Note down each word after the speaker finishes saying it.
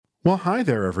Well, hi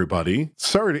there, everybody.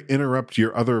 Sorry to interrupt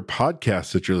your other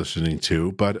podcasts that you're listening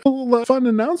to, but a little fun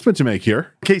announcement to make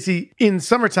here. Casey, in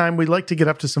summertime, we like to get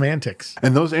up to some antics.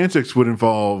 And those antics would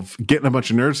involve getting a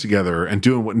bunch of nerds together and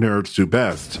doing what nerds do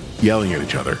best, yelling at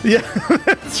each other. Yeah,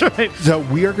 that's right. So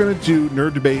we are going to do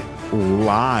Nerd Debate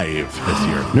live this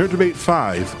year. Nerd Debate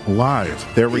 5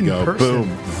 live. There we go. Person.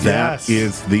 Boom. That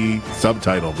is the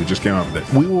subtitle. We just came up with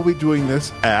it. We will be doing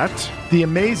this at the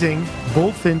amazing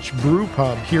Bullfinch Brew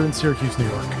Pub here in Syracuse, New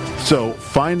York. So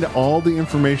find all the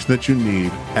information that you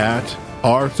need at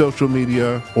our social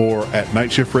media or at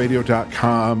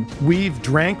nightshiftradio.com. We've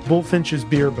drank Bullfinch's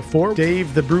beer before.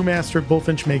 Dave, the brewmaster at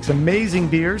Bullfinch, makes amazing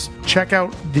beers. Check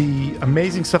out the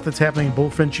amazing stuff that's happening in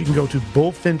Bullfinch. You can go to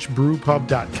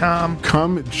bullfinchbrewpub.com.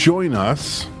 Come join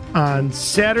us on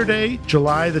Saturday,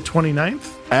 July the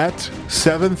 29th at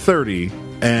 7:30.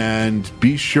 And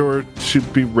be sure to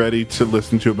be ready to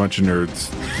listen to a bunch of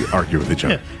nerds argue with each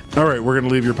other. Yeah. All right, we're going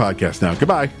to leave your podcast now.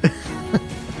 Goodbye.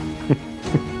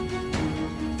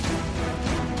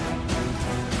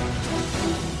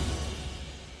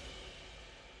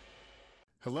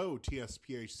 Hello,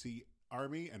 TSPHC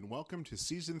Army, and welcome to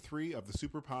Season 3 of the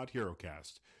SuperPod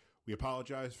HeroCast. We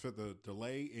apologize for the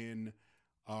delay in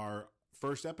our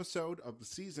first episode of the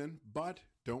season, but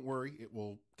don't worry, it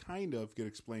will kind of get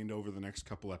explained over the next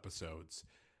couple episodes.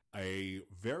 A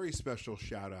very special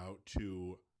shout out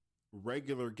to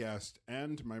regular guest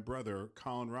and my brother,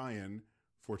 Colin Ryan,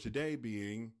 for today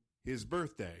being his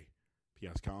birthday.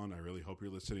 P.S. Colin, I really hope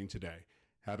you're listening today.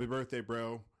 Happy birthday,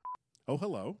 bro. Oh,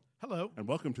 hello. Hello. And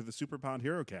welcome to the SuperPod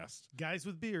HeroCast. Guys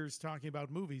with beers talking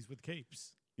about movies with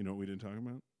capes. You know what we didn't talk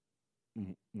about?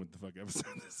 What the fuck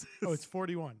episode this is? Oh, it's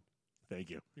 41.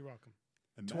 Thank you. You're welcome.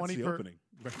 And that's the opening.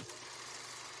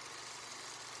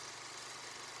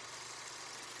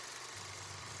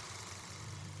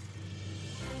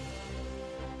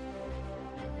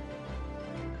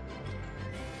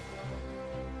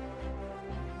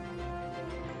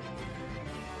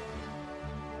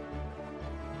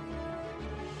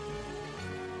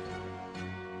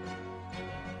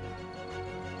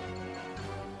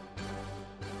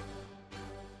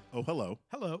 Oh, hello.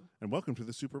 Hello. And welcome to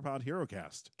the SuperPod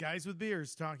HeroCast. Guys with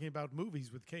beers talking about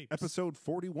movies with capes. Episode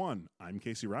 41. I'm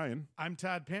Casey Ryan. I'm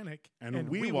Todd Panic. And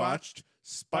we watched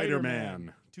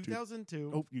Spider-Man.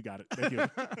 2002. Oh, you got it. Thank you.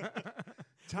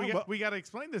 we got to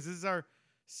explain this. This is our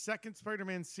second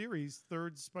Spider-Man series,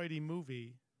 third Spidey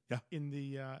movie in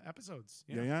the episodes.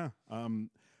 Yeah.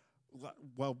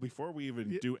 Well, before we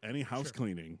even do any house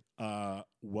cleaning,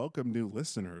 welcome new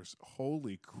listeners.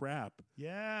 Holy crap.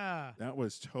 Yeah. That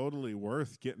was totally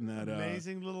worth getting that.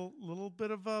 Amazing little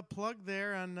bit of a plug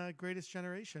there on Greatest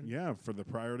Generation. Yeah, for the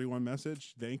Priority One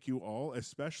message. Thank you all.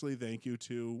 Especially thank you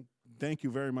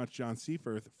very much, John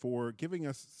Seaforth, for giving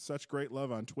us such great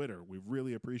love on Twitter. We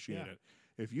really appreciate it.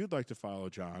 If you'd like to follow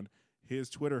John, his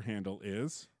Twitter handle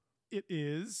is? It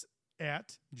is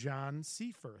at John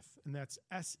Seaforth, and that's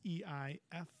Seiferth.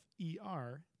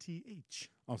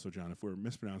 Also, John, if we're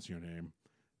mispronouncing your name,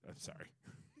 sorry.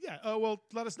 Yeah. Well,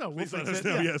 let us know. Please let us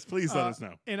know. Yeah. Yes, please let us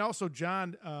know. And also,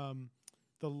 John,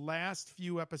 the last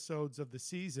few episodes of the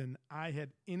season, I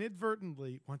had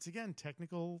inadvertently, once again,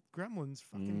 technical gremlins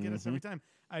fucking get us every time.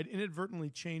 I'd inadvertently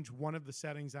changed one of the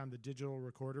settings on the digital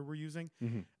recorder we're using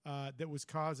that was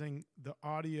causing the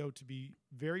audio to be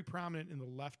very prominent in the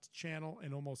left channel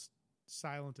and almost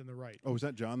silent in the right. Oh, was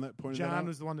that John that pointed that out? John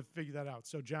was the one that figured that out.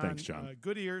 So, John, thanks, John.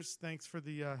 Good ears. Thanks for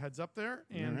the heads up there.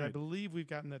 And I believe we've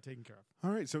gotten that taken care of.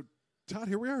 All right. So, Todd,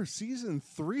 here we are. Season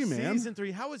 3, man. Season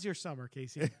 3. How was your summer,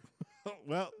 Casey?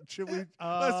 Well, should we?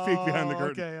 Let's peek behind the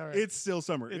curtain. Okay, all right. It's still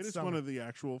summer. It is one of the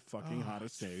actual fucking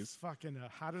hottest days. Fucking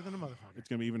hotter than a motherfucker. It's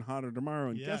going to be even hotter tomorrow.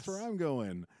 And guess where I'm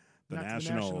going? The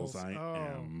Nationals. I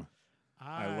am.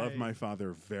 I love my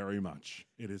father very much.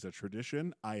 It is a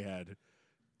tradition.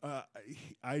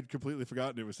 I'd completely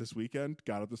forgotten it was this weekend.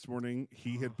 Got up this morning.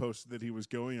 He had posted that he was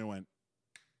going. I went,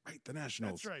 right, the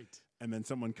Nationals. That's right. And then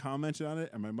someone commented on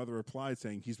it, and my mother replied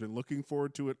saying he's been looking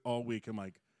forward to it all week. I'm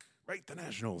like, right, the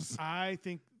Nationals. I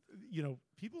think,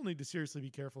 people need to seriously be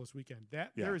careful this weekend.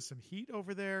 There is some heat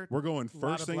over there. We're going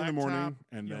first thing in the morning,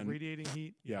 and then radiating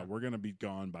heat. Yeah, we're going to be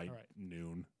gone by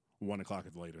noon. 1 o'clock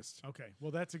at the latest. Okay,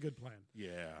 well, that's a good plan.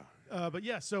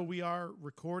 Yeah. So we are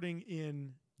recording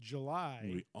in July.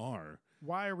 We are.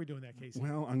 Why are we doing that, Casey?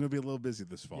 Well, I'm going to be a little busy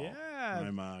this fall. Yeah.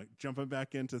 I'm jumping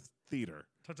back into theater.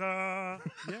 Ta-da!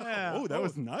 Yeah. Oh, that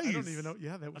was nice. I don't even know.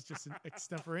 Yeah, that was just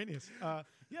extemporaneous.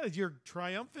 Your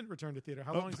triumphant return to theater.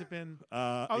 How long has it been?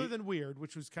 Other than Weird,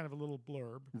 which was kind of a little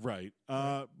blurb. Right.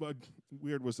 But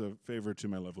Weird was a favor to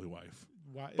my lovely wife.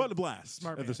 why, but a blast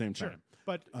smart at man. the same Sure. time.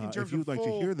 But in terms if you'd of like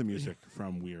full, to hear the music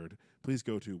from Weird, please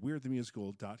go to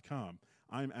weirdthemusical.com.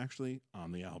 I'm actually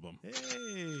on the album. Hey.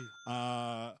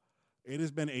 It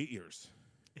has been 8 years.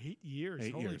 8 years.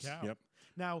 8 Holy years. cow. Yep.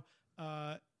 Now,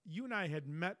 you and I had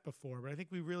met before, but I think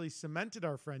we really cemented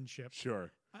our friendship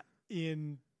Sure.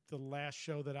 in the last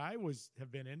show that I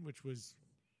have been in, which was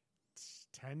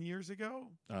 10 years ago.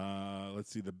 Let's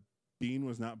see. The Bean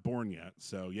was not born yet.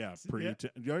 So, yeah.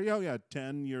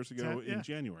 10 years ago in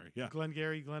January. Yeah.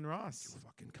 Glengarry Glen Ross. You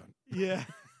fucking cunt. Yeah.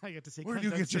 I got to say, where do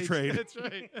you get your trade? That's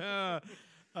right.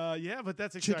 Yeah, but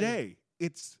that's exciting. Today.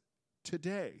 It's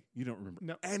today. You don't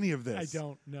remember any of this. I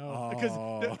don't know.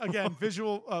 Because, again,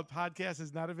 visual podcast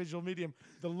is not a visual medium.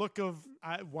 The look of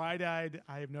wide-eyed,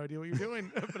 I have no idea what you're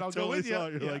doing, but I'll go with you.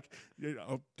 You're like,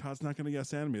 Todd's not going to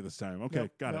guess anime this time.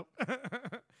 Okay, got it.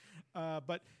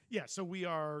 But, yeah, so we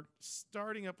are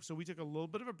starting up. So we took a little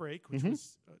bit of a break, which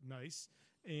was nice.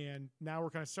 And now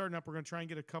we're kind of starting up. We're going to try and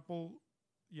get a couple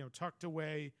tucked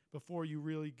away before you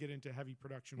really get into heavy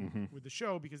production with the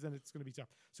show, because then it's going to be tough.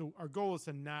 So our goal is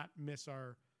to not miss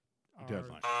our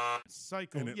deadline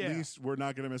cycle. And at least we're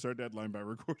not going to miss our deadline by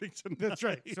recording tonight. That's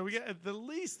right. So we get at the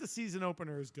least the season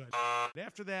opener is good.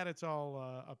 After that, it's all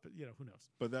up. Who knows?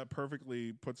 But that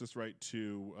perfectly puts us right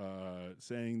to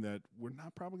saying that we're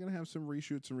not probably going to have some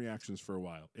reshoots and reactions for a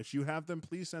while. If you have them,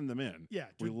 please send them in. Yeah,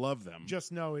 we love them.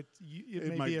 Just know it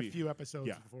may be a few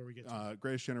episodes before we get to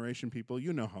Greatest Generation people.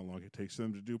 You know how long it takes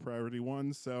them to do Priority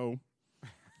 1. So,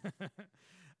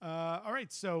 all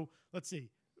right. So let's see.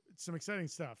 Some exciting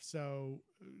stuff. So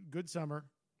good summer.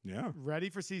 Yeah.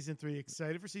 Ready for season 3.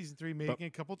 Excited for season 3. Making a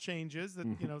couple changes that,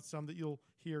 some that you'll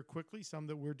hear quickly, some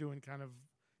that we're doing kind of,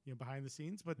 behind the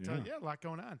scenes. But a lot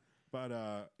going on.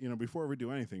 But, before we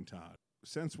do anything, Todd,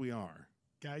 since we are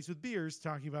guys with beers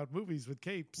talking about movies with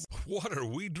capes. What are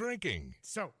we drinking?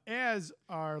 So, as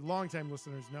our longtime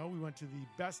listeners know, we went to the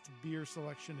best beer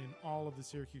selection in all of the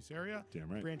Syracuse area. Damn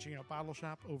right. Branching Out Bottle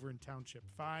Shop over in Township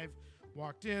 5.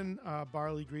 Walked in,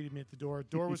 Barley greeted me at the door.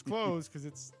 Door was closed because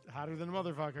it's hotter than a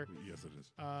motherfucker. Yes, it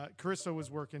is. Carissa was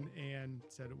working and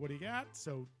said, "What do you got?"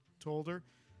 So told her.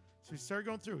 So we started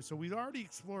going through. So we'd already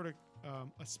explored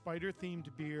a spider-themed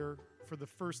beer for the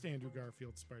first Andrew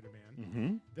Garfield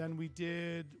Spider-Man. Then we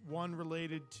did one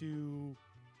related to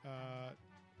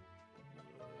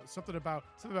something about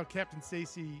Captain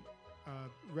Stacy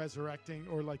resurrecting,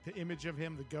 or like the image of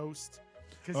him, the ghost,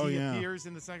 because he appears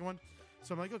in the second one.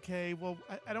 So I'm like, okay, well,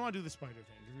 I don't want to do the spider thing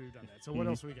because we've done that. So what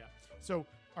else do we got? So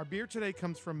our beer today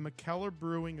comes from McKellar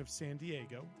Brewing of San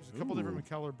Diego. There's a couple different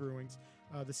McKellar brewings.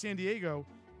 The San Diego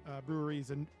brewery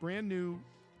is a brand new,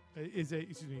 is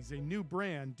a new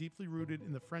brand deeply rooted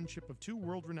in the friendship of two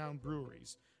world-renowned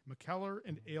breweries, McKellar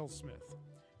and AleSmith.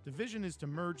 The vision is to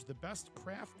merge the best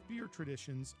craft beer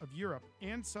traditions of Europe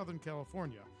and Southern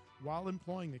California while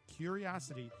employing the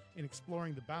curiosity in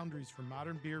exploring the boundaries for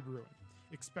modern beer brewing.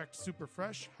 Expect super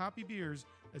fresh, hoppy beers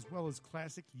as well as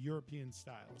classic European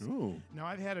styles. Ooh. Now,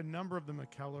 I've had a number of the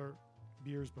McKellar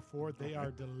beers before. They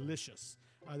are delicious.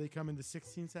 They come in the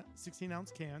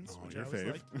 16-ounce cans, which I always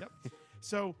like. Yep.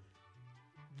 So,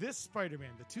 this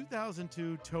Spider-Man, the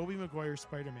 2002 Tobey Maguire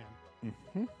Spider-Man,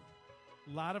 a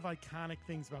lot of iconic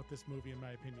things about this movie, in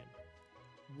my opinion.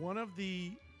 One of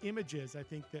the images, I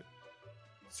think, that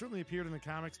certainly appeared in the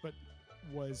comics but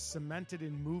was cemented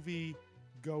in movie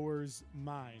goer's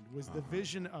mind was the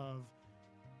vision of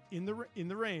in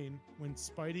the rain when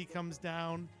Spidey comes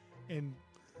down and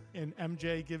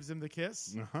MJ gives him the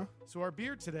kiss. So our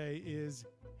beer today is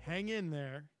Hang In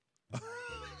There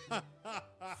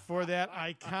for that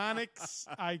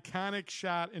iconic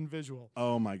shot and visual.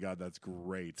 Oh my God, that's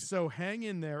great. So Hang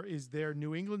In There is their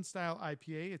New England style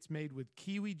IPA. It's made with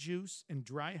kiwi juice and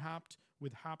dry hopped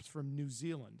with hops from New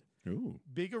Zealand. Ooh.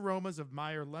 Big aromas of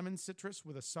Meyer lemon citrus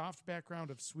with a soft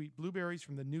background of sweet blueberries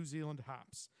from the New Zealand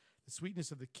hops. The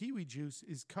sweetness of the kiwi juice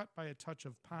is cut by a touch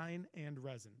of pine and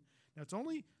resin. Now, it's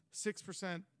only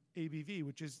 6% ABV,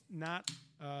 which is not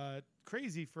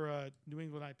crazy for a New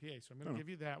England IPA. So I'm going to give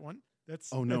you that one.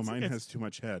 Mine has too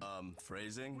much head.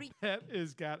 Phrasing? That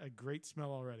has got a great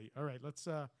smell already. All right, let's...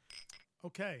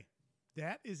 okay,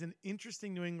 that is an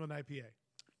interesting New England IPA.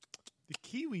 The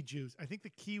kiwi juice, I think the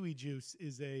kiwi juice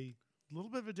is a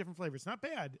little bit of a different flavor. It's not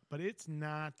bad, but it's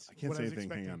not I can't what say I was anything.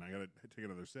 expecting. Hang on. I got to take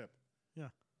another sip. Yeah.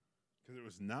 Because it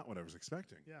was not what I was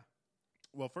expecting. Yeah.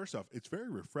 Well, first off, it's very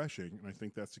refreshing, and I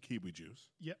think that's the kiwi juice.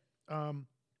 Yeah.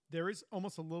 There is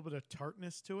almost a little bit of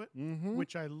tartness to it,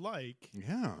 which I like.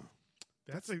 Yeah.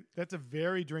 That's a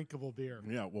very drinkable beer.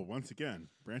 Yeah, well, once again,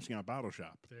 branching out bottle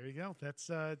shop. There you go. That's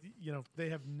they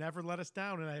have never let us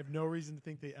down, and I have no reason to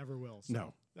think they ever will.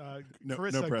 So, no,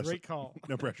 Carissa, no pressure. great call.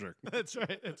 No pressure. That's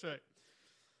right.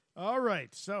 All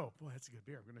right. So, boy, that's a good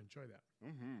beer. I'm going to enjoy that.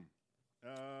 Mm-hmm.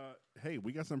 Hey,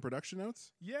 we got some production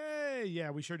notes? Yay!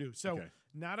 Yeah, we sure do. So, Okay.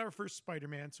 not our first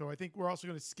Spider-Man. So, I think we're also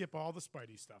going to skip all the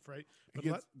Spidey stuff, right?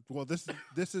 But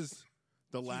This is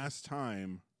the last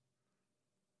time,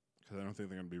 because I don't think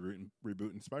they're going to be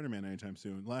rebooting Spider-Man anytime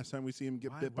soon. Last time we see him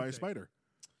get bit by a spider.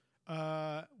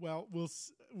 Well,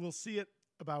 we'll see it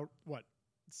about,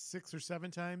 6 or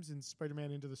 7 times in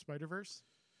Spider-Man Into the Spider-Verse?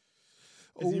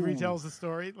 As he retells the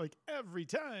story, like, every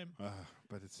time.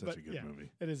 But it's such a good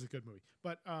movie. It is a good movie.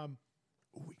 But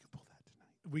we could pull that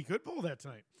tonight. We could pull that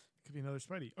tonight. It could be another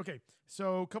Spidey. Okay,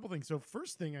 so a couple things. So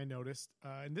first thing I noticed,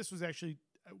 and this was actually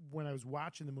when I was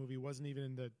watching the movie, wasn't even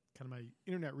in the kind of my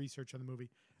internet research on the movie.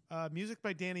 Music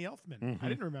by Danny Elfman. Mm-hmm. I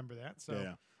didn't remember that.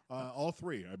 So all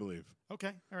 3, I believe.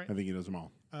 Okay, all right. I think he does them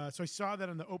all. So I saw that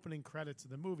on the opening credits of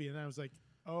the movie, and I was like,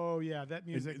 oh yeah, that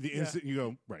music. And the instant you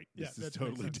go, right, this Yeah, is that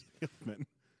totally makes sense. Elfman.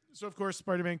 So, of course,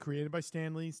 Spider-Man created by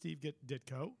Stan Lee, Steve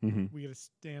Ditko. Mm-hmm. We get a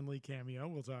Stan Lee cameo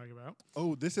we'll talk about.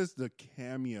 Oh, this is the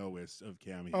cameoist of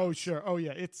cameos. Oh, sure. Oh,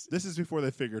 yeah. This is before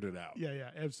they figured it out. Yeah,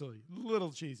 absolutely.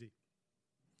 Little cheesy.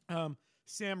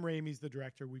 Sam Raimi's the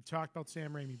director. We've talked about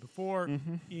Sam Raimi before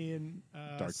in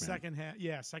second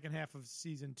half of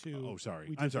season 2. Oh,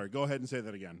 sorry. I'm sorry. Go ahead and say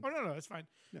that again. Oh, no, it's fine.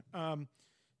 Yeah.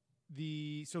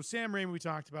 So Sam Raimi we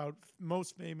talked about,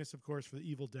 most famous, of course, for the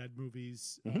Evil Dead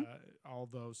movies, all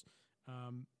of those,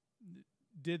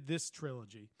 did this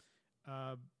trilogy.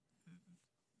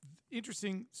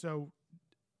 Interesting. So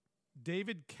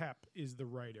David Koepp is the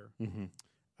writer. Mm-hmm.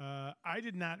 I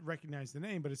did not recognize the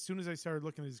name, but as soon as I started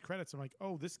looking at his credits, I'm like,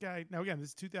 oh, this guy. Now, again, this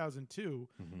is 2002,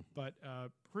 but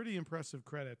pretty impressive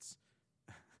credits.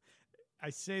 I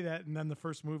say that, and then the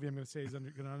first movie I'm going to say is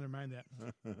going to undermine that.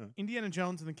 Indiana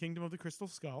Jones and the Kingdom of the Crystal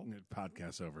Skull.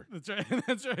 Podcast over. That's right.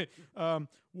 That's right.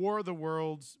 War of the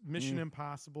Worlds, Mission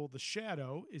Impossible. The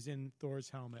Shadow is in Thor's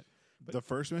helmet. But the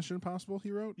first Mission Impossible he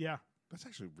wrote? Yeah. That's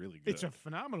actually really good. It's a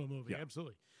phenomenal movie,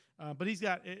 absolutely. But he's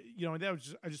got,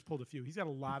 I just pulled a few. He's got a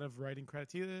lot of writing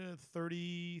credits.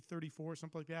 30, 34,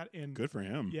 something like that. And good for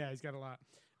him. Yeah, he's got a lot.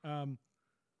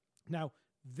 Now,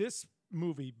 this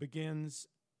movie begins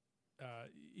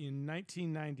in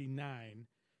 1999.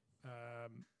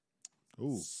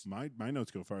 My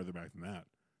notes go farther back than that.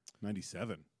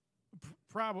 97.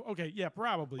 Probably. Okay, yeah,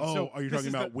 probably. Oh, so are you talking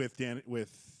about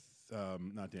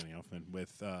not Danny Elfman,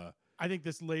 with I think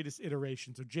this latest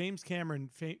iteration. So James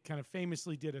Cameron kind of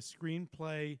famously did a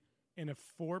screenplay in a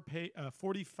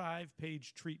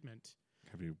 45-page treatment.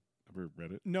 Have you ever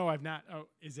read it? No, I've not. Oh,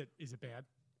 is it bad?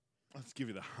 Let's give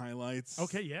you the highlights.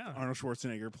 Okay, yeah. Arnold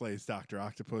Schwarzenegger plays Dr.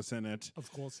 Octopus in it.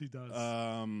 Of course he does.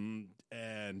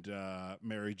 And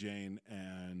Mary Jane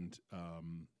and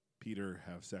Peter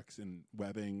have sex in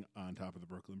webbing on top of the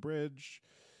Brooklyn Bridge.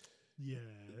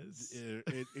 Yes.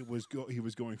 It was he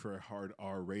was going for a hard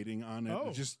R rating on it. Oh,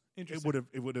 interesting.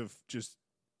 It would have just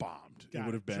bombed. It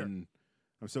would have been. Sure.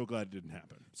 I'm so glad it didn't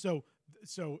happen. So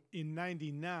in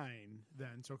 99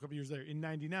 then, so a couple years later, in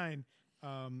 99,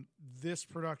 this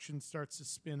production starts to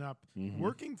spin up,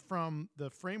 working from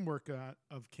the framework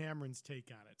of Cameron's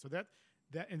take on it. So that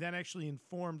actually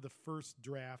informed the first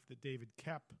draft that David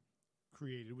Koepp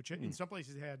created, which in some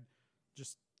places had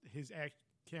just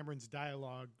Cameron's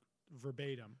dialogue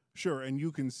verbatim. Sure, and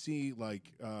you can see,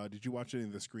 like, did you watch any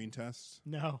of the screen tests?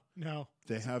 No.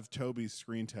 They have Tobey's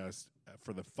screen test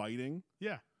for the fighting.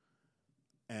 Yeah.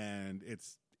 And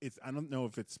it's I don't know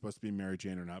if it's supposed to be Mary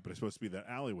Jane or not, but it's supposed to be that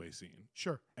alleyway scene.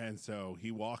 Sure. And so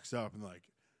he walks up and like,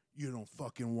 you don't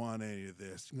fucking want any of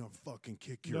this. You're going to fucking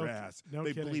kick your ass. No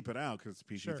they kidding. bleep it out because it's a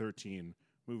PG-13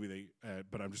 movie.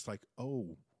 But I'm just like,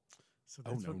 oh. So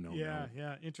that's no.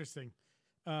 Yeah, interesting.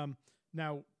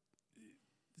 Now,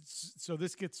 so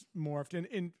this gets morphed.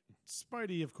 And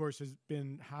Spidey, of course, has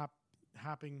been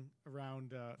hopping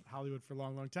around Hollywood for a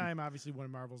long, long time. Obviously, one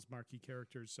of Marvel's marquee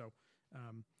characters. So,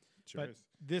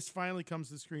 this finally comes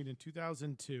to the screen in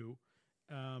 2002.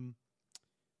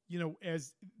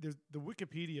 As there's the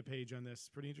Wikipedia page on this,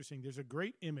 pretty interesting. There's a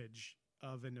great image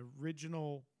of an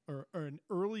original or an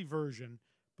early version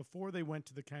before they went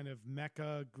to the kind of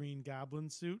mecha Green Goblin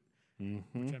suit,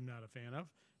 which I'm not a fan of.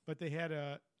 But they had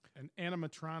an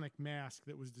animatronic mask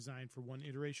that was designed for one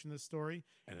iteration of the story,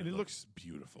 and it looks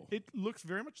beautiful. It looks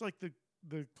very much like the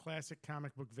classic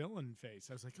comic book villain face.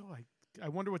 I was like, oh, I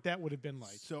wonder what that would have been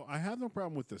like. So I have no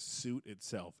problem with the suit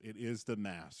itself. It is the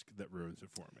mask that ruins it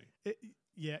for me.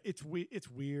 Yeah, it's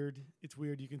weird. It's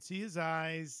weird. You can see his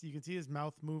eyes. You can see his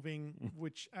mouth moving.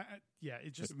 Which,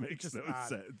 it makes no odd.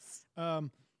 sense.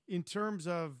 In terms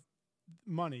of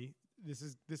money,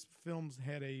 this film's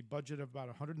had a budget of about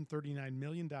 $139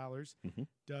 million. Mm-hmm.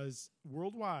 Does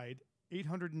worldwide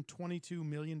 $822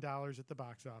 million at the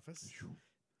box office.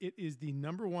 It is the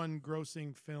number one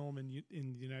grossing film in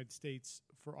the United States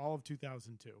for all of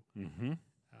 2002. Mm-hmm.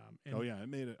 It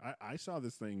made it. I saw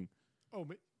this thing.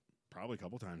 Probably a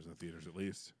couple times in the theaters at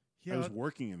least. Yeah, I was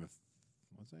working in the.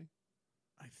 What's that?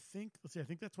 I think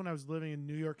that's when I was living in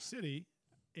New York City,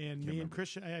 and me and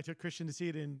Christian. I took Christian to see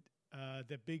it in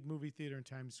that big movie theater in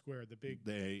Times Square.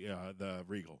 The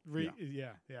Regal.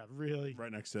 Really.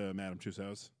 Right next to Madame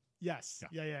Tussauds. Yes.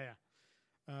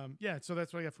 Yeah. So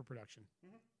that's what I got for production.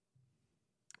 Mm-hmm.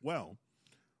 Well,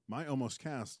 my almost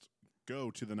cast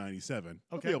go to the 97.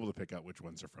 I'll be able to pick out which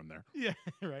ones are from there. Yeah,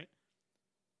 right.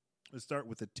 Let's start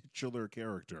with the titular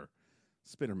character,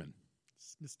 Spiderman.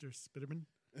 Mr. Spiderman.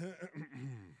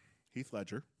 Heath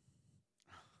Ledger.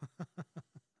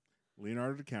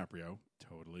 Leonardo DiCaprio.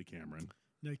 Totally Cameron.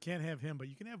 No, you can't have him, but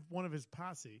you can have one of his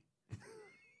posse.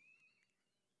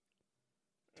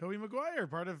 Tobey Maguire,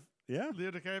 part of Leo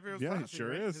DiCaprio's posse. It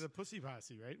sure right? is. The pussy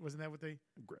posse, right? Wasn't that what they...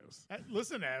 Gross.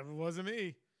 Listen, it wasn't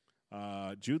me.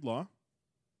 Jude Law.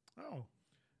 Oh.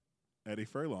 Eddie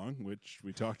Furlong, which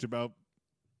we talked about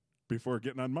before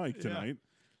getting on mic tonight.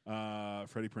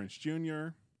 Freddie Prinze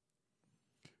Jr.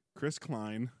 Chris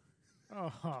Klein.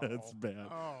 Oh. That's bad.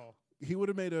 Oh. He would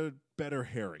have made a better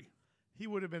Harry. He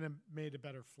would have made a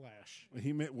better Flash.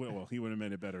 He would have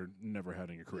made it better never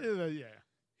having a career. Yeah.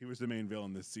 He was the main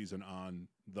villain this season on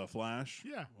The Flash.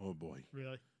 Yeah. Oh, boy.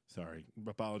 Really? Sorry.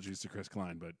 Apologies to Chris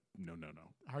Klein, but no.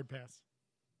 Hard pass.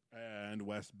 And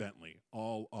Wes Bentley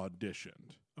all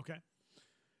auditioned. Okay.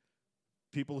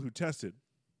 People who tested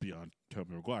beyond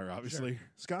Tobey Maguire, obviously. Sure.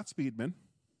 Scott Speedman.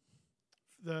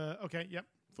 Yep.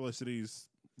 Felicity's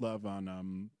love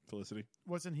on Felicity.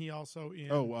 Wasn't he also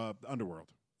in... Underworld.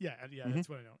 Yeah, that's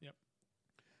what I know. Yep.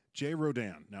 Jay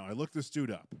Rodan. Now, I looked this dude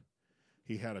up.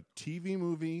 He had a TV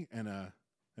movie and a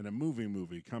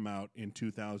movie come out in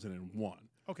 2001.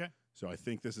 Okay. So I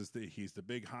think he's the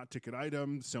big hot ticket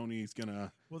item. Sony's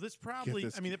gonna. Well, it probably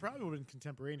would have been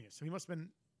contemporaneous. So he must have been.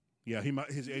 Yeah,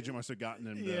 his agent must have gotten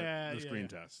him the screen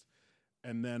test,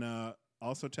 and then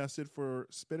also tested for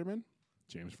Spiderman,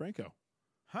 James Franco.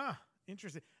 Huh.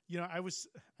 Interesting. I was,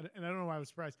 and I don't know why I was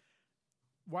surprised.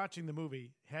 Watching the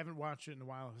movie, haven't watched it in a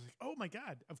while. I was like, oh my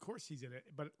god, of course he's in it.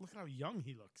 But look how young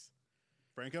he looks.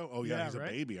 Franco? Oh yeah, he's right?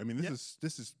 a baby. I mean, this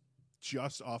is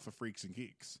just off of Freaks and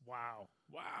Geeks. Wow.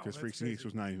 Because Freaks and Geeks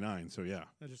was 99, so yeah.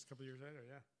 Just a couple years later,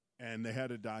 yeah. And they had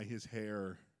to dye his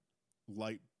hair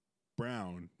light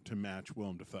brown to match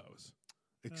Willem Dafoe's,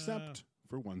 except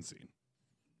for one scene.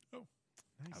 Oh,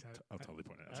 nice. I'll totally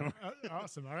point it out.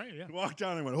 Awesome. All right, yeah. Walked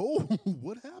down and went, oh,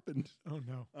 what happened? Oh,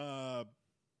 no.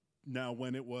 Now,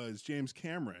 when it was James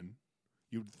Cameron,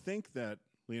 you'd think that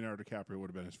Leonardo DiCaprio would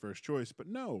have been his first choice, but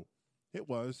no, it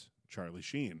was Charlie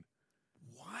Sheen.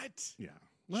 What? Yeah.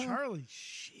 Well, Charlie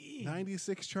Sheen.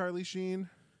 96 Charlie Sheen.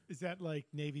 Is that like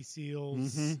Navy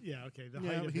SEALs? Mm-hmm. Yeah, okay.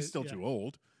 He's still too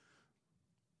old.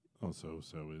 Also,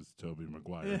 so is Tobey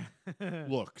Maguire.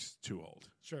 Looks too old.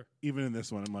 Sure. Even in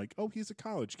this one, I'm like, oh, he's a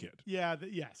college kid. Yeah,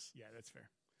 yes. Yeah, that's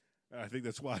fair. I think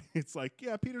that's why it's like,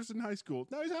 yeah, Peter's in high school.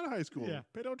 No, he's out of high school. Yeah.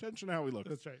 Pay no attention to how he looks.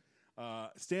 That's right.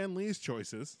 Stan Lee's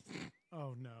choices.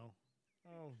 Oh, no.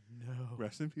 Oh, no.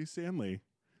 Rest in peace, Stan Lee.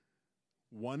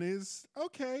 One is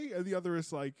okay, and the other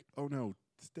is like, oh, no,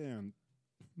 Stan,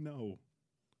 no.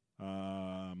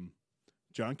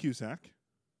 John Cusack.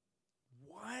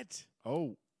 What?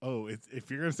 Oh,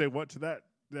 if you're going to say what to that,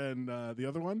 then the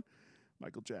other one,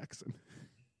 Michael Jackson.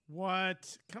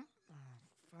 What? Come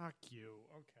fuck you.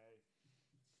 Okay.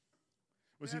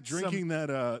 Was he drinking that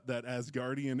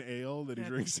Asgardian ale that he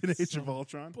drinks in Age of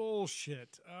Ultron?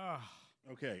 Bullshit.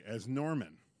 Okay, as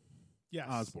Norman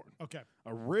Osborn. Okay.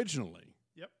 Originally,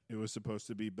 yep, it was supposed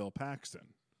to be Bill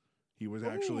Paxton. He was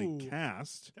actually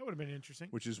cast. That would have been interesting.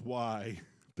 Which is why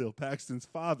Bill Paxton's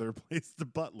father plays the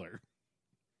butler.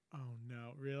 Oh,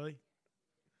 no. Really?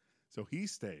 So he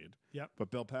stayed. Yep. But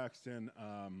Bill Paxton,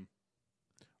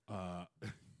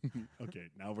 okay,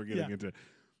 now we're getting into...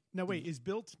 Now, wait, is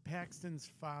Bill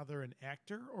Paxton's father an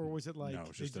actor, or was it like... No,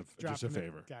 just a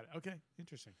favor. Got it. Okay,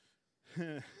 interesting.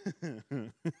 Oh,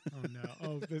 no.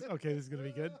 Oh, this is going to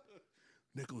be good.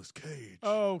 Nicolas Cage.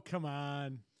 Oh, come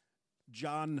on.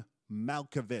 John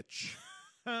Malkovich.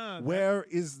 Where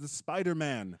is the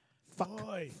Spider-Man? Fuck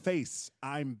face.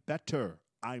 I'm better.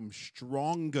 I'm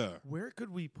stronger. Where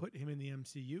could we put him in the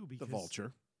MCU? Because the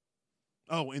Vulture.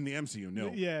 Oh, in the MCU,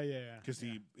 no. Yeah. Because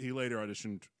he later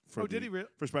auditioned for did he really?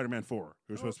 for Spider-Man 4.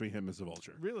 It was supposed to be him as the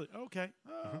Vulture. Really? Okay.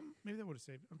 Maybe that would have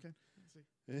saved it. Okay.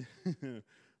 Let's see.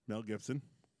 Mel Gibson.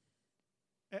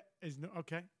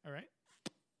 Okay. All right.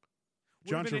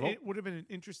 John Travolta. It would have been an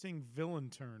interesting villain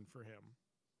turn for him.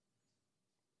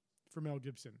 For Mel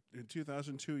Gibson. In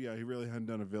 2002, yeah, he really hadn't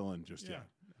done a villain just yet.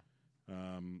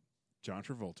 John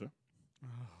Travolta.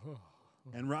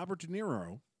 And Robert De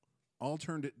Niro all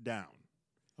turned it down.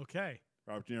 Okay.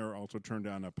 Robert De Niro also turned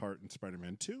down a part in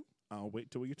Spider-Man 2. I'll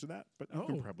wait till we get to that, but you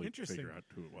can probably figure out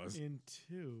who it was. In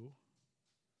 2.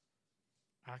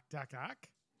 Ak.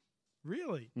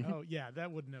 Really? Mm-hmm. Oh, yeah,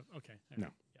 that wouldn't have. Okay. No.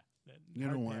 Yeah. You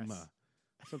know, I'm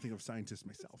something of a scientist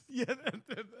myself. Yeah,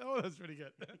 that's pretty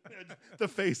good. The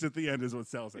face at the end is what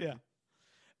sells it. Yeah.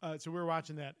 So we were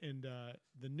watching that, and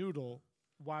the Noodle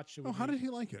watched it. Oh, how did he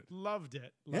like it? Loved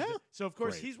it. Yeah? It. So, of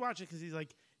course, Great. he's watching because he's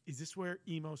like, is this where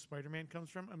emo Spider-Man comes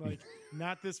from? I'm like,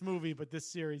 not this movie, but this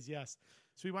series, yes.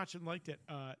 So we watched it and liked it.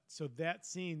 So that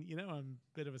scene, I'm a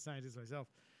bit of a scientist myself.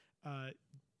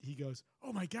 He goes,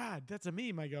 "Oh my God, that's a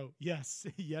meme." I go, "Yes,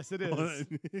 yes, it is."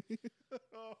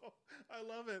 Oh, I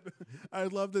love it. I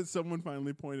love that someone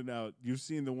finally pointed out. You've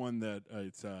seen the one that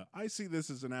it's. I see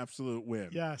this as an absolute win.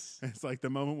 Yes, it's like the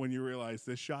moment when you realize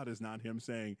this shot is not him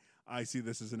saying, "I see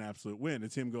this as an absolute win."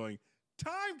 It's him going,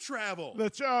 "Time travel."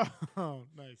 That's nice.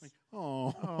 Like,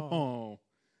 oh.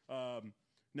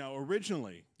 Now,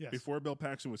 originally, before Bill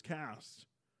Paxton was cast,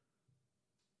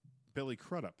 Billy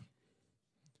Crudup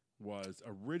was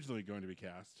originally going to be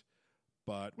cast,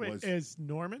 but was as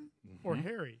Norman or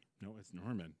Harry? No, it's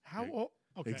Norman. How old?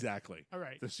 Okay. Exactly. All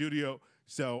right. The studio.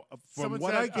 So from Someone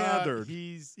what said, I gathered,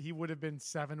 he would have been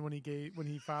 7 when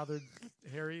he fathered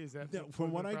Harry. Is that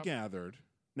from what I gathered?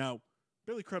 Now,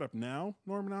 Billy Crudup now,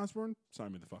 Norman Osborn,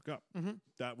 sign me the fuck up. Mm-hmm.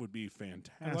 That would be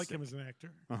fantastic. I like him as an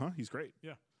actor. He's great.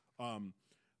 Yeah.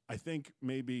 I think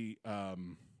maybe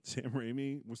Sam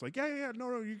Raimi was like, yeah,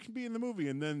 no, you can be in the movie.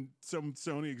 And then some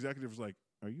Sony executive was like,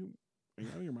 are you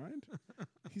out of your mind?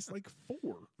 He's like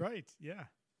 4. Right, yeah.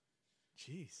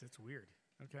 Jeez, that's weird.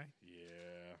 Okay.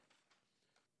 Yeah.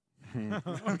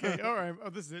 Okay, all right.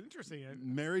 Oh, this is interesting.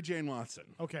 Mary Jane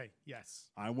Watson. Okay, yes.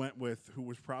 I went with who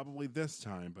was probably this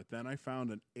time, but then I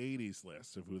found an 80s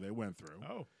list of who they went through.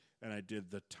 Oh. And I did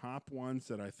the top ones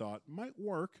that I thought might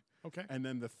work. Okay. And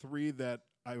then the 3 that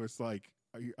I was like,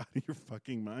 are you out of your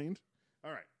fucking mind?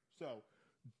 All right. So,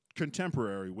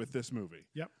 contemporary with this movie.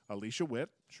 Yep. Alicia Witt,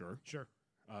 sure.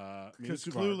 Because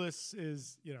Clueless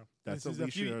is, that's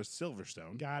Alicia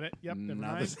Silverstone. Got it. Yep. Never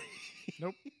mind.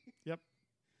 Nope. Yep.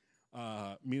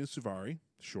 Mina Suvari,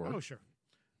 sure. Oh, sure.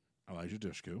 Elijah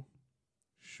Dushku,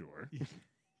 sure.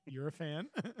 You're a fan.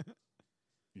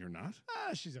 You're not?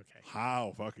 She's okay.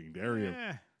 How fucking dare you?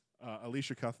 Yeah.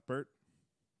 Alicia Cuthbert,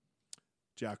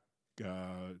 Jack's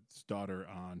daughter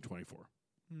on 24.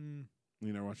 You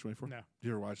never watched 24? No. Did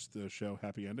you ever watch the show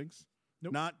Happy Endings?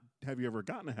 Nope. Not have you ever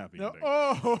gotten a happy No. ending?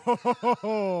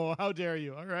 Oh, how dare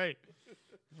you. All right.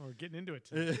 We're getting into it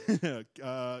today.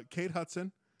 Kate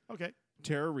Hudson. Okay.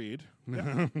 Tara Reid.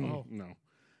 Yeah. Oh. No.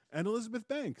 And Elizabeth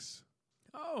Banks.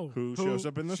 Oh. Who shows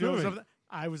up in this movie.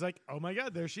 I was like, oh my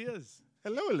God, there she is.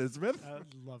 Hello, Elizabeth. I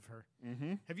love her.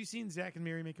 Mm-hmm. Have you seen Zach and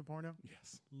Miri Make a Porno?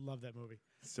 Yes. Love that movie.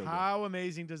 So how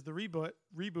amazing does the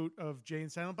reboot of Jay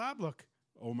and Silent Bob look?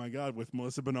 Oh my God, with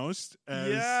Melissa Benoist as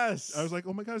yes. I was like,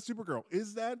 oh my God, Supergirl.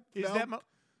 Is that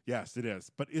Yes, it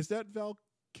is. But is that Val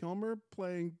Kilmer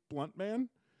playing Blunt Man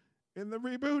in the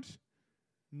reboot?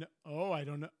 No. Oh, I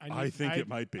don't know. I think it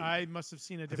might be. I must have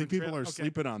seen a different I think people are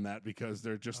sleeping on that because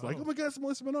they're just like, oh my God, it's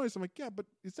Melissa Benoist. I'm like, yeah, but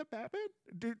is that Batman?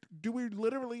 Do we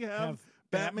literally have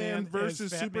Batman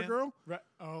versus Supergirl? Right.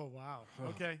 Oh, wow.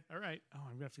 Okay. All right. Oh, I'm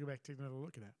going to have to go back and take another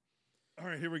look at that. All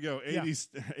right, here we go.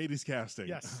 80s casting.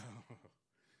 Yes.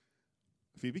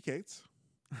 Phoebe Cates.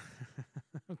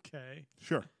 Okay.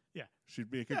 Sure. Yeah. She'd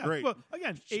make a great. Well,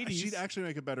 again, 80s. She'd actually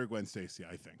make a better Gwen Stacy,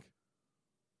 I think.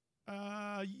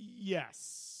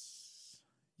 Yes.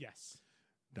 Yes.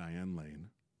 Diane Lane.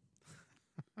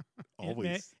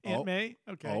 Always. Aunt May?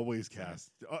 Okay. Always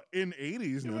cast. In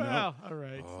 80s, no. All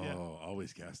right.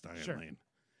 Always cast Diane Sure. Lane.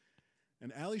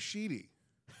 And Ali Sheedy.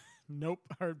 Nope.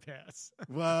 Hard pass.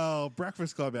 Well,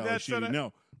 Breakfast Club Ali Sheedy,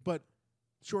 no. But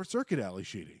Short Circuit Ali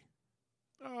Sheedy.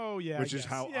 Oh, yeah. Which is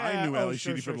how I knew Ali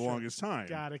Sheedy for the longest time.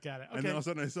 Got it. Okay. And then all of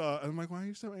a sudden I'm like, why are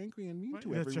you so angry and mean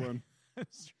to everyone? Right.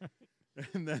 That's right.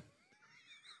 And then.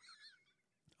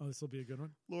 Oh, this will be a good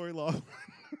one. Lori Loughlin.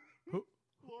 Who?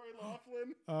 Lori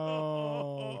Loughlin.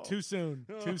 Oh, too soon.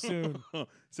 Too soon.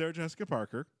 Sarah Jessica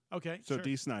Parker. Okay. So sure.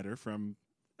 Dee Snider from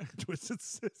Twisted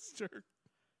Sister.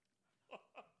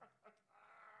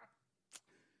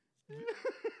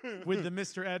 with the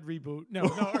Mr. Ed reboot. No.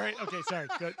 All right. Okay. Sorry.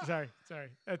 Good. Sorry.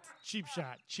 That's cheap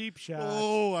shot. Cheap shot.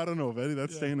 Oh, I don't know, Eddie.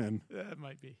 That's staying in. That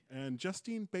might be. And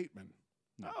Justine Bateman.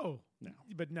 No. Oh No.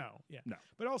 But no. Yeah. No.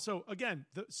 But also, again,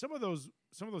 some of those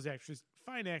actresses,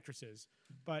 fine actresses,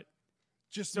 but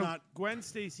Just so not. Gwen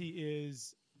Stacy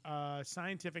is a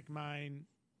scientific mind.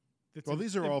 Well,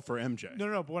 these are all for MJ. No.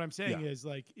 But what I'm saying Yeah. is,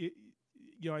 like,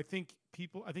 I think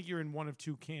you're in one of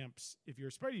two camps. If you're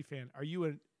a Spidey fan, are you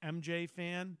an MJ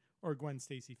fan or a Gwen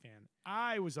Stacy fan?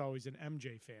 I was always an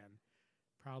MJ fan.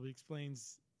 Probably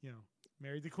explains,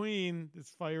 married the Queen, this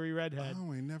fiery redhead. Oh,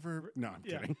 we never. No, I'm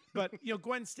kidding. But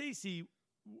Gwen Stacy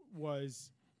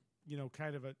was,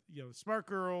 kind of a smart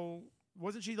girl.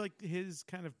 Wasn't she like his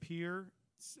kind of peer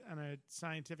on a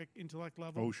scientific intellect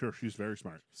level? Oh, sure. She's very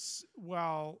smart.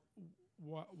 While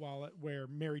where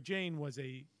Mary Jane was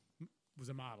a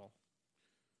model.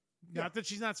 Yeah. Not that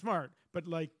she's not smart, but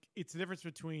like it's the difference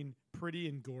between pretty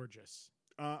and gorgeous.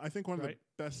 I think one of Right.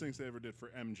 the best things they ever did for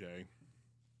MJ,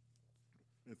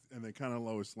 and they kind of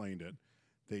Lois Laned it,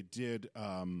 they did,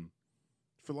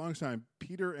 for a long time,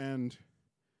 Peter and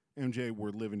MJ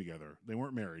were living together. They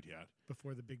weren't married yet.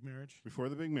 Before the big marriage? Before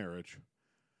the big marriage.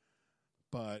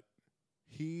 But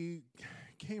he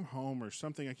came home or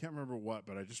something. I can't remember what,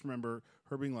 but I just remember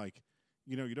her being like,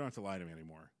 you don't have to lie to me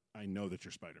anymore. I know that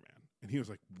you're Spider-Man. And he was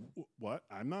like, what?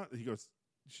 I'm not. He goes,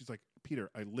 she's like, Peter,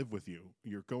 I live with you.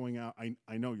 You're going out.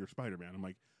 I know you're Spider-Man. I'm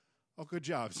like, oh, good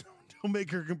job. So don't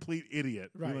make her a complete idiot.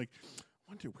 Right. I'm like,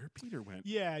 wonder where Peter went.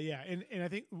 Yeah. And I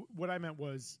think what I meant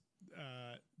was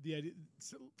the idea.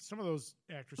 Some of those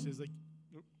actresses, like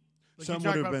Some you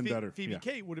talked would have about been better. Phoebe Yeah.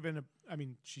 Kate would have been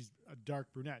she's a dark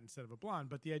brunette instead of a blonde.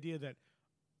 But the idea that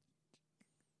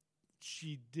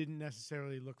she didn't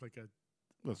necessarily look like a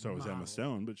Well, so was Emma model.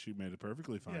 Stone, but she made it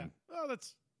perfectly fine. Yeah. Well,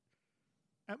 that's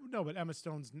no, but Emma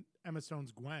Stone's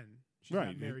Gwen. She's Right.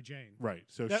 not Mary Jane. Right.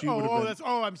 So That- she would have been.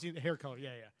 I'm seeing the hair color.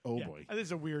 Yeah. Oh, Yeah. boy.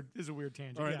 This is a weird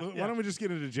tangent. All right. Yeah, Why don't we just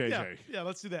get into JJ? Yeah,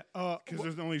 let's do that. Because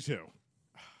there's only two.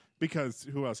 Because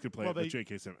who else could play Well, it but they-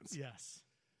 J.K. Simmons? yes.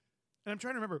 And I'm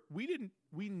trying to remember.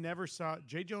 We never saw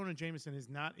J. Jonah Jameson is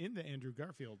not in the Andrew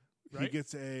Garfield. Right? He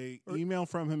gets a email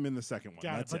from him in the second one.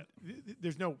 That's it.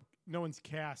 There's no one's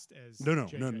cast as No.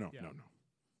 JJ.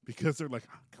 Because they're like,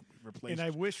 can we replace? And I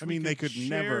wish they could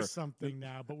share never. something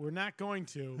now, but we're not going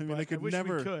to. I mean, but they could I wish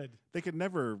never. we could. They could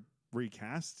never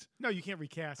recast. No, you can't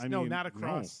recast. I No, mean, not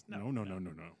across. No.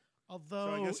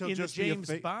 Although guess he'll in the just be a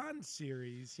James Bond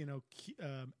series,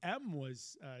 M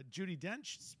was Judi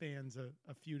Dench spans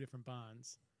a few different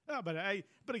Bonds. Oh, but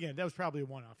again, that was probably a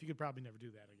one-off. You could probably never do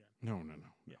that again. No.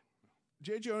 Yeah.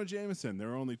 J. Jonah Jameson.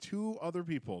 There are only two other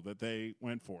people that they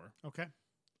went for. Okay.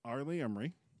 Arlie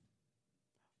Emery.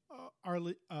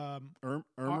 Arlie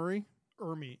Emery.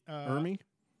 Ermy.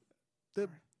 The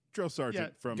drill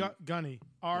sergeant from. Gunny.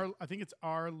 I think it's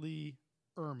Arlie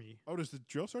Ermy. Oh, does the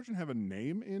drill sergeant have a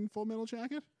name in Full Metal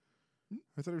Jacket?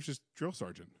 I thought it was just drill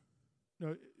sergeant.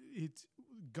 No, it's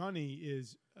Gunny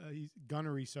is he's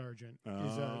gunnery sergeant.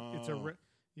 It's a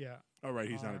yeah. Oh, right.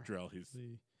 He's not a drill. He's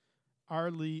The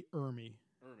Arlie Ermy.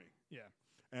 Yeah.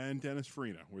 And Dennis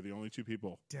Farina were the only two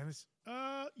people. Dennis.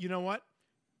 You know what?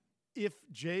 If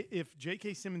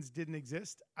J.K. Simmons didn't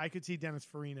exist, I could see Dennis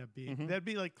Farina being that'd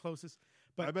be like closest.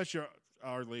 But I bet you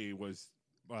Arlie was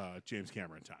James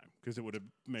Cameron time because it would have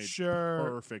made sure,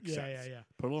 perfect sense. Yeah.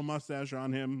 Put a little mustache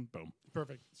on him. Boom.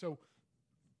 Perfect. So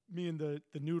me and the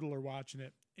noodle are watching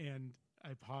it, and I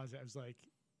paused it. I was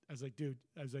like, dude,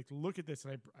 look at this,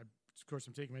 and I of course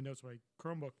I'm taking my notes with my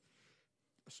Chromebook.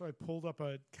 So I pulled up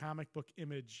a comic book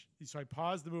image. So I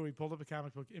paused the movie, pulled up a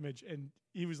comic book image, and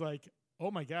he was like,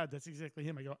 "Oh my God, that's exactly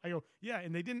him." I go, yeah.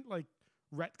 And they didn't like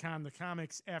retcon the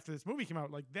comics after this movie came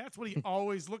out. Like that's what he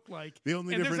always looked like. The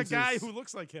only and difference there's a guy is who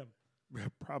looks like him.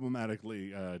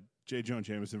 Problematically, J. Jonah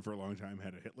Jameson for a long time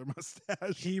had a Hitler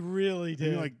mustache. He really And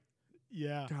did. you're like,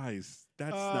 yeah, guys,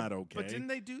 that's not okay. But didn't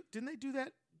they do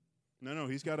that? No,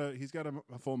 he's got a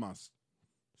full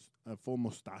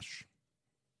mustache.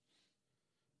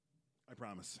 I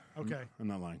promise. Okay. I'm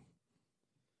not lying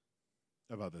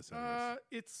about this.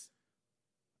 anyways.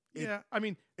 I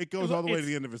mean, It goes all the way to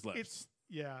the end of his lips. It's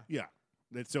yeah.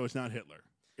 So it's not Hitler.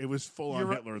 It was full on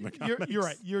You're Hitler in the comics. You're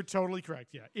right. You're totally correct.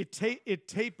 Yeah, it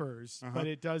tapers, but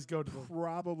it does go to the.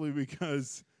 Probably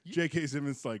because J.K.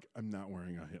 Simmons like, I'm not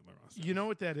wearing a Hitler mustache. You know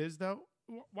what that is though?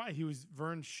 Why he was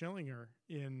Vern Schillinger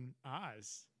in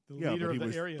Oz, the leader of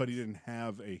the Aryans. But he didn't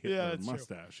have a Hitler that's true.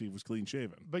 mustache. He was clean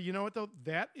shaven. But you know what though?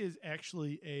 That is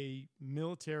actually a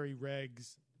military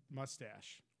regs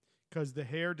mustache because the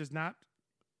hair does not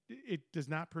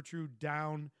protrude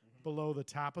down below the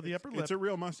top of the upper lip. It's a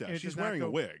real and mustache. it She's does not wearing a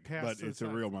go wig, past but the it's a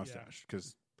sides. real Yeah. mustache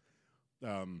because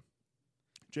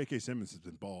J.K. Simmons has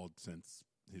been bald since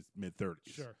his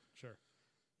mid-30s. Sure.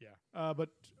 Yeah. But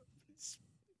it's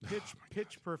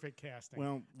pitch perfect casting.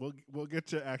 Well, we'll get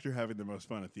to actor having the most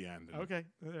fun at the end. and okay.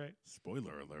 All right.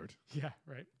 Spoiler alert. Yeah.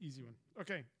 Right. Easy one.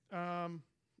 Okay.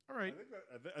 All right.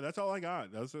 I think that's all I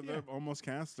got. Those are the almost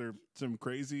cast. They're some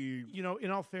crazy. You know, in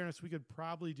all fairness, we could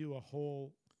probably do a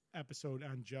whole episode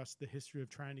on just the history of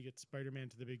trying to get Spider-Man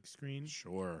to the big screen.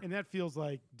 Sure. And that feels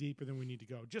like deeper than we need to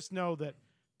go. Just know that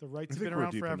the rights I have think been we're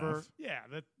around deep forever. enough. Yeah.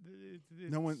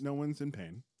 No one's in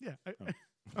pain. Yeah. Okay.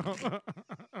 All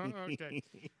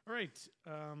right.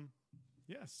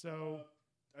 Yeah. So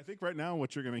I think right now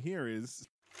what you're going to hear is.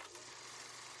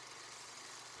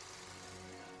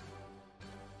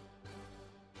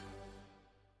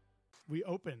 we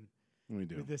open We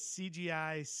do. with the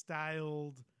CGI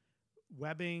styled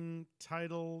webbing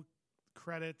title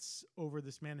credits over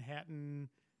this Manhattan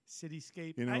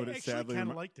cityscape. You know what I it actually sadly kind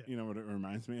of liked it. You know what it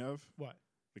reminds me of? What?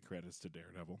 The credits to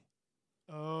Daredevil.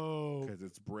 Oh, Because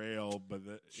it's Braille, but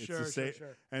it's sure, the same.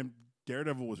 sure. And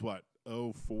Daredevil was what?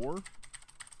 04?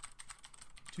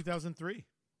 2003.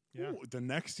 Yeah. Ooh, the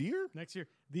next year? Next year.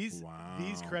 These Wow.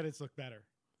 credits look better.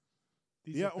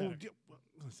 These Yeah. look Oh, better. yeah. Well,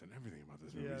 listen, everything about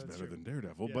this Yeah, movie is that's better true. than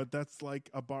Daredevil, Yeah. but that's like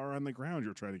a bar on the ground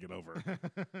you're trying to get over.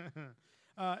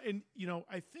 And you know,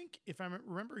 I think if I'm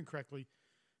remembering correctly,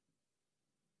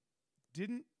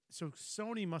 so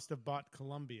Sony must have bought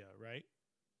Columbia, right?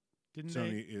 Didn't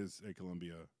Sony is a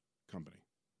Columbia company.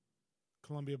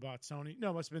 Columbia bought Sony?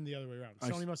 No, it must have been the other way around.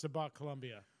 Sony must have bought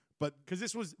Columbia. But Because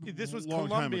this was long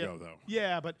Columbia. time ago, though.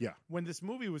 Yeah, but Yeah. when this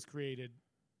movie was created,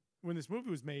 when this movie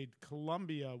was made,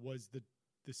 Columbia was the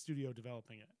studio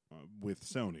developing it. With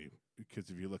Sony, because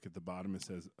if you look at the bottom, it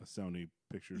says a Sony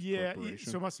Pictures Yeah,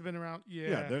 Corporation. so it must have been around.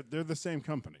 Yeah, they're the same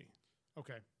company.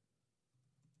 Okay.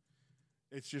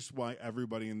 It's just why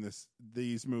everybody in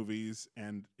these movies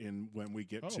and when we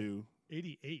get to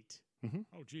 88. Mhm.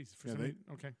 Oh, geez. Yeah,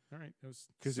 Okay. All right. It was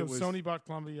 'Cause it was- Sony bought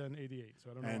Columbia in 88,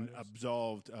 so I don't know. and why it was.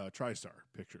 absolved TriStar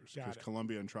Pictures Got because it.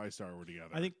 Columbia and TriStar were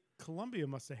together. I think Columbia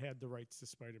must have had the rights to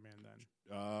Spider-Man then.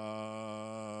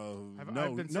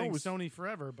 I've been saying it was, Sony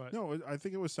forever, but no, I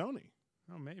think it was Sony.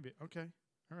 oh, maybe. Okay.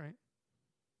 All right.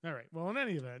 Well, in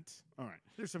any event, All right.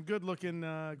 there's some good-looking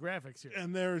graphics here.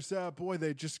 And there's boy,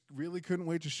 they just really couldn't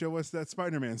wait to show us that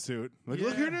Spider-Man suit. Like,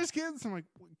 look, here it is, kids. I'm like,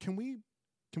 can we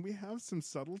have some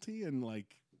subtlety and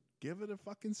like give it a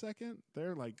fucking second?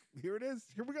 They're like, here it is.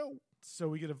 Here we go. So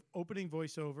we get an opening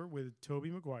voiceover with Tobey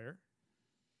Maguire.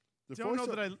 The Don't know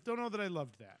that I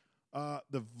loved that.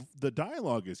 the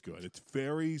dialogue is good. It's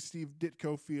very Steve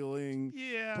Ditko feeling.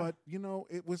 Yeah. But you know,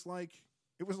 it was like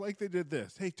they did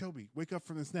this. Hey, Toby, wake up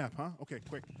from this nap, huh? Okay,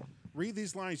 quick. Read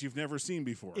these lines you've never seen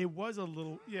before. It was a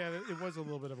little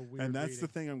bit of a weird And that's the reading.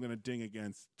 thing I'm going to ding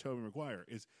against Tobey Maguire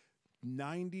is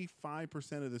 95%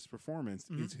 of this performance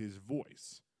is his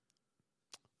voice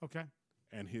Okay.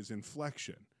 and his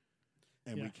inflection.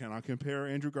 And Yeah. we cannot compare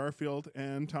Andrew Garfield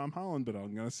and Tom Holland, but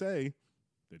I'm going to say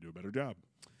they do a better job.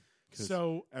 'Cause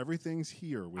So everything's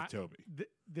here with Toby.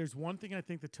 There's one thing I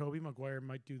think that Tobey Maguire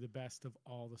might do the best of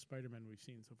all the Spider-Men we've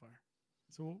seen so far.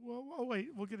 So we'll wait.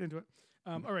 We'll get into it.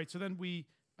 All right. So then we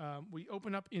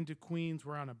open up into Queens.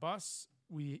 We're on a bus.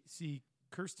 We see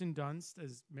Kirsten Dunst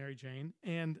as Mary Jane,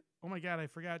 and oh my God, I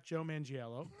forgot Joe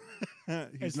Manganiello.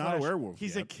 He's not a Flash. werewolf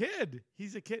He's yet. a kid.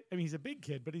 He's a kid. I mean, he's a big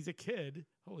kid, but he's a kid.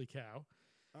 Holy cow!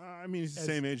 I mean, he's the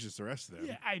same age as the rest of them.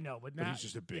 Yeah, I know, but But not. he's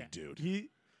just a big dude. He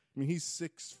I mean, he's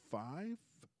 6'5".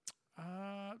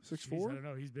 6'4"? I don't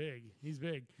know. He's big. He's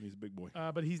big. He's a big boy.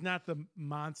 But he's not the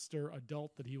monster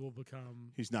adult that he will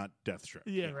become. He's not Deathstroke.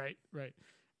 Yeah, right.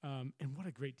 And what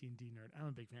a great D&D nerd. I'm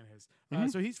a big fan of his. Mm-hmm.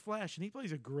 So he's Flash, and he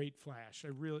plays a great Flash.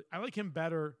 I like him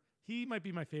better. He might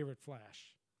be my favorite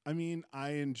Flash. I mean,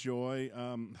 I enjoy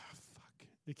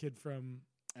The kid from,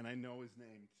 and I know his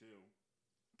name too.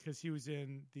 because he was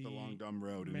in the Long Dumb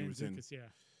Road, and he was in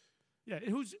Manzukis, yeah,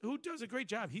 who does a great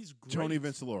job. He's great. Tony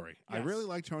Vincilory. I Yes. really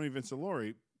like Tony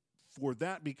Vincilory for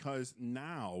that because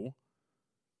now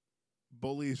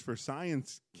bullies for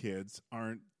science kids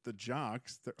aren't the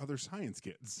jocks; they're other science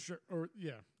kids. Sure. Or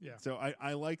yeah. So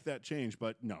I like that change,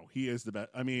 but no, he is the best.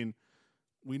 I mean,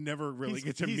 we never really He's-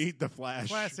 get to he's meet the Flash.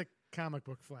 Classic comic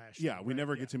book Flash. Yeah, we Right,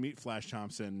 never yeah. get to meet Flash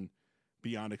Thompson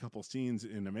beyond a couple scenes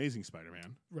in Amazing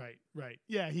Spider-Man. Right.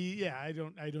 Yeah, I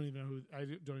don't even know who. I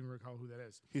don't even recall who that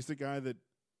is. He's the guy that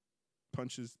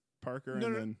punches Parker No,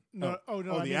 and no, then no. I the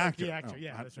mean, like actor. the actor. Oh,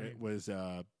 Yeah, that's right. It was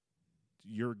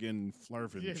Jurgen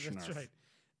Flarven. Yeah, that's right.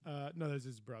 No, that's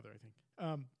his brother, I think.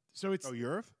 So it's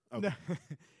Europe? Okay.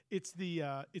 it's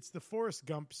the Forrest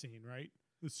Gump scene, right?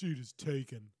 The seat is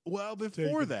taken. Well,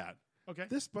 before that, Okay.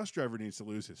 this bus driver needs to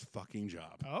lose his fucking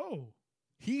job. Oh.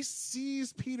 He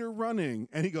sees Peter running,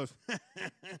 and he goes,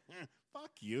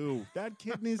 fuck you. That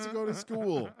kid needs to go to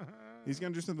school. He's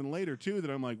going to do something later, too,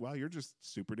 that I'm like, wow, you're just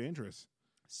super dangerous.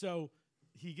 So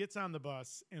he gets on the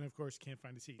bus and, of course, can't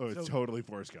find a seat. Oh, it's totally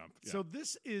Forrest Gump. Yeah. So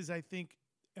this is, I think,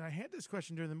 and I had this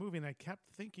question during the movie, and I kept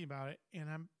thinking about it, and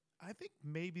I think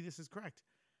maybe this is correct.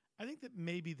 I think that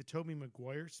maybe the Tobey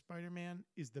Maguire Spider-Man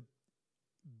is the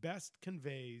best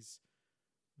conveys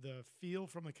the feel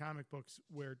from the comic books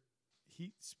where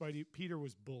Peter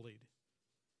was bullied.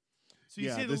 So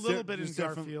you see it a little bit in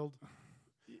Garfield,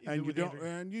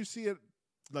 and you see it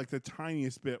like the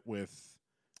tiniest bit with.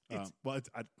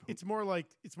 It's more like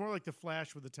the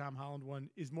Flash with the Tom Holland one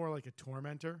is more like a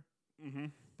tormentor. Mm-hmm.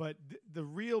 But the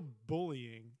real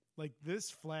bullying, like this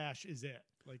Flash, is it.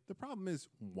 Like the problem is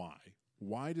why?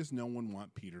 Why does no one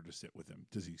want Peter to sit with him?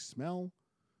 Does he smell?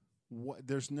 What?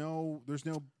 There's no.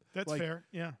 That's like, fair.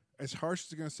 Yeah. As harsh as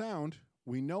it's going to sound,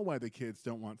 we know why the kids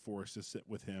don't want Forrest to sit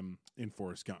with him in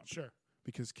Forrest Gump. Sure.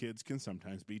 Because kids can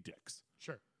sometimes be dicks.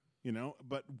 Sure.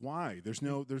 But why? There's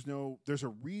a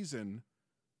reason.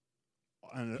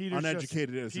 Peter's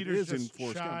uneducated as it is in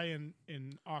Forrest Gump. Shy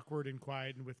and awkward and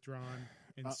quiet and withdrawn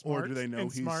and smart. Or do they know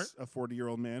he's smart? a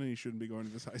 40-year-old man and he shouldn't be going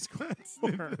to this high school?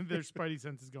 Their spidey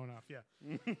sense is going off, yeah.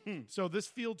 So this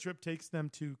field trip takes them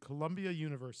to Columbia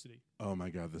University. Oh, my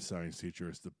God. The science teacher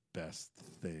is the best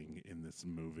thing in this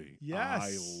movie. Yes.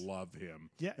 I love him.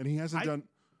 Yeah. And he hasn't done...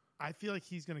 I feel like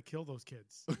he's going to kill those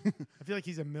kids. I feel like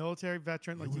he's a military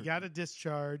veteran. Like, he got a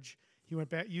discharge. He went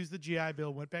back, used the GI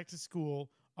Bill, went back to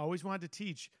school, always wanted to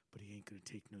teach, but he ain't going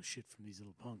to take no shit from these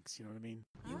little punks. You know what I mean?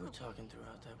 You were talking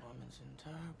throughout that woman's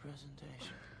entire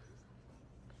presentation.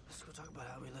 Let's go talk about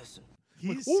how we listen.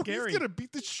 He's scary. He's going to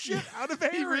beat the shit out of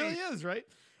Harry. He really is, right?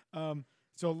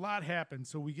 So a lot happens.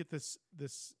 So we get this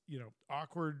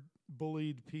awkward,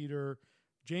 bullied Peter.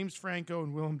 James Franco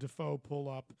and Willem Dafoe pull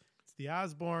up. It's the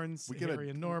Osborns, Harry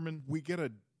and Norman. We get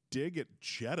a dig at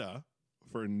Jeddah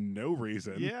for no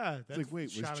reason. Yeah. It's like,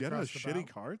 wait, was Jeddah a shitty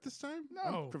car at this time?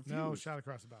 No, shot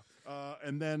across the bow.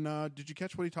 And then did you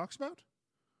catch what he talks about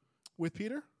with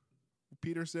Peter?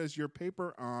 Peter says, your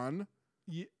paper on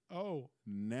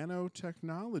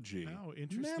nanotechnology. Oh,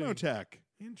 interesting. Nanotech.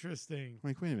 Interesting.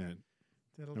 Like, wait a minute.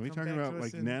 That'll Are we come talking back about to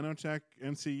us like nanotech,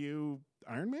 MCU,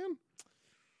 Iron Man?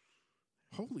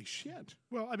 Holy shit.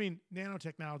 Well, I mean,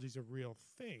 nanotechnology is a real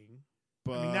thing.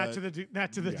 But I mean,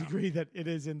 not to the degree that it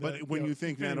is in the. But when you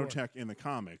think Infinity nanotech War. in the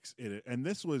comics, and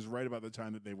this was right about the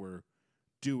time that they were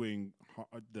doing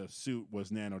the suit was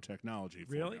nanotechnology.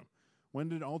 For Really? him. When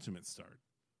did Ultimates start?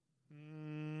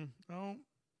 Maybe.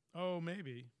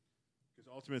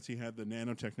 Because Ultimates, he had the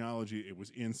nanotechnology. It was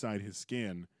inside his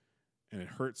skin, and it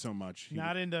hurt so much.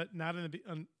 I'm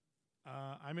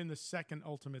in the second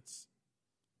Ultimates.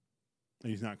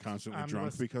 He's not constantly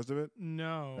drunk because of it?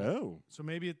 No. Oh. So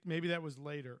maybe that was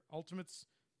later. Ultimates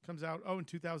comes out in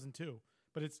 2002,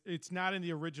 but it's not in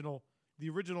the original.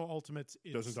 The original Ultimates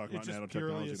doesn't talk about just nanotechnology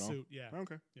purely a at all. suit. Yeah.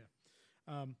 Okay. Yeah.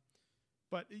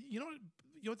 But you know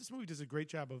what this movie does a great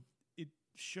job of. It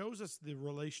shows us the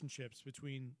relationships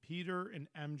between Peter and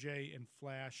MJ and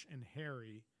Flash and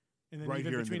Harry, and then right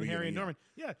even here between in the Harry and beginning, Norman.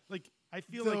 Yeah, like I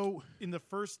feel like in the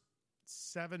first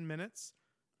 7 minutes.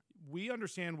 We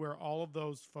understand where all of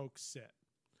those folks sit.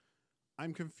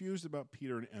 I'm confused about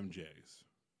Peter and MJ's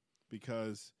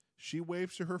because she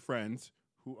waves to her friends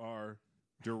who are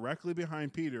directly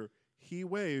behind Peter. He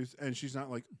waves, and she's not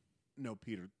like, no,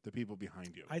 Peter, the people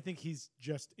behind you. I think he's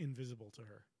just invisible to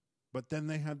her. But then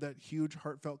they had that huge,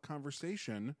 heartfelt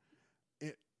conversation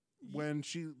when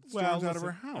she storms out of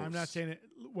her house. I'm not saying it.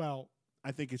 Well,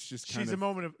 I think it's just that's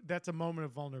a moment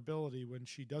of vulnerability when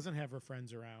she doesn't have her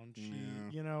friends around.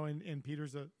 And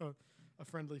Peter's a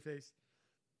friendly face.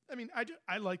 I mean,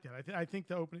 I like that. I think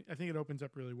it opens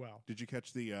up really well. Did you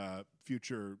catch the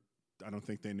future? I don't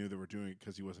think they knew they were doing it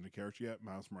because he wasn't a character yet.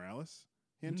 Miles Morales.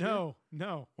 No.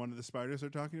 One of the spiders they're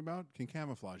talking about can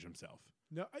camouflage himself.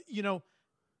 No, interesting.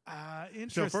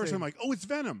 So first I'm like, oh, it's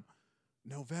Venom.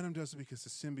 No, Venom does it because the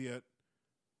symbiote.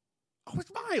 Oh,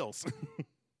 it's Miles.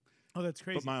 Oh, that's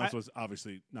crazy. But Miles was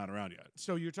obviously not around yet.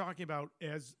 So you're talking about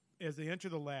as they enter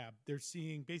the lab, they're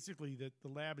seeing basically that the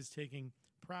lab is taking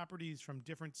properties from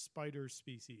different spider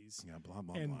species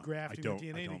and grafting their DNA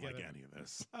together. I don't like any of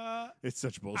this. It's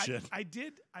such bullshit. I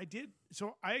did.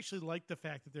 So I actually like the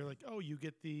fact that they're like, oh, you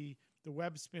get the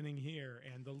web spinning here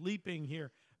and the leaping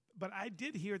here. But I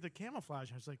did hear the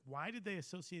camouflage. I was like, why did they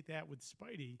associate that with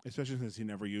Spidey? Especially since he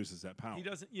never uses that power. He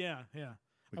doesn't. Yeah.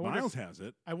 Like Miles has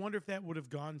it. I wonder if that would have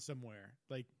gone somewhere,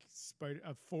 like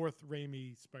a fourth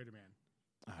Raimi Spider-Man.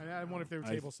 I wonder if they were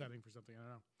table setting for something. I don't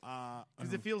know.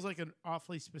 Because it feels like an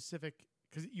awfully specific.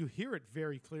 Because you hear it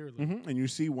very clearly, and you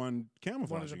see one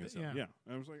camouflaging itself. Yeah,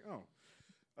 I was like,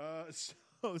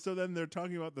 so then they're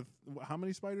talking about how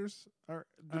many spiders do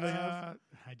they have?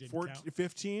 I didn't count.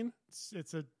 15.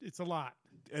 It's a lot.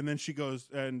 And then she goes,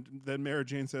 and then Mary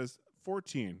Jane says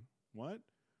 14. What?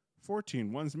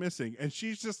 14. One's missing, and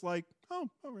she's just like, oh,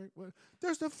 all right. Well,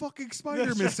 there's the fucking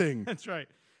spider missing. That's right.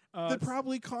 That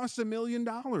probably cost $1 million.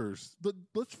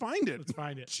 Let's find it. Let's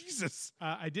find it. Jesus.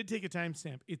 I did take a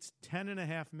timestamp. It's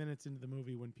 10.5 minutes into the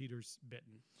movie when Peter's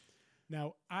bitten.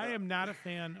 Now, I am not a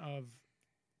fan of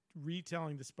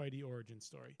retelling the Spidey origin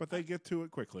story, but they get to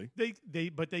it quickly.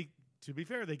 To be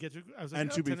fair, they get to. I was like,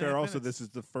 and to be fair, also, minutes. this is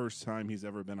the first time he's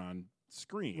ever been on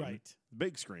screen, right?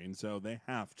 Big screen, so they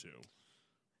have to.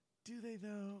 Do they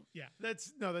though? Yeah,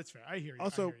 that's fair. I hear you.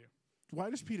 Also, I hear you. Why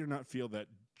does Peter not feel that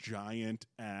giant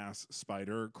ass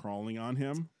spider crawling on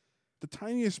him? The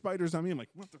tiniest spiders on me, I'm like,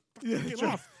 what the fuck? Get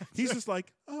off. He's just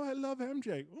like, oh, I love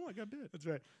MJ. Oh, I got bit. That's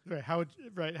right.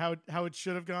 How it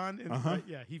should have gone. And right,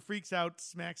 yeah, he freaks out,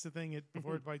 smacks the thing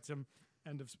before it bites him.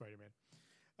 End of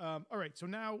Spider-Man. All right, so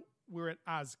now we're at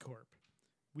Oscorp.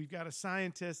 We've got a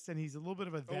scientist, and he's a little bit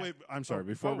of a. Oh wait, I'm sorry.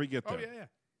 Before we get there, yeah.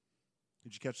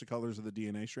 Did you catch the colors of the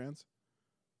DNA strands?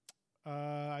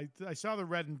 I saw the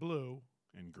red and blue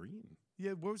and green.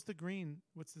 Yeah, what was the green?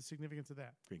 What's the significance of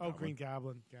that? Green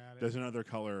Goblin. Got it. There's another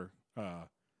color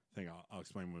thing. I'll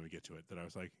explain when we get to it. That I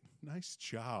was like, nice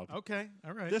job. Okay,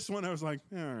 all right. This one I was like,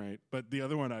 all right, but the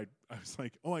other one I was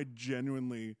like, oh, I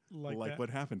genuinely like what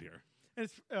happened here.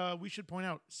 And we should point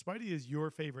out, Spidey is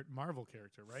your favorite Marvel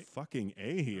character, right? Fucking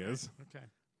A, he is. Okay,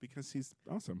 because he's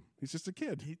awesome. He's just a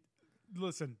kid.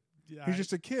 Listen. He's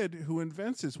just a kid who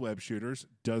invents his web shooters,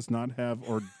 does not have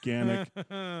organic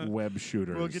web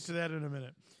shooters. We'll get to that in a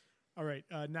minute. All right.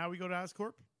 Now we go to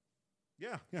Oscorp.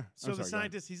 Yeah. So the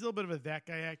scientist, he's a little bit of a that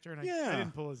guy actor, and I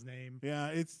didn't pull his name.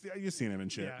 Yeah, you've seen him in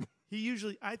shit. Yeah. He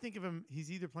usually, I think of him,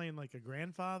 he's either playing like a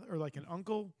grandfather or like an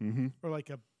uncle or like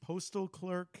a postal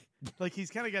clerk. Like he's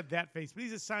kind of got that face, but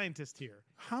he's a scientist here.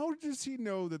 How does he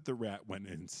know that the rat went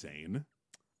insane?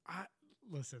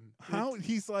 Listen, how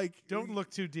he's like, don't look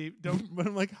too deep. But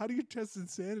I'm like, how do you test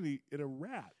insanity in a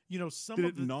rat? You know, did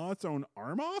it gnaw its own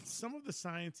arm off? Some of the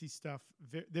sciencey stuff.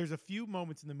 There's a few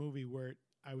moments in the movie where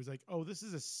I was like, oh, this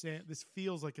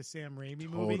feels like a Sam Raimi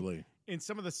movie. Totally. And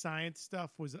some of the science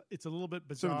stuff it's a little bit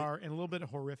bizarre and a little bit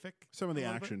horrific. Some of the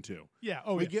action too. Yeah.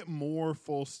 We get more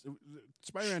full.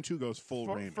 Spider-Man 2 goes full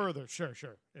Raimi. Further. Sure.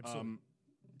 Absolutely.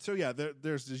 So yeah,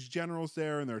 there's these generals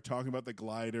there, and they're talking about the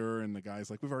glider, and the guy's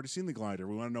like, "We've already seen the glider.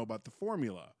 We want to know about the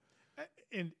formula."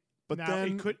 But now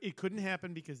then it couldn't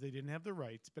happen because they didn't have the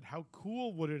rights. But how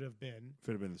cool would it have been if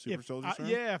it had been the Super Soldier?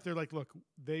 Yeah, if they're like, "Look,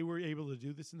 they were able to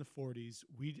do this in the '40s.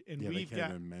 They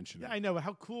can't even mention it. I know, but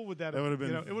how cool would that? That would have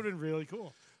been. It would have been really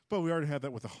cool. But we already had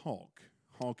that with the Hulk.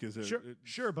 Hulk is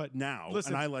sure, but now,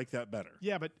 listen, and I like that better.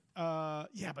 Yeah, but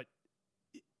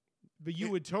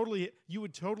you would totally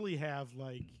have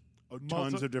like.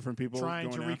 Tons of different people trying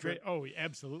going to recreate. After it. Oh,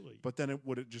 absolutely. But then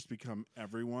would it just become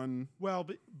everyone? Well,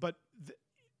 but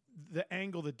the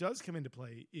angle that does come into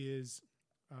play is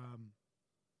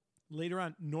later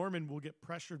on, Norman will get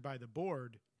pressured by the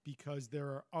board because there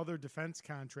are other defense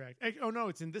contracts. Oh no,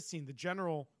 it's in this scene.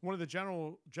 One of the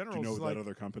generals. Do you know what that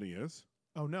other company is?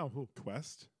 Oh no, who?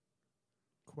 Quest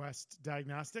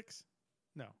Diagnostics?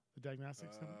 No, the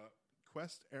diagnostics.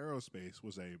 Quest Aerospace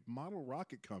was a model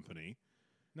rocket company.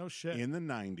 No shit. In the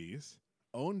 90s,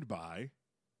 owned by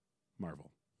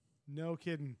Marvel. No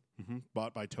kidding. Mm-hmm.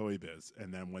 Bought by Toy Biz.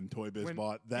 And then when Toy Biz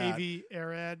bought that... A.V.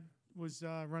 Arad was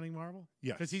running Marvel?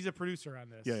 Yes. Because he's a producer on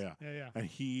this. Yeah. And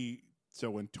so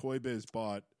when Toy Biz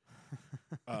bought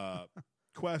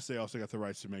Quest, they also got the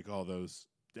rights to make all those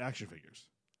action figures.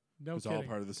 No It's kidding. all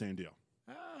part of the same deal.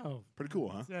 Oh. Pretty cool,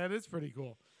 huh? That is pretty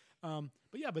cool.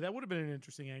 But that would have been an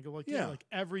interesting angle. Like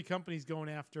every company's going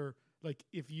after... Like,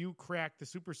 if you crack the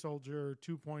Super Soldier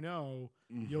 2.0,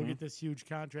 you'll get this huge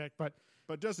contract. But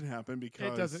it doesn't happen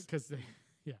because... It doesn't because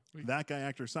that guy,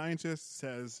 actor, scientist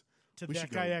says... To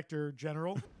that guy, actor,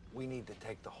 general... We need to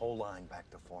take the whole line back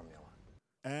to formula.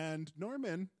 And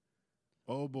Norman,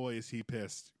 oh boy, is he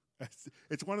pissed.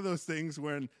 It's one of those things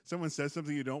when someone says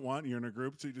something you don't want and you're in a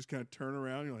group, so you just kind of turn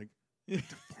around and you're like, the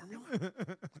formula? What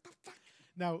the fuck?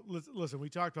 Now, listen, we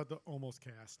talked about the almost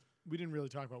cast. We didn't really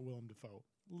talk about Willem Dafoe.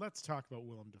 Let's talk about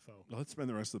Willem Dafoe. Let's spend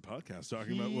the rest of the podcast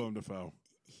talking about Willem Dafoe.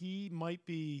 He might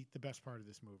be the best part of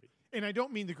this movie. And I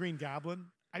don't mean the Green Goblin.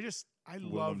 I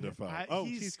love him. Dafoe.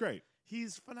 He's great.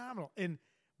 He's phenomenal. And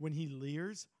when he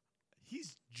leers,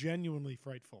 he's genuinely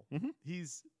frightful.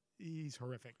 He's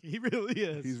horrific. He really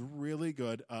is. He's really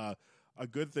good. A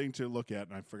good thing to look at,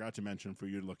 and I forgot to mention for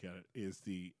you to look at it, is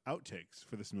the outtakes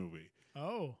for this movie.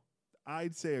 Oh.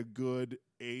 I'd say a good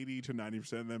 80 to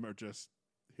 90% of them are just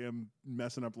him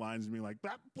messing up lines and being like,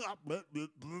 blah, blah, blah, blah,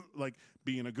 blah, like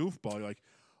being a goofball. You're like,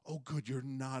 oh, good, you're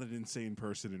not an insane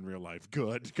person in real life.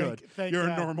 Good. Thank You're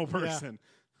God. a normal person.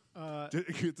 Yeah.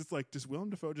 It's like, does Willem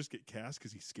Dafoe just get cast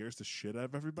because he scares the shit out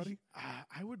of everybody?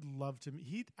 I would love to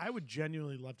meet. I would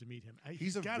genuinely love to meet him.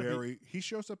 He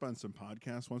shows up on some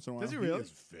podcasts once in a while. Does he really? He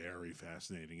is very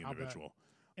fascinating individual.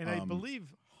 And I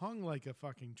believe hung like a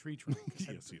fucking tree trunk.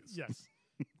 Yes, he is. Yes.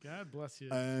 God bless you.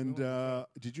 And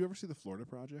did you ever see the Florida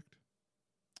Project?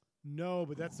 No,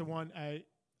 but that's the one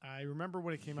I remember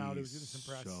when it came out. It was in some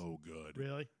press. So good.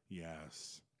 Really?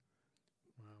 Yes.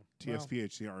 Wow.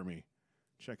 TSPH, the Army.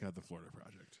 Check out the Florida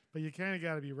Project. But you kind of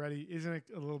got to be ready. Isn't it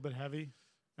a little bit heavy?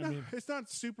 I mean, it's not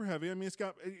super heavy. I mean, it's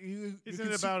got. Isn't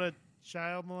it about a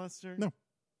child molester? No.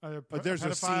 But there's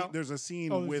a scene. There's a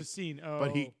scene with. There's a scene. Oh.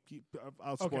 But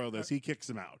I'll spoil this. He kicks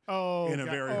him out. Oh. In a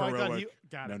very heroic.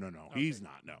 Got it. No. Okay. He's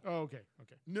not. No. Oh, okay.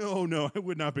 No. I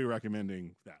would not be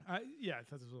recommending that. Yeah, I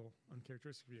thought this was a little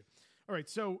uncharacteristic of you. All right.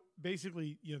 So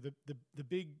basically, the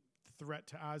big threat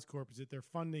to Oscorp is that their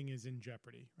funding is in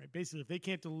jeopardy, right? Basically, if they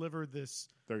can't deliver this,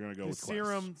 they're going to go with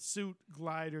serum, suit,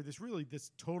 glider,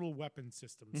 this total weapon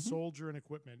system, soldier and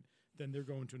equipment, then they're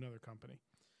going to another company.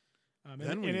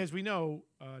 And as we know,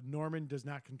 Norman does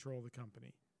not control the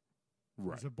company.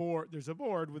 Right. There's a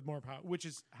board with more power, which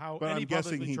is how. But any I'm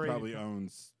guessing he traded probably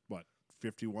owns what,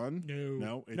 51?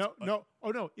 No.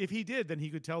 Oh no! If he did, then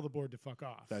he could tell the board to fuck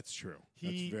off. That's true.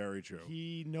 That's very true.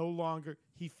 He no longer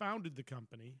founded the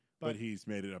company, but he's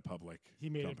made it a public. He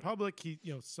made it public. He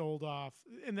sold off,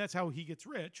 and that's how he gets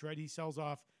rich, right? He sells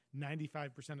off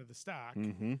 95% of the stock.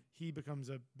 He becomes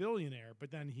a billionaire, but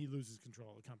then he loses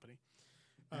control of the company.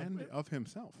 And of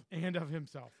himself.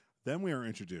 Then we are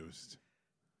introduced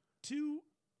to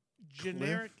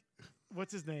generic.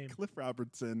 What's his name? Cliff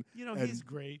Robertson. He's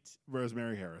great.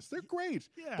 Rosemary Harris. They're great.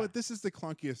 Yeah. But this is the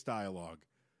clunkiest dialogue.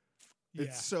 Yeah.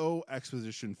 It's so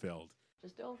exposition filled.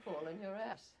 Just don't fall in your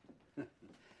ass.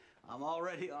 I'm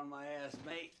already on my ass,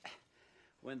 mate.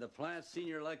 When the plant's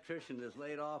senior electrician is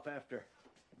laid off after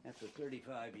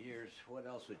 35 years, what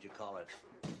else would you call it?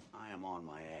 I am on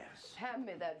my ass. Hand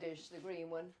me that dish, the green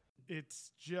one.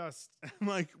 It's just... I'm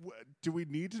like, do we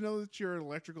need to know that you're an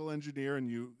electrical engineer and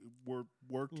you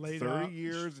worked 30 off.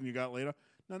 years and you got laid off?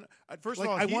 No. First of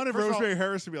all, I wanted Rosemary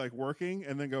Harris to be like working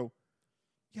and then go,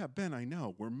 yeah, Ben, I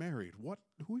know. We're married.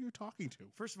 Who are you talking to?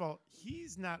 First of all,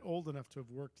 he's not old enough to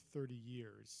have worked 30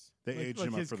 years. They aged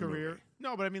him up for career. The movie.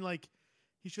 No, but I mean,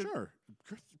 he should. Sure.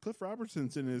 Cliff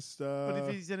Robertson's in his... But if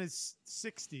he's in his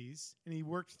 60s and he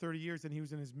worked 30 years and he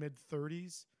was in his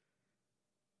mid-30s...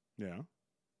 Yeah.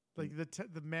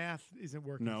 The math isn't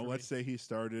working. No, let's say he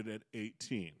started at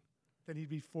 18. Then he'd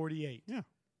be 48. Yeah.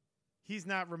 He's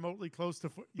not remotely close to...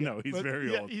 No, he's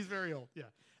very old. He's very old,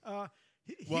 yeah.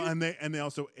 And they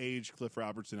also age Cliff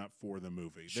Robertson up for the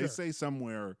movie. Sure. They say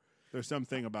somewhere there's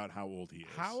something about how old he is.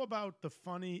 How about the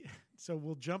funny... So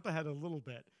we'll jump ahead a little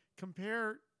bit.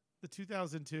 Compare the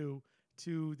 2002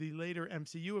 to the later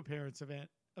MCU appearance of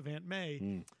Aunt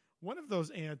May. One of those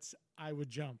aunts, I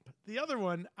would jump. The other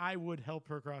one, I would help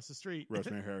her cross the street.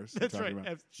 Rosemary Harris. That's right.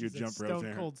 You'd jump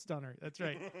Stone Cold Stunner. That's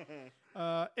right.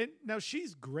 And now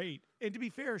she's great. And to be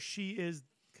fair, she is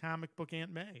comic book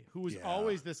Aunt May, who was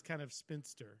always this kind of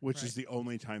spinster. Which is the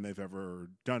only time they've ever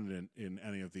done it in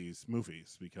any of these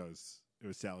movies because it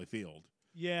was Sally Field.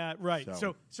 Yeah, right.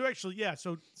 So actually, yeah.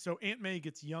 So Aunt May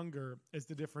gets younger as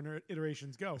the different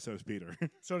iterations go. So does Peter.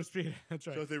 That's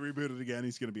right. So if they reboot it again,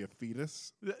 he's going to be a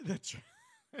fetus. That's right.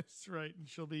 That's right. And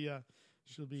she'll be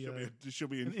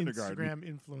in kindergarten. Instagram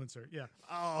influencer. Yeah.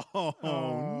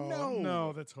 Oh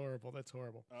no, that's horrible.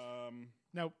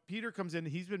 Now Peter comes in.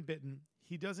 He's been bitten.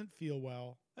 He doesn't feel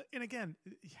well. And again,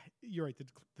 you're right.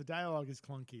 The dialogue is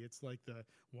clunky. It's like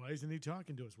why isn't he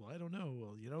talking to us? Well, I don't know.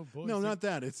 Well, boys. No, not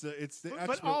that. It's the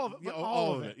but all of it.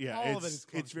 All of it. Yeah, all of it is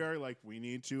clunky. It's very like we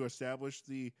need to establish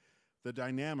the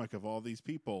dynamic of all these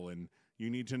people, and you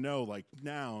need to know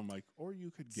now. I'm like, or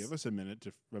you could give us a minute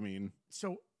to. I mean,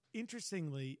 so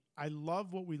interestingly, I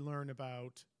love what we learn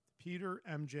about Peter,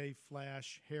 MJ,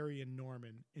 Flash, Harry, and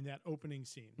Norman in that opening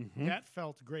scene. Mm-hmm. That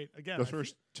felt great. Again, the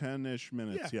first 10-ish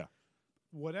minutes. Yeah.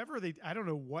 Whatever I don't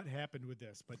know what happened with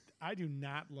this, but I do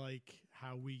not like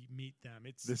how we meet them.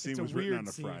 This scene was written on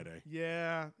a Friday.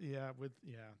 Yeah,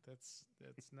 that's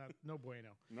not no bueno.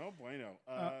 No bueno.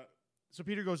 So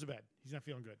Peter goes to bed. He's not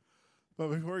feeling good. But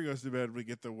before he goes to bed, we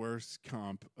get the worst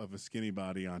comp of a skinny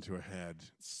body onto a head.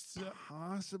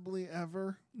 Possibly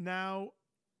ever. Now,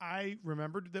 I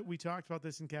remembered that we talked about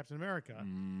this in Captain America.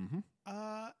 Mm-hmm.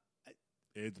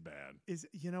 It's bad.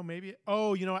 Maybe.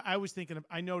 Oh, I was thinking of.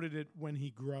 I noted it when he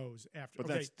grows after. But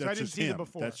okay, that's so I didn't just see him. it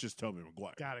before. That's just Tobey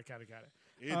Maguire. Got it.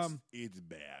 It's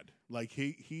bad. Like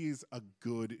he's a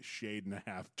good shade and a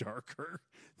half darker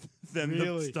than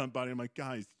Really? the stunt body. I'm like,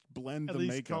 guys, blend At the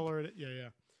least makeup. color it. Yeah.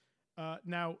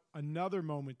 Now another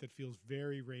moment that feels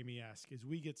very Raimi-esque is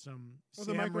we get some Oh,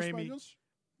 Sam the micro Raimi. sparkles?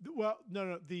 Well,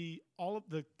 no.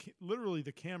 Literally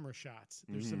the camera shots.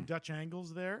 There's some Dutch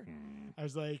angles there. I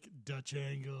was like, Dutch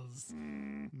angles.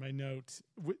 My note: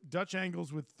 Dutch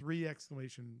angles with 3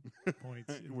 exclamation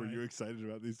points. Were you excited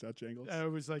about these Dutch angles? I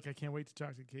was like, I can't wait to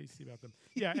talk to Casey about them.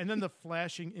 Yeah, and then the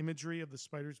flashing imagery of the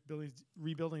spiders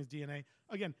rebuilding his DNA.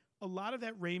 Again, a lot of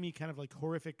that Raimi kind of like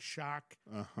horrific shock,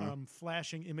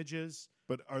 flashing images.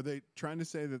 But are they trying to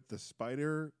say that the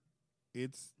spider,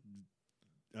 its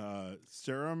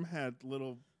serum had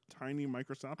little tiny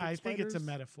microscopic I think it's a spiders?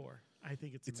 metaphor. I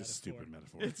think it's a metaphor. stupid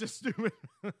metaphor. It's a stupid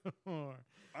metaphor.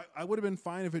 I would have been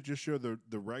fine if it just showed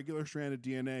the regular strand of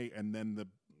DNA and then the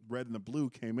red and the blue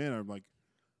came in. I'm like,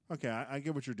 okay, I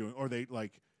get what you're doing. Or they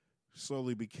like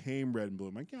slowly became red and blue.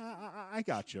 I'm like, yeah, I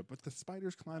got you. But the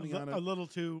spider's climbing on it. A little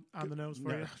too on the nose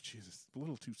for you. Jesus, a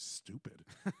little too stupid.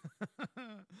 All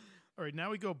right,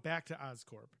 now we go back to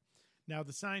Oscorp. Now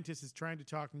the scientist is trying to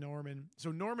talk Norman.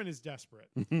 So Norman is desperate.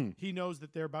 He knows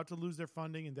that they're about to lose their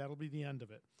funding and that'll be the end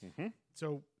of it.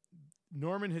 So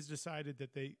Norman has decided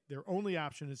that their only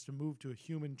option is to move to a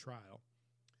human trial.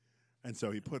 And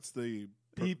so he puts the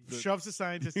shoves the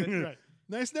scientist in. Right.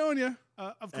 Nice knowing you.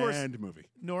 Of course. And movie.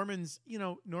 Norman's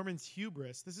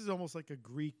hubris. This is almost like a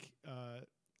Greek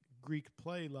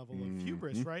play level of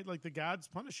hubris, right? Like the gods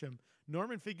punish him.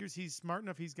 Norman figures he's smart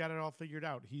enough. He's got it all figured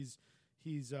out. He's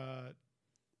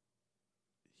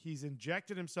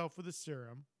injected himself with a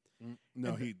serum.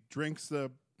 No, he drinks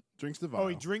the vial. Oh,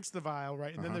 he drinks the vial,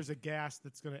 right? And then there's a gas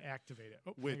that's going to activate it.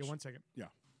 Oh, hang on 1 second. Yeah.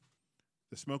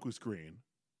 The smoke was green.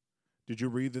 Did you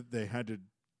read that they had to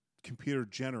computer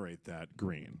generate that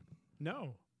green?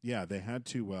 No. Yeah, they had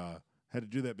to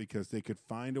do that because they could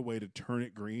find a way to turn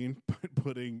it green by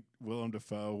putting Willem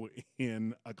Dafoe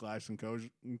in a glass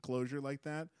enclosure like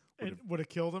that. Would have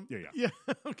killed him? Yeah.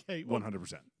 Okay.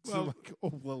 100%. So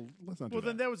let's not do that.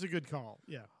 Then that was a good call.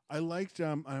 Yeah. I liked,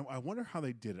 I wonder how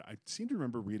they did it. I seem to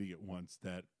remember reading it once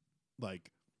that, like,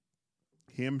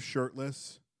 him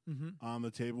shirtless on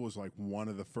the table was, like, one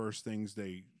of the first things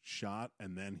they shot,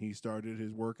 and then he started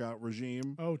his workout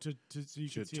regime. Oh, so you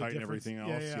could see tighten everything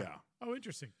else? Yeah. Oh,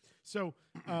 interesting. So,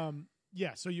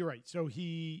 so you're right. So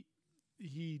he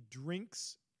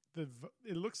drinks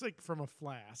it looks like from a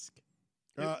flask.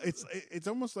 It's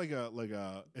almost like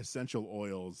a essential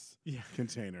oils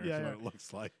container. Yeah, is what it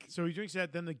looks like. So he drinks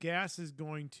that. Then the gas is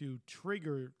going to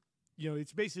trigger.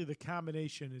 It's basically the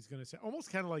combination is going to say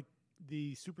almost kind of like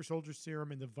the super soldier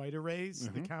serum and the Vita Rays.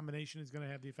 The combination is going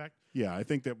to have the effect. Yeah, I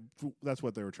think that's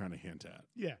what they were trying to hint at.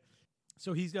 Yeah.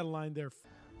 So he's got a line there.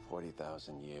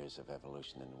 40,000 years of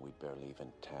evolution, and we barely even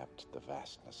tapped the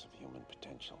vastness of human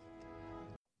potential.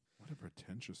 What a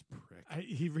pretentious prick.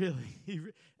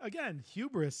 Again,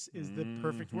 hubris is the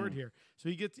perfect word here. So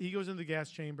he goes into the gas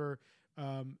chamber.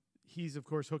 He's of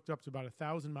course hooked up to about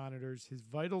 1,000 monitors. His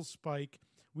vitals spike.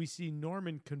 We see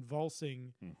Norman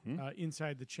convulsing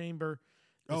inside the chamber.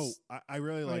 I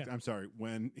really liked. I'm sorry,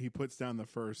 when he puts down the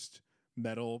first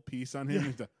metal piece on him.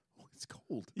 He's like, it's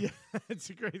cold. Yeah, it's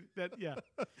a great.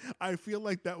 I feel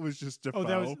like that was just Defoe. Oh,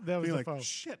 that was being Defoe. Like,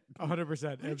 shit, 100%.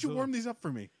 Why didn't you warm these up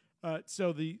for me?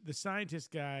 So the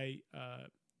scientist guy,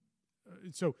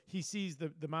 so he sees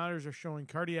the monitors are showing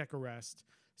cardiac arrest.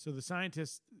 So the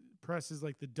scientist presses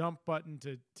like the dump button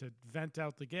to vent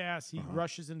out the gas. He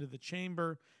rushes into the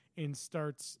chamber and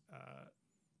starts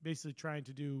basically trying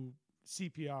to do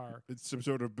CPR. It's some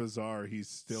sort of bizarre. He's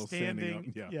still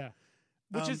standing up. Yeah.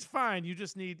 Which is fine. You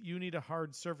just need a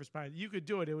hard surface behind. You could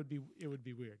do it. It would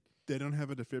be weird. They don't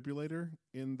have a defibrillator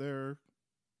in their.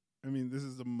 I mean, this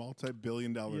is a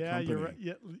multi-billion-dollar company.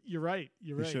 You're right.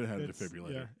 They should have had a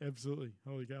defibrillator. Yeah, absolutely.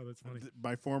 Holy cow, that's funny.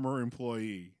 My former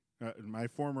employer,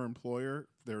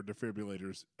 there are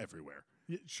defibrillators everywhere.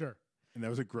 Yeah, sure. And that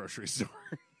was a grocery store.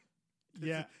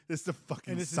 Yeah, this is a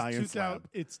fucking science lab.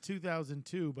 It's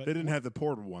 2002, but they didn't have the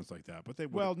portable ones like that. But they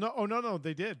no,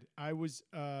 they did. I was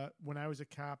when I was a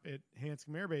cop at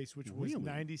Hanscom Air Base, which was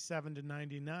 97 to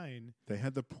 99. They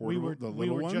had the portable, little we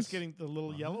were ones? just getting the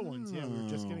little yellow ones. Yeah, we were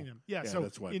just getting them. Yeah, so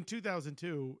that's what. In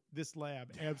 2002, this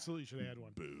lab absolutely should have had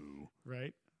one. Boo.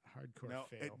 Right? hardcore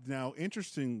fail. Now,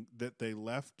 interesting that they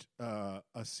left a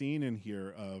scene in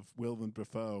here of Willem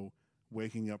Dafoe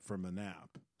waking up from a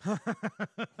nap.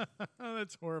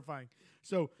 That's horrifying.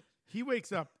 So he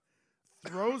wakes up,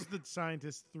 throws the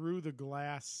scientist through the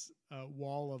glass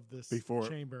wall of this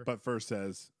chamber. But first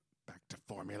says, back to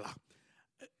formula.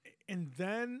 And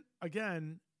then,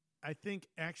 again, I think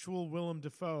actual Willem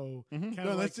Dafoe kind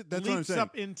of that's what I'm leaps saying.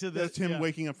 up into the... That's him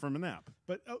waking up from a nap.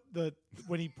 But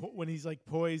when he's like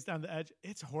poised on the edge,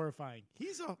 it's horrifying.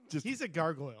 He's a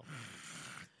gargoyle.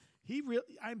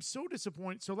 I'm so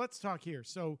disappointed. So let's talk here.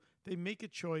 So they make a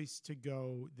choice to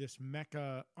go this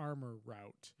mecha armor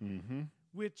route,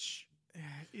 which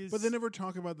is... But they never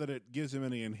talk about that it gives him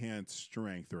any enhanced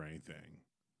strength or anything.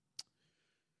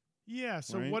 Yeah,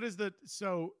 so right? What is the...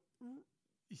 So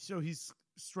he's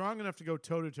strong enough to go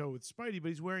toe-to-toe with Spidey, but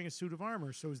he's wearing a suit of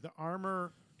armor. So is the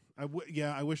armor... I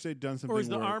wish they'd done something. Or is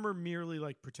the armor merely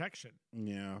like protection?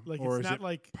 Yeah. Like or it's is not it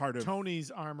like part of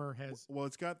Tony's armor has... Well,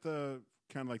 it's got the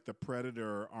kind of like the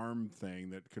Predator arm thing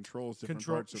that controls different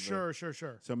parts of Sure.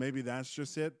 So maybe that's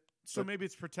just it. So maybe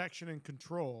it's protection and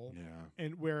control. Yeah.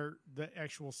 And where the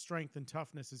actual strength and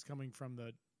toughness is coming from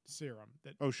the serum.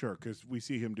 Sure, because we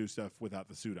see him do stuff without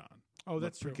the suit on. Oh,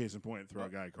 that's true. Case in point, throw a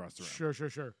guy across the room.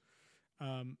 Sure.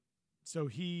 So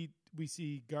we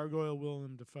see Gargoyle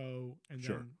Willem Dafoe and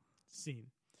then scene.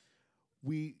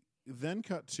 We then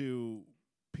cut to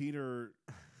Peter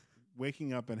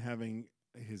waking up and having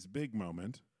his big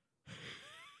moment.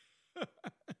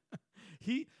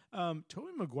 Tobey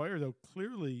Maguire, though,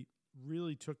 clearly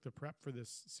really took the prep for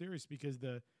this series because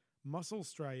the muscle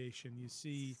striation you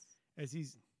see as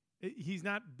he's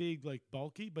not big, like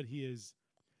bulky, but he has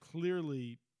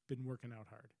clearly been working out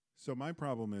hard. So my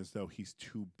problem is, though, he's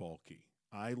too bulky.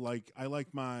 I like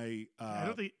my. I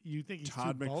don't think you think he's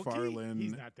Todd too bulky? McFarlane.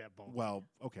 He's not that bulky. Well,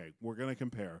 okay, we're gonna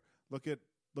compare. Look at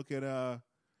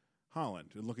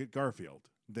Holland and look at Garfield.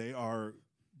 They are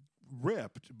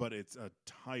ripped, but it's a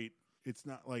tight. It's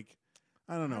not like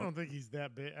I don't know. I don't think he's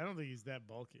that big. I don't think he's that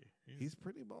bulky. He's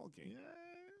pretty bulky.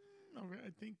 Yeah, I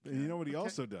think. And you know what he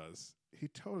also does? He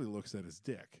totally looks at his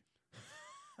dick.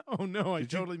 Oh no, I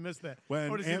totally missed that.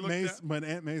 When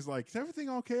Aunt May's like, "Is everything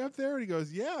okay up there?" and he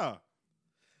goes, "Yeah,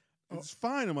 it's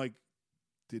fine." I'm like,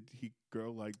 "Did he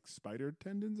grow like spider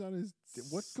tendons on his?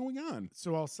 What's going on?"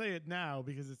 So I'll say it now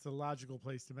because it's a logical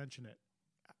place to mention it.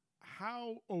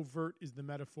 How overt is the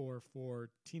metaphor for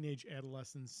teenage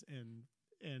adolescence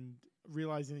and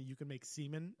realizing that you can make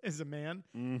semen as a man?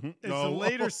 Mm-hmm. It's a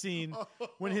later scene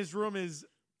when his room is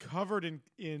covered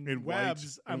in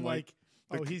webs. I'm like,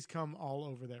 he's come all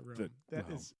over that room.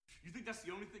 Is. You think that's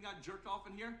the only thing I jerked off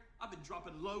in here? I've been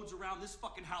dropping loads around this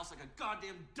fucking house like a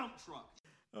goddamn dump truck.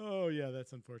 Oh yeah,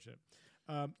 that's unfortunate.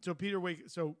 So Peter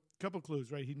so a couple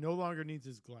clues, right? He no longer needs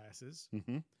his glasses,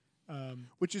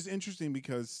 which is interesting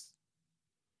because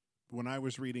when I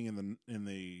was reading in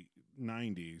the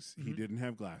 90s, he didn't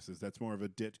have glasses. That's more of a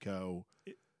Ditko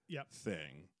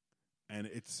thing, and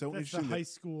it's so that's interesting. The high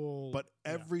school, but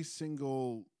every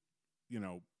single,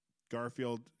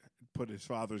 Garfield put his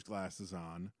father's glasses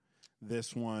on.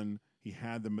 This one, he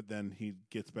had them, but then he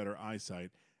gets better eyesight.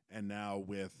 And now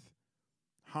with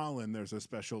Holland, there's a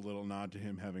special little nod to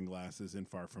him having glasses in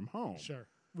Far From Home. Sure,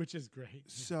 which is great.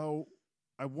 So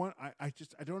I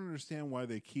don't understand why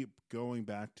they keep going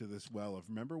back to this well of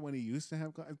remember when he used to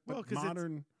have glasses, but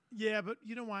modern. Yeah, but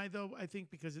you know why though? I think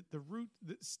because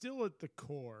still at the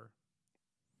core,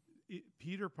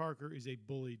 Peter Parker is a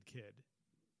bullied kid.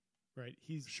 Right,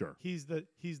 he's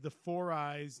the Four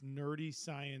Eyes nerdy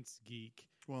science geek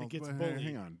that gets bullied.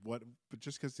 Hang on, what? But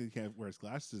just because he wears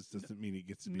glasses doesn't mean he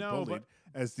gets to be bullied.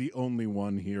 As the only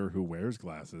one here who wears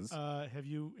glasses,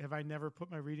 have I never put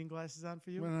my reading glasses on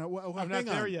for you? I'm not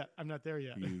there yet. I'm not there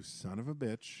yet. You son of a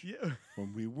bitch! Yeah.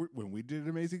 when we did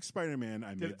Amazing Spider-Man,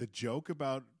 I made the joke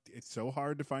about it's so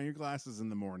hard to find your glasses in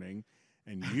the morning.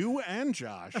 And you and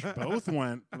Josh both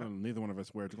went, neither one of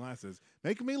us wears glasses,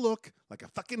 making me look like a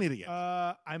fucking idiot.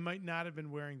 I might not have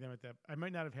been wearing them I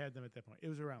might not have had them at that point. It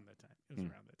was around that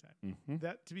time. Mm-hmm.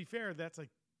 That, to be fair, that's like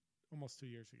almost 2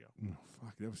 years ago. No,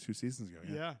 fuck, that was 2 seasons ago.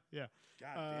 Yeah.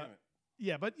 God damn it.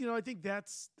 Yeah, but I think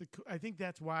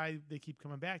that's why they keep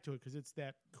coming back to it because it's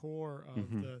that core of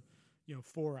the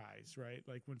Four Eyes, right?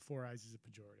 Like when Four Eyes is a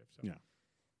pejorative. So. Yeah.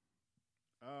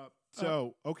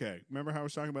 Okay. Remember how I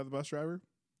was talking about the bus driver?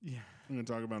 Yeah. I'm going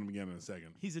to talk about him again in a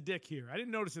second. He's a dick here. I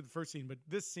didn't notice it the first scene, but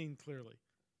this scene clearly.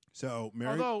 So,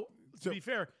 although, to be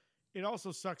fair, it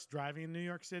also sucks driving in New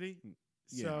York City.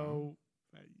 Yeah. So,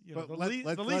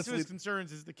 the least of his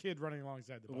concerns is the kid running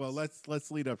alongside the bus. Well,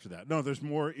 let's lead up to that. No, there's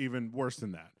more even worse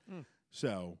than that.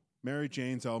 So, Mary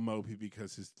Jane's all mopey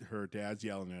because her dad's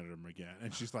yelling at him again.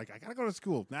 And she's like, I got to go to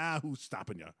school. Nah, who's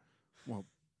stopping you? Well,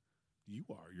 you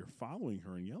are. You're following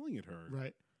her and yelling at her.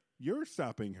 Right. You're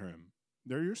stopping him.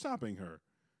 You're stopping her.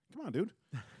 Come on, dude.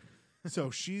 So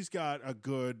she's got a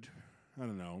good, I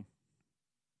don't know,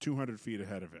 200 feet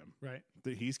ahead of him. Right.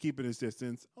 He's keeping his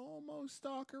distance. Almost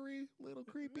stalkery. Little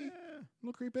creepy.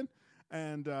 Little creeping.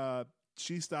 And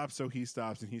she stops, so he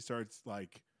stops, and he starts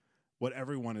like what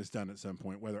everyone has done at some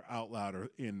point, whether out loud or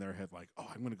in their head, like, oh,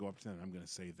 I'm going to go up to them and I'm going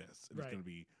to say this. And it's going to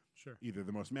be either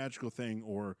the most magical thing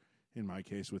or, in my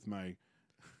case, with my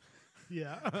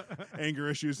anger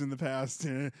issues in the past,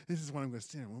 this is what I'm going to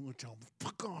stand. I'm going to tell them,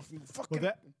 fuck off.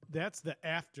 That's the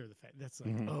after the fact. That's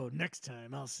like, oh, next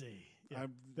time I'll see. Yeah.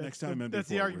 Next time that's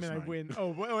the argument I win.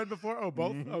 Oh, and before? Oh,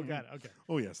 both? Oh, got it. Okay.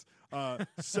 Oh, yes.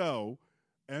 So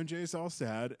MJ's all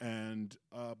sad, and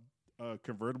a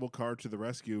convertible car to the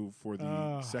rescue for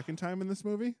the second time in this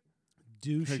movie.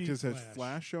 Because has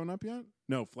Flash shown up yet?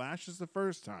 No, Flash is the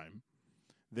first time.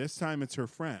 This time it's her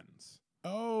friends.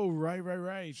 Oh,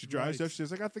 right. She drives up. She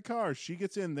says, I got the car. She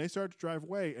gets in. They start to drive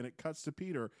away, and it cuts to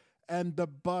Peter, and the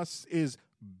bus is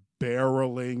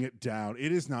barreling it down.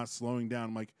 It is not slowing down.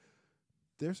 I'm like,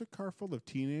 there's a car full of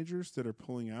teenagers that are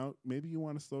pulling out. Maybe you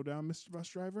want to slow down, Mr. Bus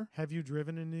Driver? Have you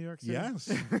driven in New York City?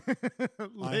 Yes.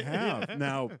 I have.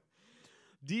 Now,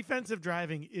 defensive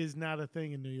driving is not a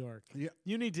thing in New York. Yeah.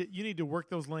 You need to work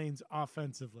those lanes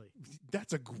offensively.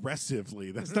 That's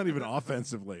aggressively. That's not even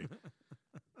offensively.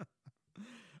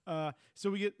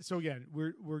 So again,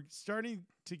 we're starting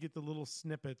to get the little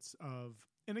snippets of,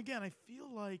 and again, I feel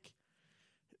like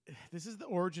this is the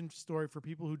origin story for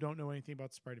people who don't know anything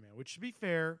about Spider-Man, which, to be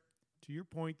fair, to your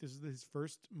point, this is his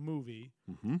first movie,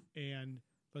 and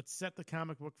let's set the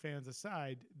comic book fans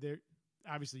aside. There,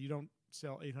 obviously, you don't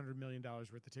sell $800 million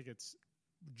worth of tickets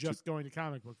just going to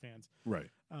comic book fans. Right.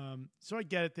 So I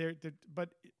get it there, but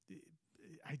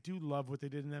I do love what they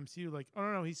did in the MCU. Like,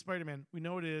 oh, no, he's Spider-Man. We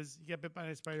know it is. He got bit by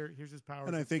a spider. Here's his powers.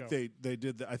 And I think they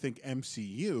did that. I think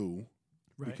MCU,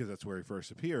 because that's where he first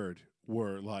appeared,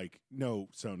 were like, no,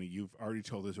 Sony, you've already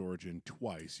told his origin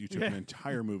twice. You took an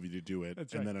entire movie to do it,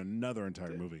 and then another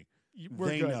entire movie.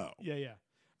 They good. know. Yeah.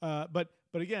 But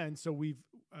again, so we've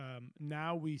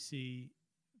now we see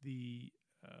the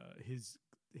his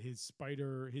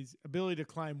spider, his ability to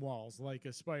climb walls like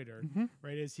a spider,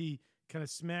 right? As he kind of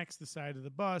smacks the side of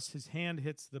the bus, his hand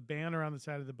hits the banner on the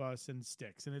side of the bus and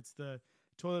sticks, and it's the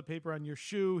toilet paper on your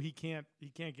shoe. He can't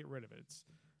get rid of it. It's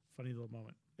a funny little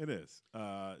moment. It is.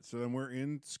 So then we're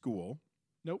in school.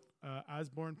 Nope.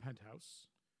 Osborne penthouse.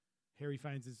 Harry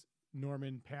finds his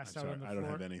Norman passed out on the floor. I don't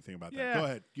have anything about that. Go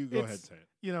ahead. You go ahead and say it.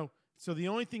 You know, so the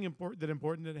only thing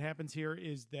important that happens here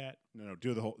is that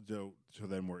do the whole. So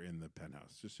then we're in the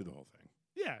penthouse. Just do the whole thing.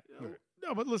 Yeah.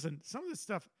 No, but listen, some of this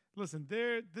stuff. Listen,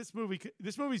 this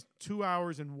movie's 2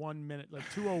 hours and 1 minute, like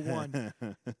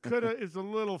 2:01. Is a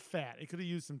little fat. It could have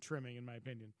used some trimming, in my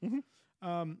opinion.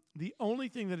 The only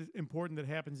thing that is important that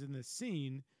happens in this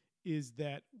scene is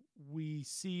that we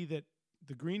see that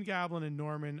the Green Goblin and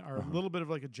Norman are a little bit of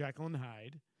like a Jekyll and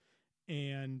Hyde,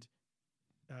 and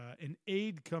an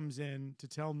aide comes in to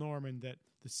tell Norman that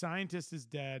the scientist is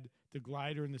dead, the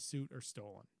glider and the suit are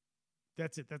stolen.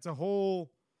 That's it. That's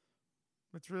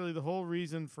really the whole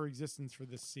reason for existence for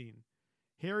this scene.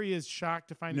 Harry is shocked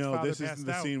to find his father passed out. No, this isn't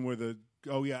the scene where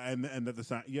and that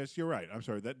the yes, you're right. I'm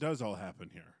sorry, that does all happen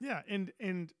here. Yeah,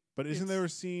 and but isn't there a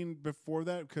scene before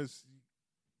that? Because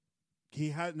he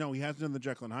hasn't done the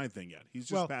Jekyll and Hyde thing yet. He's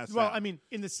just passed out. Well, I mean,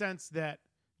 in the sense that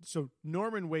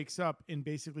Norman wakes up and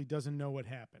basically doesn't know what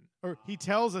happened, or he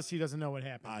tells us he doesn't know what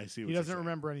happened. I see. He doesn't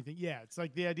remember anything. Yeah, it's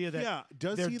like the idea that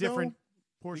does they're he, different though?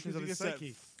 Portions of his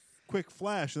psyche. Quick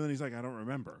flash, and then he's like, I don't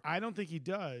remember. I don't think he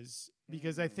does,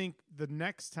 because I think the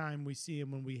next time we see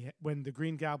him, when the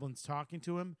Green Goblin's talking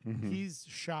to him, he's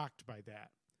shocked by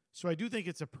that. So I do think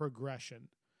it's a progression,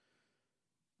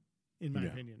 in my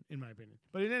opinion.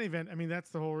 But in any event, I mean, that's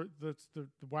the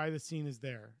why the scene is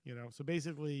there. You know, so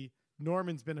basically,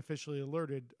 Norman's been officially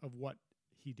alerted of what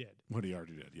he did. What he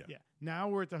already did. Yeah. Now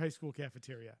we're at the high school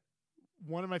cafeteria.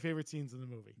 One of my favorite scenes in the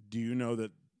movie. Do you know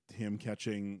that him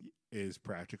catching is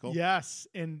practical? Yes,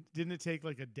 and didn't it take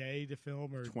like a day to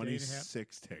film, or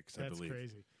 26 takes, I believe. That's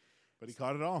crazy. But he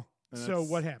caught it all. So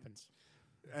what happens?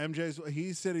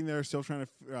 He's sitting there still trying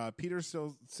to. Peter's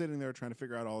still sitting there trying to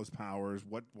figure out all his powers.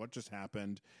 What just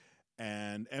happened?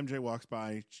 And MJ walks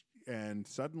by, and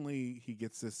suddenly he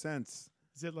gets this sense.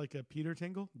 Is it like a Peter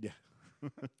tingle? Yeah.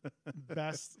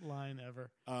 Best line ever.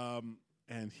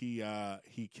 And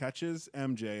he catches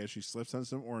MJ as she slips on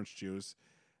some orange juice.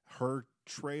 Her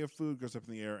tray of food goes up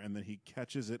in the air, and then he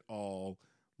catches it all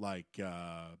like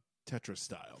Tetris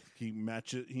style. He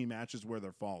matches where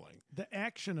they're falling. The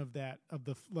action of that, of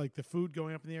the food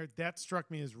going up in the air, that struck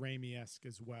me as Raimi-esque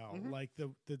as well. Like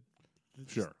the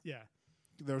Sure. yeah.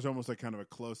 There was almost like kind of a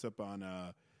close up on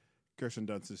Kirsten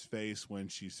Dunst's face when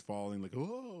she's falling. Like,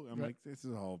 oh, I'm like, this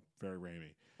is all very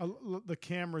Raimi. The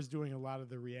camera's doing a lot of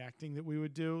the reacting that we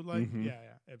would do. Like, yeah,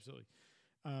 absolutely.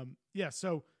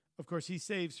 So of course he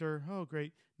saves her. Oh,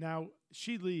 great. Now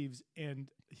she leaves and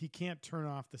he can't turn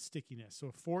off the stickiness. So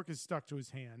a fork is stuck to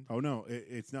his hand. Oh no,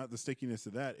 it's not the stickiness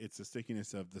of that. It's the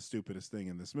stickiness of the stupidest thing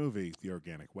in this movie, the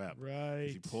organic web. Right.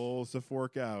 He pulls the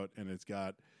fork out and it's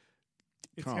got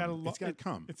cum. It's got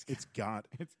cum. It's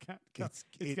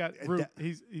got root.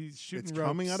 He's shooting it's ropes.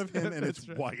 coming out of him and it's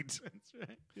right. white. That's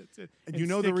right. That's it. And you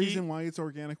know the reason why it's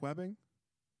organic webbing?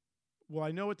 Well,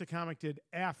 I know what the comic did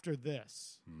after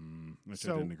this. Which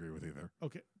I didn't agree with either.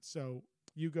 Okay, so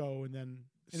you go and then.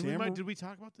 And did we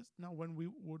talk about this? No, when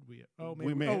would we? Oh,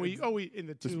 maybe. We in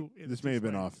the two. This may have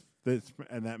been off.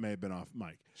 And that may have been off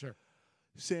mic. Sure.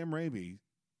 Sam Raimi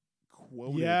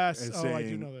quoted yes. as saying, I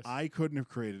do know this. I couldn't have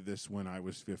created this when I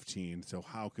was 15, so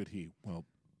how could he? Well,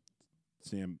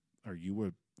 Sam, are you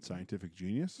a scientific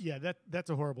genius? Yeah, that's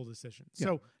a horrible decision. Yeah.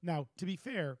 So now, to be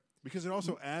fair, because it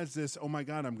also adds this, oh my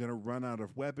God, I'm going to run out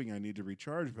of webbing. I need to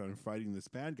recharge, but I'm fighting this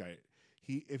bad guy.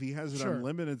 If he has an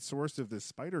unlimited source of this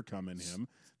spider cum in him,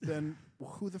 then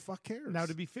who the fuck cares? Now,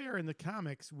 to be fair, in the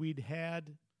comics, we'd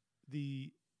had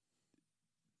the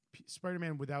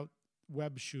Spider-Man without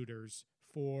web shooters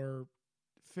for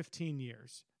 15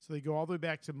 years. So they go all the way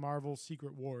back to Marvel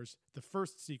Secret Wars, the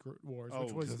first Secret Wars,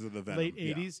 which was late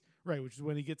 80s. Right, which is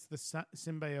when he gets the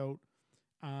symbiote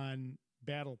on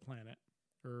Battle Planet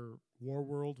or War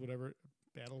World, whatever,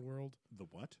 Battle World. The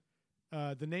what?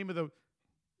 The name of the...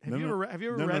 Have you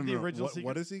ever read the original Secret?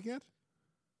 What does he get?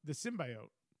 The symbiote.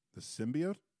 The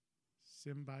symbiote?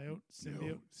 Symbiote?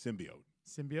 No, symbiote.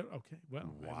 Symbiote? Okay.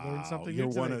 Well, wow. I learned something You're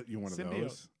new today. You're one of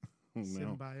those? Oh,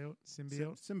 no.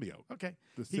 Symbiote? Symbiote. Okay.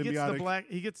 The he gets the black...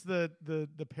 He gets the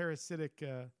parasitic...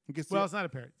 it's not a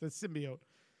parrot. The symbiote.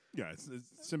 Yeah, it's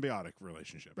symbiotic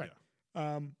relationship. Right.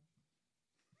 Yeah.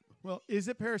 Well, is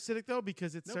it parasitic though?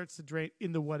 Because it starts to drain.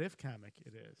 In the What If comic,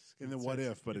 it is. In the What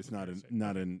If, but it's not in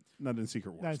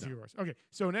Secret Wars. Not in Secret Wars. Okay,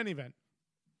 so in any event,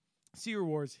 Secret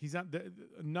Wars. He's on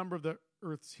a number of the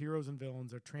Earth's heroes and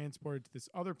villains are transported to this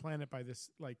other planet by this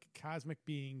like cosmic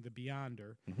being, the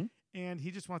Beyonder, and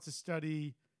he just wants to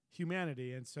study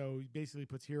humanity, and so he basically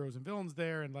puts heroes and villains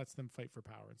there and lets them fight for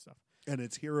power and stuff. And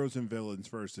it's heroes and villains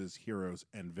versus heroes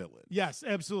and villains. Yes,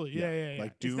 absolutely. Yeah.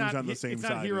 Like Doom's on the same side.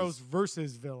 It's not heroes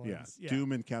versus villains. Yeah.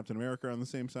 Doom and Captain America are on the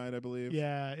same side, I believe.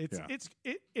 Yeah, it's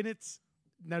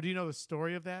now. Do you know the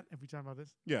story of that? Have we talked about this?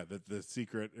 Yeah, the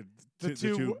secret. The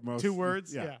two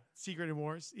words. Yeah. Secret and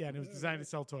Wars. Yeah, and it was designed to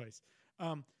sell toys.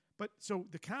 But so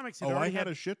the comics. Had had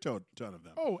a shit ton of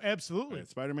them. Oh, absolutely. Right,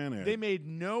 Spider-Man. They made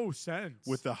no sense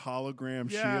with the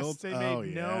hologram yes, shield. They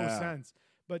made no sense.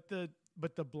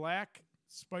 But the black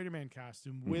Spider-Man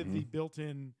costume with the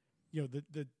built-in,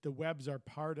 the webs are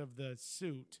part of the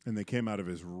suit, and they came out of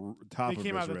his top. They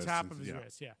came out of the top of his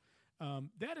wrist. Yeah,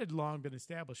 that had long been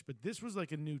established, but this was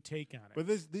like a new take on it. But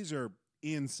these are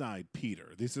inside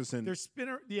Peter. This isn't. They're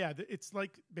spinner. Yeah, it's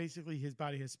like basically his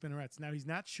body has spinnerets. Now he's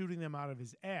not shooting them out of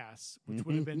his ass, which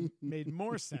would have been made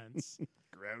more sense.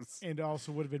 Gross. And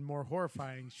also would have been more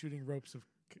horrifying shooting ropes of.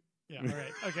 Yeah. All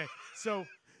right. Okay. So.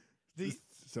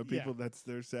 Some people, that's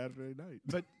their Saturday night.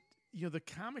 But, the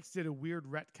comics did a weird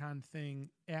retcon thing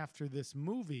after this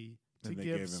movie to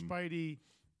give Spidey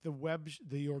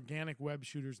the organic web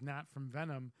shooters not from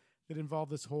Venom that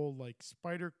involved this whole, like,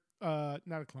 spider,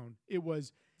 not a clone. It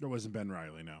wasn't Ben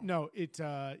Reilly, no. No,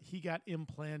 he got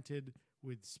implanted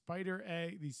with spider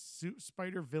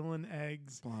spider villain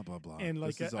eggs, blah blah blah, and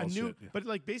like a new, shit, yeah. But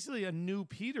like basically a new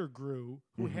Peter grew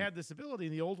who had this ability,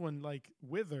 and the old one like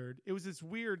withered. It was this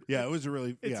weird. Yeah, it was a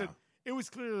really. It was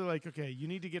clearly like, okay, you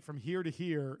need to get from here to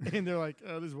here, and they're like,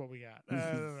 oh, this is what we got.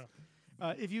 I don't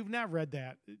know. If you've not read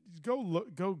that, go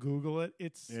Google it.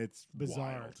 It's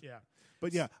bizarre. Wild. Yeah,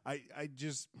 but yeah, I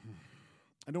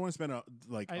don't want to spend a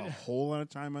whole lot of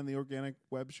time on the organic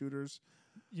web shooters.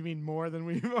 You mean more than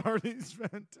we've already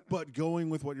spent? But going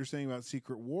with what you're saying about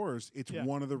Secret Wars, it's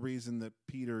one of the reasons that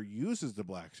Peter uses the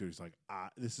black suit. He's like,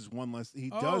 this is one less. He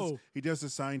does the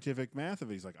scientific math of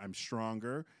it. He's like, I'm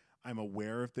stronger. I'm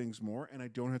aware of things more, and I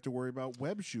don't have to worry about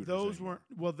web shooters. Those anymore.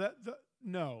 weren't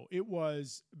no. It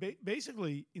was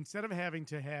basically instead of having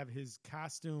to have his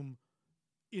costume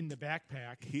in the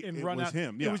backpack it run was out,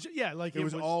 him. Yeah, it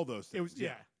was all those things. It was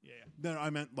yeah. No, I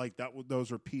meant like that.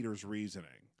 Those were Peter's reasoning.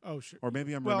 Oh, sure. Or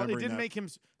maybe I'm remembering it didn't that. make him.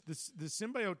 The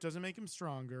symbiote doesn't make him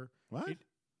stronger. What?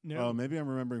 No. Oh, maybe I'm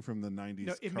remembering from the 90s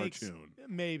No, it cartoon.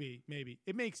 maybe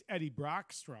it makes Eddie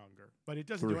Brock stronger, but it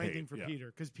doesn't do Great, anything for yeah.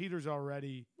 Peter because Peter's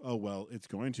already. Oh, well, it's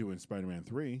going to in Spider-Man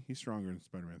 3. He's stronger in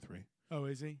Spider-Man 3. Oh,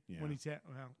 is he? Yeah. When he's well,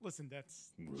 listen,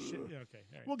 that's shit. Yeah, okay,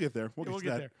 all right. We'll get there. We'll Yeah, get to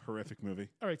we'll that get horrific movie.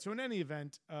 All right. So in any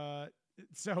event,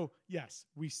 so yes,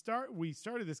 we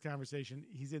started this conversation.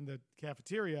 He's in the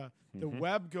cafeteria. The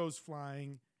web goes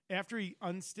flying after he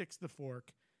unsticks the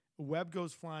fork. A web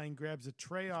goes flying, grabs a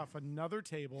tray off another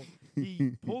table.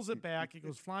 He pulls it back. It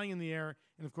goes flying in the air,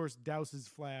 and of course, douses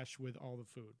Flash with all the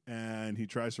food. And he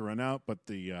tries to run out, but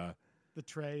the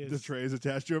tray is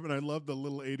attached to him. And I love the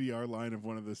little ADR line of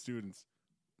one of the students.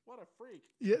 What a freak!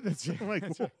 Yeah, that's like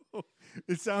that's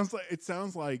right. It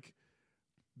sounds like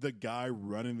the guy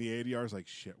running the ADR is like,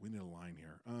 shit, we need a line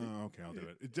here. Oh, okay, I'll do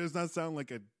it. It does not sound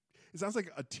like it sounds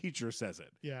like a teacher says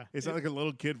it. Yeah, it's not like a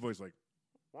little kid voice like,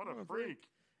 what a freak.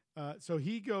 So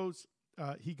he goes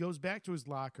back to his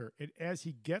locker, and as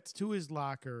he gets to his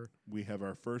locker, we have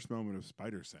our first moment of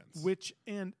spider sense.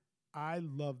 And I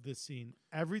love this scene.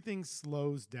 Everything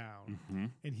slows down,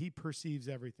 and he perceives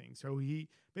everything. So he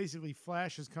basically,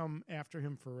 Flash has come after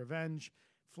him for revenge.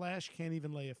 Flash can't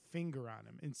even lay a finger on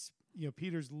him, and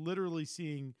Peter's literally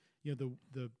seeing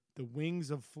the wings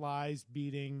of flies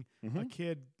beating, a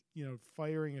kid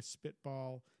firing a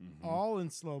spitball, all in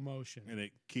slow motion, and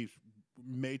it keeps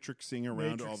matrixing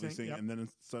around all these things, and then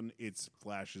suddenly it's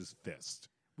Flash's fist,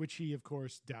 which he of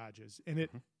course dodges, and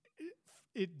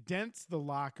it dents the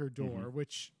locker door,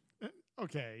 which,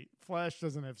 okay, Flash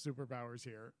doesn't have superpowers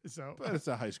here, but it's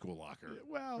a high school locker.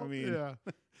 Well, I mean, yeah,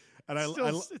 and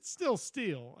it's still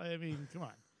steel. I mean, come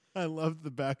on. I love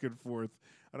the back and forth.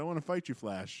 I don't want to fight you,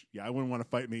 Flash. Yeah, I wouldn't want to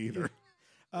fight me either.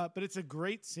 But it's a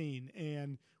great scene,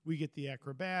 and we get the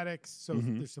acrobatics. So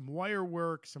there's some wire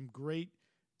work, some great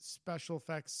special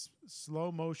effects,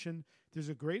 slow motion. There's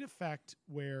a great effect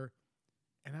where,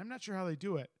 and I'm not sure how they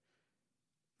do it,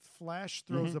 Flash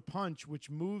throws a punch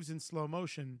which moves in slow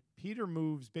motion. Peter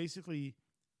moves basically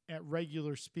at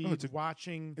regular speed,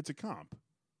 watching. It's a comp.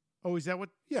 Oh, is that what?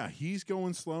 Yeah, he's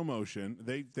going slow motion.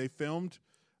 They filmed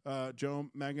Joe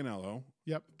Manganiello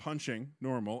punching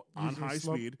normal on high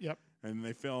speed. Yep. And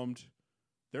they filmed,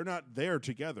 they're not there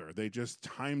together. They just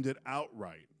timed it out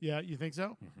right. Yeah, you think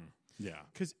so? Yeah.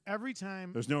 Because every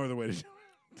time. There's no other way to do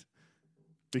it.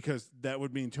 Because that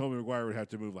would mean Tobey Maguire would have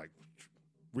to move like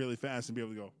really fast and be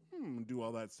able to go, do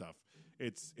all that stuff.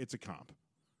 It's a comp.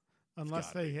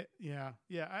 Unless they hit. Yeah.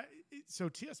 So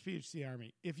TSPHC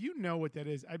Army, if you know what that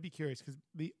is, I'd be curious, because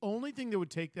the only thing that would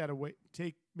take that away,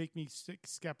 make me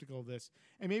skeptical of this,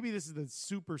 and maybe this is the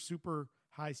super, super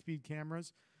high-speed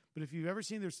cameras, but if you've ever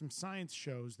seen, there's some science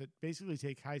shows that basically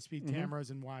take high-speed cameras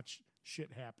and watch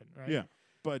shit happen, right? Yeah,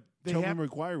 but Tobey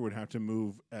Maguire would have to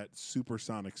move at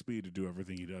supersonic speed to do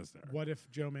everything he does there. What if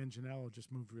Joe Manganiello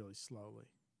just moved really slowly?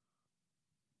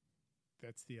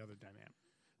 That's the other dynamic.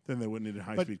 Then they wouldn't need a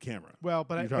high-speed camera. Well,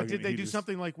 but did they do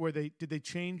something like where did they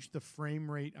change the frame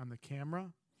rate on the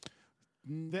camera?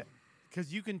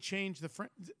 Because you can change the frame.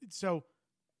 So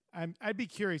I'd be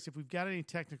curious if we've got any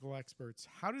technical experts.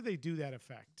 How do they do that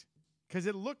effect? Because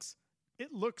it looks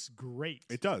great.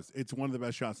 It does. It's one of the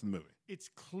best shots in the movie. It's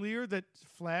clear that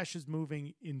Flash is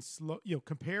moving in slow.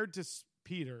 Compared to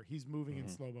Peter, he's moving in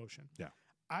slow motion. Yeah,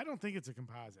 I don't think it's a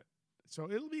composite. So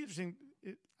it'll be interesting.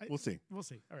 We'll see. We'll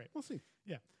see. All right. We'll see.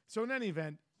 Yeah. So in any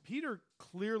event, Peter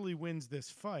clearly wins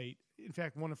this fight. In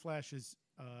fact, one of Flash's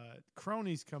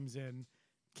cronies comes in,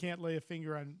 can't lay a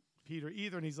finger on Peter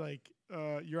either, and he's like,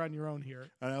 you're on your own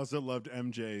here. And I also loved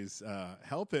MJ's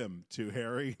help him to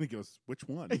Harry. And he goes, which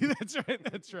one? That's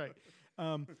right.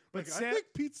 But I think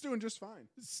Pete's doing just fine.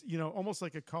 Almost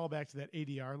like a callback to that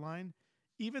ADR line.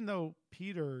 Even though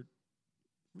Peter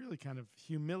really kind of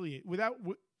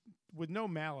with no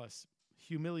malice,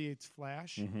 humiliates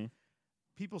Flash,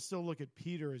 people still look at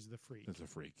Peter as the freak. As a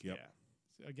freak, yep. Yeah.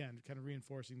 So again, kind of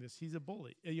reinforcing this. He's a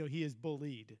bully. He is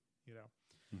bullied,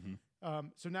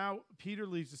 So now Peter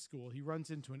leaves the school. He runs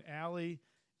into an alley,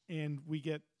 and we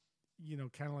get,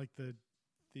 kind of like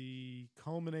the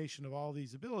culmination of all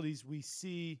these abilities. We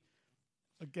see,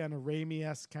 again, a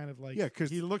Raimi-esque kind of like, because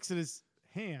he looks at his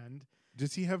hand.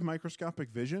 Does he have microscopic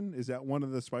vision? Is that one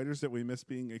of the spiders that we miss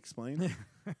being explained?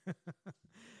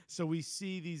 So we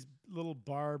see these little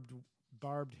barbed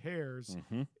hairs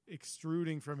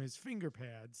extruding from his finger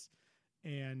pads.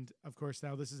 And, of course,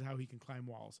 now this is how he can climb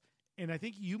walls. And I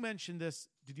think you mentioned this.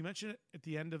 Did you mention it at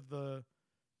the end of the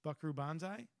Buckaroo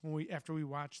Banzai after we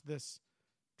watched this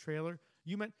trailer?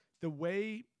 You meant the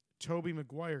way Tobey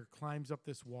Maguire climbs up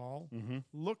this wall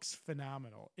looks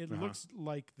phenomenal. It looks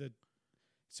like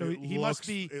So It he must looks-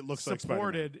 be it looks like Spider-Man.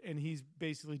 supported, and he's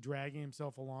basically dragging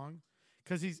himself along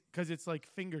because it's like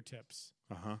fingertips.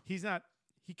 He's not.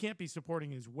 He can't be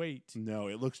supporting his weight. No,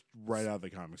 it looks right out of the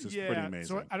comics. It's pretty amazing.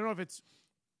 So I don't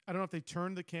know if they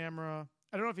turned the camera.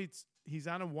 I don't know if he's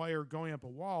on a wire going up a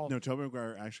wall. No, Tobey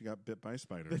Maguire actually got bit by a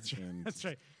spider. That's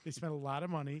right. They spent a lot of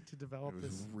money to develop It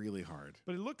was this, really hard.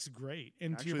 but it looks great.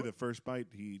 And to Actually, your, the first bite,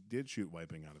 he did shoot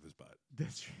wiping out of his butt.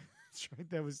 that's right.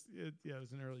 That was it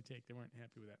was an early take. They weren't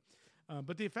happy with that.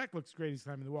 But the effect looks great. He's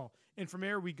climbing the wall. And from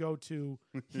there we go to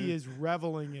he is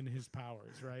reveling in his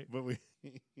powers. Right. But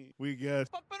we get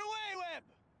Up and away, Web!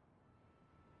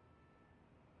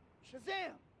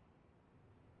 Shazam!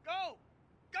 Go!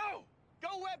 Go! Go,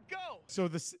 Web, go! So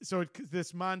this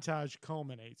montage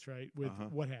culminates right with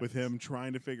what happens with him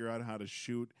trying to figure out how to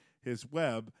shoot his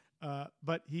web.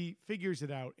 But he figures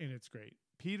it out, and it's great.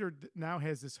 Peter now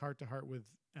has this heart-to-heart with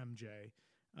MJ,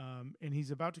 and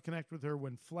he's about to connect with her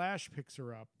when Flash picks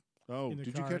her up. Oh, in the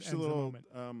did you car catch and the ends little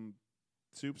moment.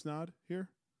 soups nod here?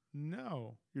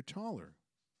 No. You're taller.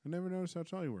 I never noticed how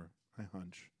tall you were. I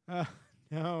hunch.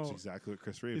 No. That's exactly what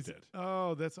Chris Reeve did.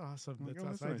 Oh, that's awesome. Oh my That's God,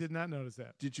 awesome. that's nice. I did not notice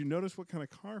that. Did you notice what kind of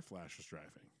car Flash was driving?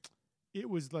 It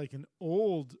was like an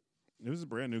old. It was a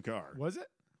brand new car. Was it?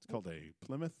 It's called a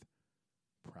Plymouth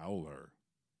Prowler.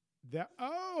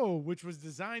 Which was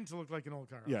designed to look like an old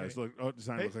car. Yeah, Okay. it's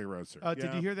designed to look like a roadster.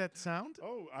 Did you hear that sound?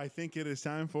 Oh, I think it is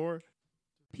time for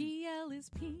PL is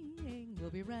peeing.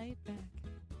 We'll be right back.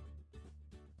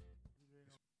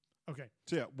 Okay.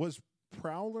 So yeah, was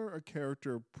Prowler a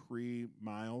character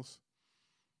pre-Miles?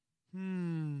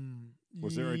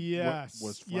 Was there yes.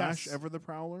 was Flash Yes. ever the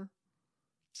Prowler?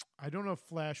 I don't know if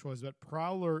Flash was, but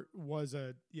Prowler was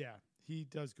he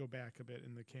does go back a bit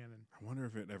in the canon. I wonder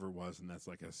if it ever was, and that's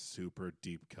like a super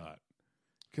deep cut.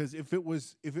 Because if it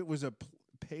was a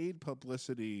paid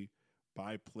publicity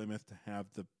by Plymouth to have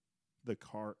the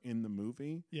car in the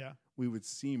movie, we would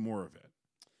see more of it.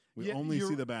 We only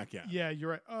see the back end. Yeah,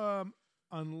 you're right.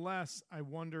 Unless I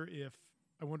wonder if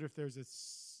there's a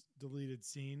deleted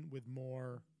scene with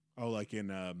more. Oh, like in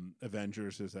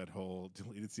Avengers, there's that whole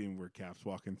deleted scene where Cap's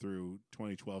walking through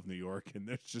 2012 New York, and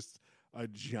there's just a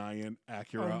giant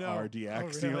Acura RDX. Oh,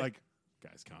 And you're really? like,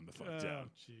 guys, calm the fuck down.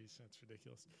 Jeez, that's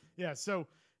ridiculous. Yeah, so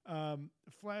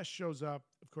Flash shows up,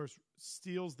 of course,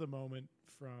 steals the moment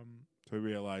from. So he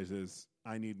realizes,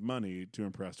 I need money to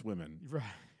impress women.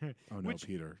 Right. Oh no,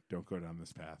 Peter, don't go down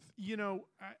this path. You know,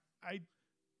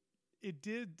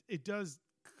 it does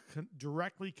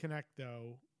directly connect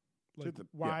though. Like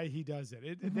why he does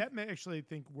it. That may actually I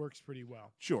think works pretty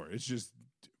well. Sure, it's just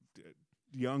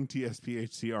young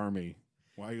TSPHC Army.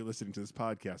 Why are you listening to this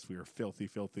podcast? We are filthy,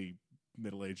 filthy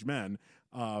middle-aged men.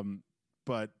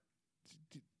 But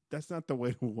that's not the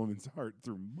way to a woman's heart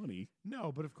through money.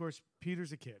 No, but of course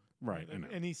Peter's a kid, right?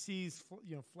 And he sees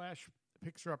Flash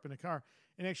picks her up in a car.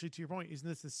 And actually, to your point, isn't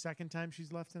this the second time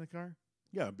she's left in a car?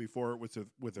 Yeah, before it was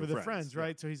with her friends,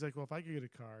 right? So he's like, well, if I could get a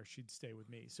car, she'd stay with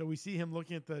me. So we see him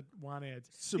looking at the want ads.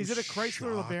 Is it a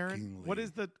Chrysler LeBaron? What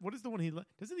is the one he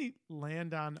doesn't he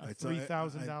land on a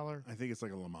 $3,000? I think it's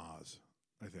like a Lamaze.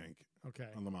 I think. Okay.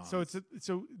 A Lamaze.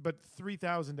 So but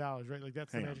 $3,000, right? Like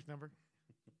that's the magic number.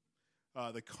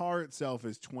 The car itself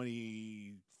is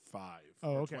 25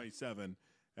 or 27,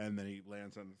 and then he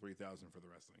lands on the 3,000 for the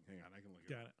wrestling. Hang on, I can look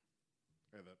it up. Got it.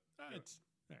 I have that. It's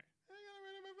all right. Hang on, I'm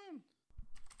right on my phone.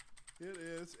 It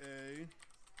is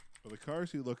the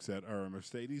cars he looks at are a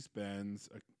Mercedes-Benz,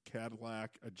 a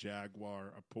Cadillac, a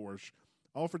Jaguar, a Porsche,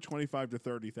 all for $25,000 to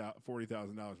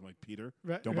 $40,000. I'm like, Peter,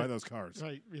 don't buy those cars.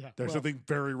 Right? Yeah. There's something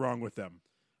very wrong with them.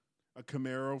 A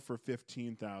Camaro for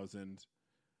 $15,000,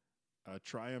 a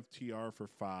Triumph TR for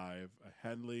 $5,000, a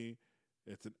Headley.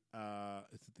 It's the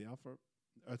Alpha.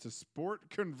 It's a sport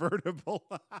convertible.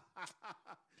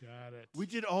 Got it. We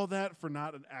did all that for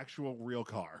not an actual real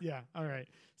car. Yeah. All right.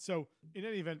 So in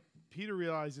any event, Peter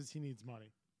realizes he needs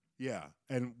money. Yeah.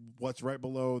 And what's right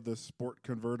below the sport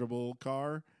convertible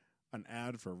car? An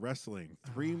ad for wrestling.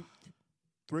 3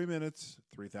 minutes,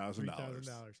 $3,000.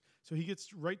 So he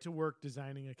gets right to work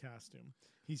designing a costume.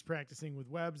 He's practicing with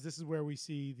webs. This is where we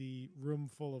see the room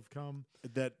full of cum.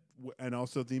 And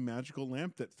also the magical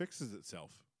lamp that fixes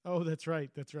itself. Oh, that's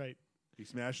right. That's right. He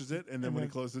smashes it, and then when he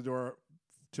closes the door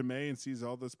to May and sees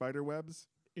all the spider webs,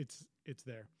 it's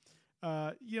there.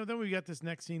 Then we got this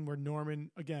next scene where Norman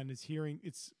again is hearing.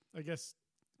 It's I guess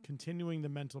continuing the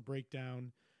mental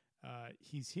breakdown.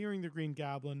 He's hearing the Green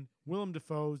Goblin. Willem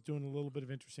Dafoe's doing a little bit of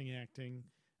interesting acting.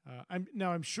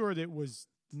 I'm sure that it was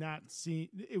not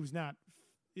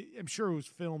I'm sure it was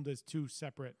filmed as two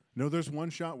separate. No, there's one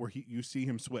shot where you see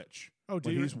him switch. Oh,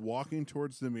 when he's walking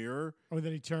towards the mirror. Oh,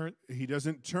 then he turned. He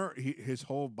doesn't turn. His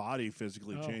whole body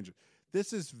physically changes.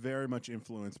 This is very much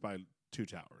influenced by Two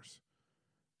Towers.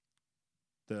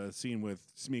 The scene with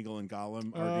Smeagol and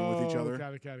Gollum arguing with each other.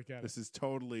 Got it. This is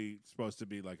totally supposed to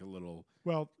be like a little.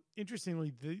 Well,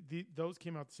 interestingly, those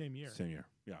came out the same year. Same year,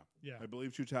 yeah. Yeah. I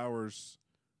believe Two Towers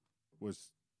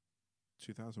was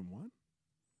 2001.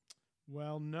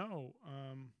 Well, no.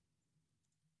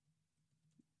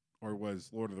 Or was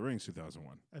Lord of the Rings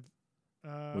 2001?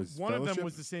 Was one of them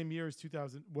was the same year as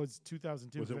 2000. Was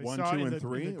 2002? Was it 1, 2, and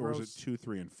 3, or was it 2,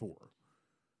 3, and 4?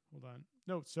 Hold on.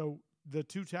 No. So the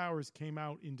Two Towers came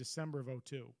out in December of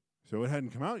 2002. So it hadn't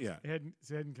come out yet. It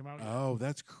hadn't come out yet. Oh,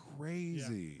 that's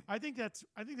crazy. Yeah. I think that's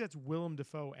Willem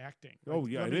Dafoe acting. Oh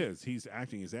yeah, it is. He's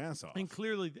acting his ass off. And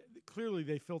clearly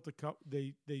they filmed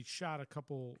they shot a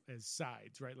couple as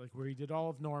sides, right? Like where he did all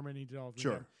of Norman, he did all of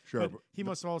Sure. But he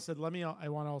must have all said, I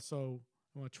want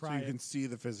to try so you it. can see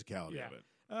the physicality of it.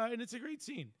 And it's a great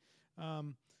scene.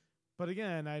 But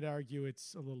again, I'd argue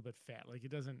it's a little bit fat. Like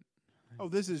it doesn't. Oh,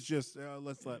 this is just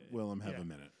let's let Willem have a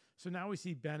minute. So now we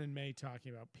see Ben and May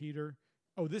talking about Peter.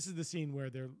 Oh, this is the scene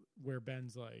where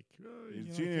Ben's like,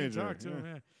 he's you a teenager. Can't talk to him.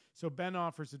 Yeah. So Ben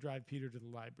offers to drive Peter to the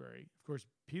library. Of course,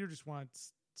 Peter just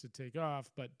wants to take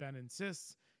off, but Ben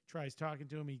insists. Tries talking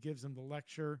to him. He gives him the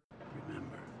lecture.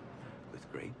 Remember,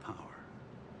 with great power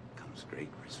comes great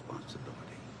responsibility.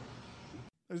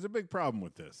 There's a big problem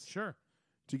with this. Sure.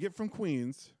 To get from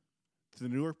Queens to the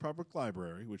Newark Public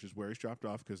Library, which is where he's dropped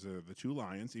off because of the two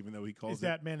lions, even though he calls Is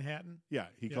that Manhattan? Yeah,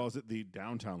 he calls it the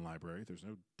downtown library. There's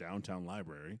no downtown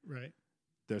library. Right.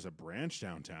 There's a branch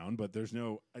downtown, but there's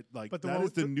no But that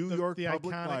is the New York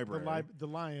Public iconic, Library. The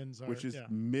lions are, which is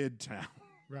midtown.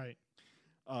 Right.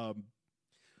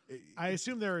 I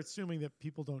assume they're assuming that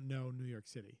people don't know New York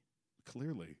City.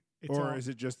 Clearly. Is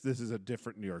it just this is a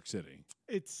different New York City?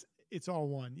 It's all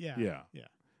one. Yeah. Yeah.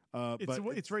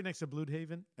 It's right next to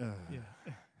Bloodhaven.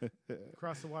 Yeah.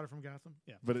 Across the water from Gotham.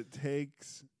 Yeah. But it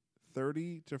takes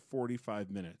 30 to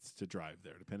 45 minutes to drive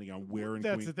there, depending on where in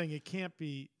That's Queens. the thing. It can't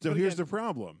be. So here's the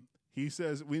problem. He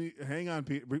says, hang on,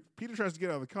 Peter. Peter tries to get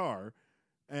out of the car,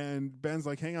 and Ben's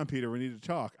like, hang on, Peter, we need to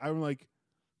talk. I'm like,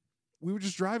 we were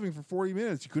just driving for 40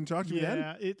 minutes. You couldn't talk to me then?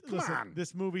 Yeah. Come on.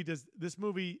 This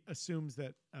movie assumes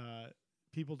that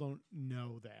people don't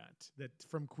know that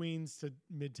from Queens to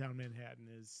Midtown Manhattan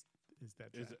is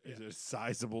that drive. Is a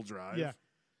sizable drive. Yeah.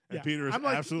 And Peter is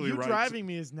absolutely right. You driving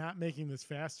me is not making this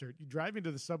faster. You driving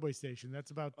to the subway station,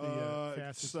 that's about the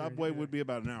fastest. Subway would be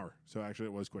about an hour. So actually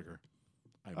it was quicker.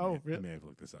 I may have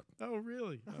looked this up. Oh,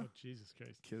 really? Oh, Jesus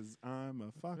Christ. Because I'm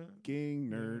a fucking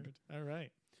nerd. All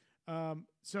right.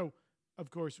 So, of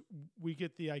course, we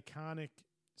get the iconic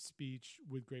speech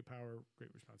with great power,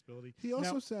 great responsibility. He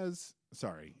also says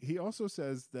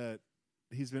that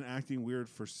he's been acting weird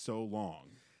for so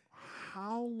long.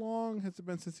 How long has it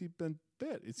been since he's been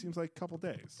bit? It seems like a couple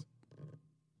days.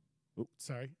 Oops.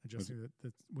 Sorry, adjusting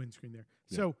the windscreen there.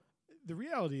 Yeah. So the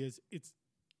reality is it's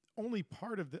only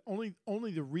part of the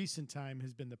only the recent time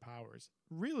has been the powers.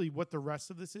 Really, what the rest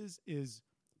of this is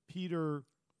Peter,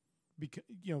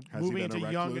 moving into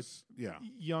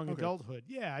young adulthood.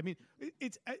 Yeah, I mean,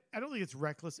 I don't think it's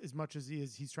reckless as much as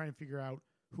he's trying to figure out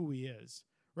who he is.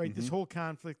 Right, Mm-hmm. this whole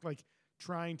conflict, like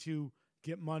trying to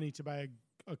get money to buy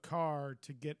a car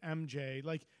to get MJ.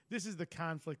 Like this is the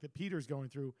conflict that Peter's going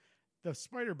through. The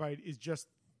spider bite is just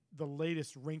the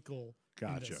latest wrinkle.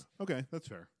 Gotcha. Okay, that's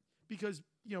fair. Because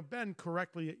Ben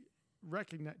correctly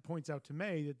points out to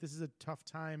May that this is a tough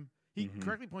time. He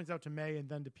correctly points out to May and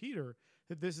then to Peter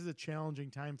that this is a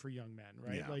challenging time for young men,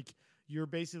 right? Yeah. Like you're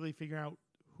basically figuring out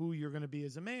who you're going to be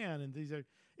as a man, and these are.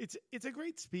 It's a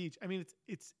great speech. I mean,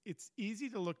 it's easy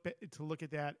to look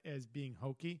at that as being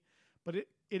hokey, but it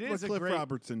is. Cliff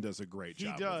Robertson does a great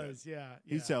job. He does, with it. yeah.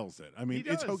 He sells it. I mean,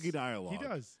 it's hokey dialogue. He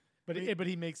does, but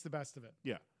he makes the best of it.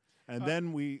 Yeah. And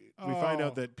then we find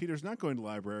out that Peter's not going to the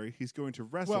library. He's going to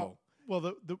wrestle. Well,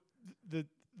 the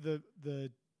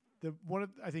one of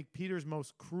I think Peter's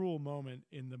most cruel moment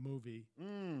in the movie.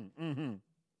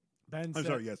 Ben said, I'm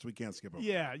sorry. Yes, we can't skip over.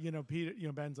 Yeah, Peter.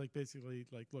 Ben's like basically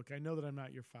like, look, I know that I'm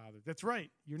not your father. That's right.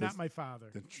 You're not my father.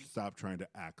 Then stop trying to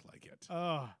act like it.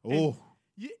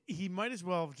 He might as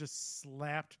well have just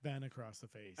slapped Ben across the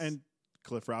face. And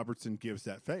Cliff Robertson gives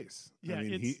that face. Yeah, I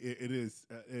mean,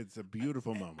 it's a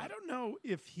beautiful moment. I don't know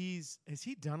if has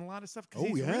he done a lot of stuff? Because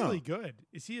he's really good.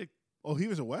 Is he he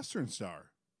was a Western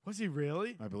star. Was he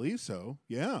really? I believe so.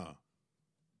 Yeah.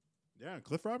 Yeah,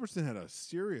 Cliff Robertson had a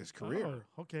serious career.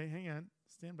 Oh, okay, hang on.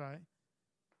 Stand by.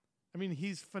 I mean,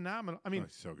 he's phenomenal. I mean,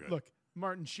 he's so good. Look,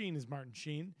 Martin Sheen is Martin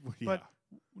Sheen. Yeah. But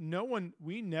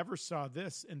we never saw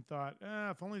this and thought,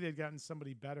 if only they'd gotten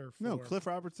somebody better. No, Cliff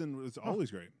Robertson was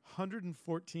always great.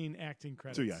 114 acting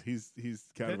credits. So yeah, he's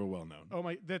kind of a well-known. Oh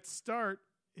my, that start,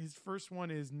 his first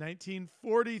one is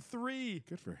 1943.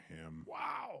 Good for him.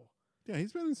 Wow. Yeah,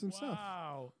 he's been in some stuff.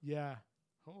 Wow. Yeah.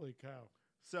 Holy cow.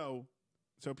 So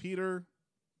Peter,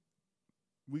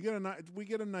 we get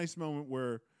a nice moment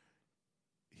where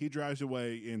he drives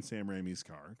away in Sam Raimi's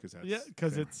car because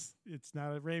it's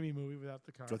not a Raimi movie without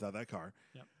the car. Without that car.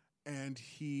 Yep. And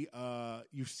he,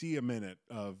 you see a minute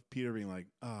of Peter being like,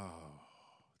 "Oh,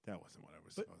 that wasn't what I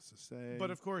was supposed to say."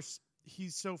 But of course,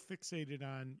 he's so fixated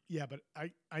on, but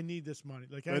I need this money.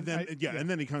 Like, and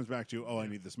then he comes back to, I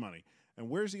need this money. And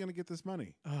where's he going to get this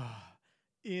money?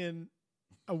 In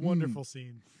a wonderful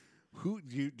scene.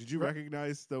 Did you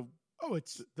recognize the? Oh,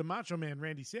 it's the Macho Man,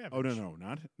 Randy Savage. Oh no,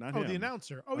 not him. Oh, the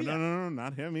announcer. Oh yeah. No,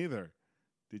 not him either.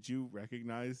 Did you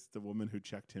recognize the woman who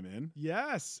checked him in?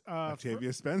 Yes,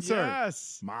 Octavia Spencer.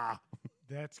 Yes, Ma.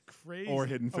 That's crazy. Or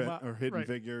Hidden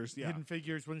Figures. Yeah, Hidden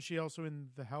Figures. Wasn't she also in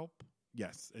The Help?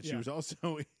 Yes, and she was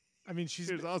also.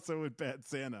 She was also in Bad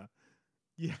Santa.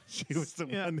 Yeah, she was the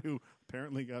one who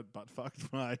apparently got butt fucked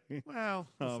by. Well,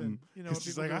 listen,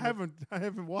 she's like, I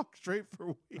haven't walked straight for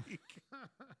a week.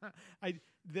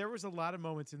 There was a lot of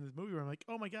moments in this movie where I'm like,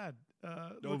 oh my god,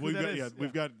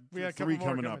 we've got three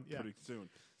coming up pretty soon.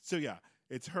 So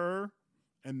it's her,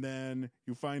 and then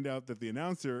you find out that the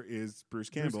announcer is Bruce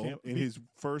Campbell in his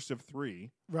first of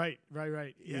three. Right.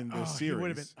 In the series, he would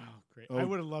have been. Oh, great! I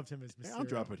would have loved him as Mysterio. I'll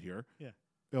drop it here. Yeah.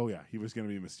 Oh yeah, he was going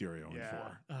to be Mysterio in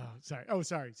 4. Oh,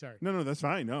 sorry. No, that's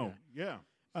fine. No, yeah.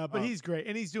 But he's great,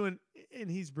 and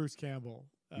he's Bruce Campbell.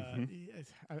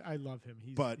 I love him.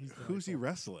 He's who's he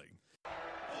wrestling?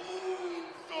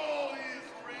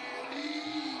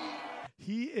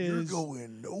 He is. You're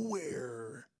going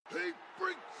nowhere. Hey,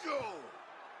 Freak Show,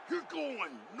 you're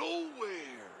going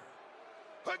nowhere.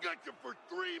 I got you for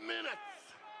 3 minutes.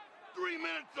 3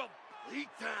 minutes of playtime.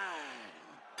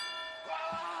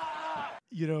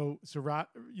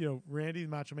 Randy the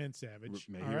Macho Man Savage.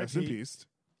 May he rest in peace.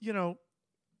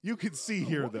 You can see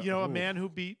here that a man who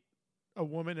beat a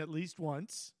woman at least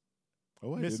once.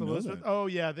 Oh, I Miss didn't Elizabeth. know that. Oh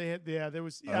yeah, there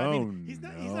was. Yeah, he's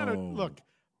not a look.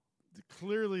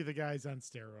 Clearly, the guy's on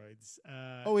steroids.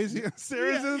 Is he on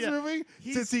steroids in this movie?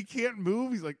 Since he can't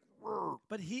move, he's like.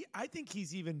 But I think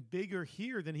he's even bigger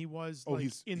here than he was.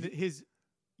 His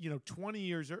 20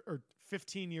 years or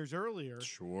 15 years earlier.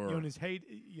 Sure. In his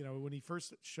when he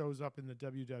first shows up in the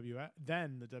WWF,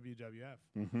 then the WWF.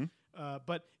 Mm-hmm.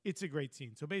 But it's a great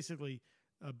scene. So basically,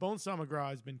 Bonesaw McGraw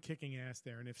has been kicking ass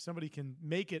there, and if somebody can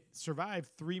survive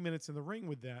 3 minutes in the ring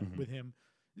with him,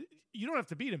 you don't have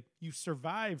to beat him. You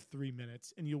survive 3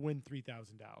 minutes, and you win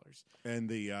 $3,000. And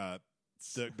the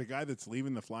guy that's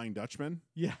leaving the Flying Dutchman,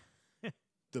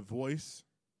 the voice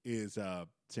is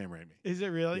Sam Raimi. Is it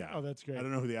really? Yeah. Oh, that's great. I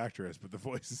don't know who the actor is, but the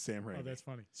voice is Sam Raimi. Oh, that's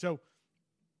funny. So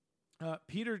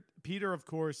Peter, of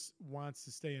course, wants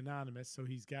to stay anonymous, so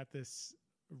he's got this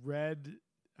red,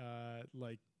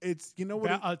 it's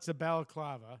it's a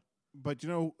balaclava. But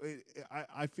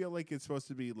I feel like it's supposed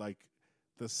to be like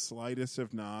the slightest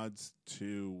of nods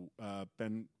to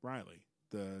Ben Reilly,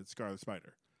 the Scarlet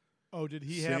Spider. Oh, did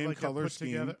he Same have like color a put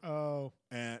scheme. together? Oh,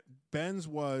 and Ben's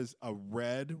was a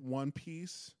red one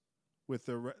piece with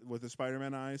the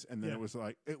Spider-Man eyes, and then it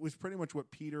was pretty much what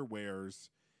Peter wears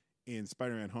in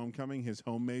Spider-Man: Homecoming, his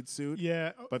homemade suit.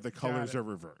 Yeah, but the colors are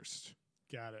reversed.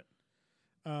 Got it.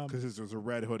 Because this was a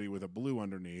red hoodie with a blue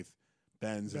underneath.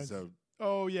 Ben's is a.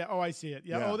 Oh yeah. Oh, I see it.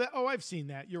 Yeah. Yeah. I've seen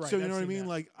that. You're right. So you know what I mean?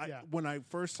 Like when I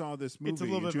first saw this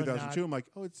movie in 2002, I'm like,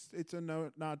 it's a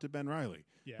nod to Ben Reilly.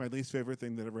 Yeah. My least favorite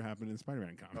thing that ever happened in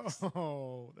Spider-Man comics.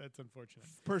 Oh, that's unfortunate.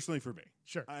 Personally, for me,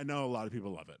 sure. I know a lot of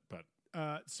people love it, but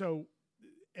so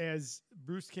as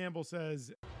Bruce Campbell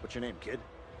says, "What's your name, kid?"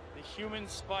 The Human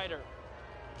Spider.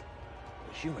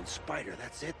 The Human Spider.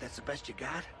 That's it. That's the best you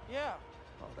got. Yeah.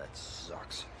 Oh, that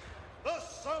sucks. The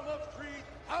sum of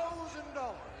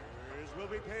 $3,000 will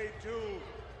be paid to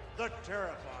the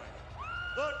terrifying,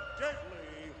 the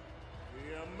deadly,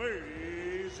 the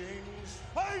amazing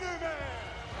Spider-Man!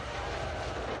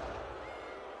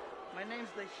 My name's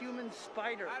the Human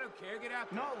Spider. I don't care. Get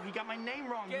out there. No, he got my name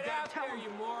wrong. Get you gotta out tell there, him.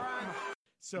 you moron.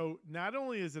 So not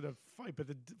only is it a fight, but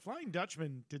the Flying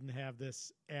Dutchman didn't have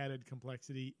this added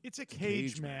complexity. It's a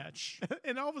cage match.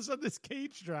 And all of a sudden this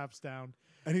cage drops down.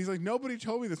 And he's like, nobody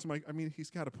told me this. I'm like, I mean,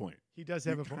 he's got a point. He does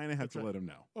have a point. You kind of have to let him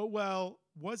know. Oh, well,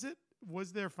 was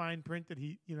there fine print that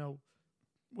he,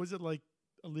 was it like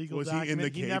illegal Was document. he in the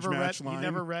cage never match read, line? He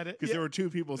never read it. Because there were two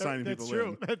people signing that's people true.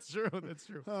 in. That's true. That's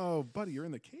true. Oh, buddy, you're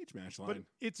in the cage match line.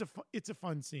 But it's a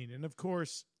fun scene, and of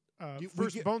course,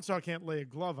 Bonesaw can't lay a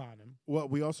glove on him. Well,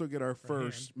 we also get our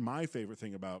first. My favorite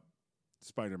thing about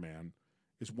Spider-Man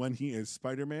is when he is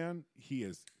Spider-Man, he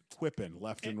is whipping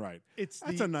left and right.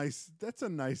 That's a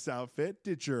nice outfit.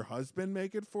 Did your husband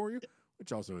make it for you?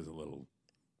 Which also is a little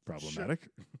problematic.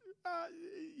 Sure.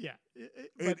 Yeah,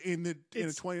 in a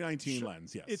 2019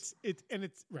 lens, yes. It's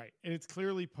right, and it's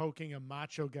clearly poking a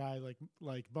macho guy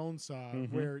like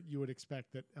Bonesaw, where you would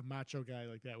expect that a macho guy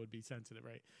like that would be sensitive,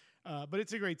 right? But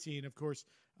it's a great scene, of course.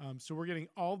 So we're getting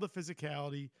all the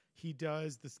physicality. He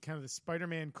does this kind of the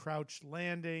Spider-Man crouch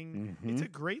landing. It's a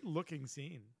great looking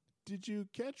scene. Did you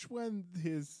catch when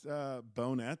his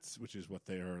bonettes, which is what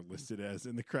they are listed as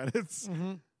in the credits?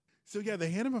 So yeah,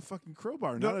 they hand him a fucking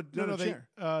crowbar, not a chair.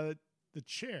 The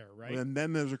chair, right? And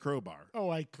then there's a crowbar. Oh,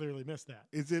 I clearly missed that.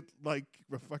 Is it like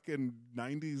a fucking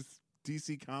 90s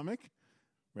DC comic?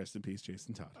 Rest in peace,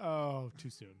 Jason Todd. Oh, too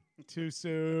soon. Too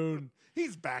soon.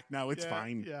 He's back now. It's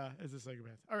fine. Yeah, as a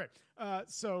psychopath. All right.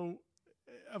 So,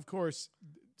 of course,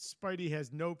 Spidey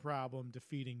has no problem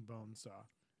defeating Bonesaw.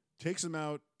 Takes him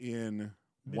out in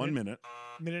 1 minute.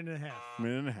 Minute and a half.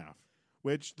 Minute and a half.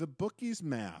 Which the bookie's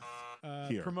math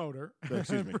here. Promoter.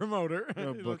 Excuse me. Promoter.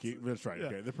 Bookie. That's right. Yeah.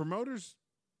 Okay. The promoter's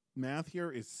math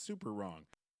here is super wrong.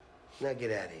 Now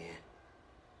get out of here.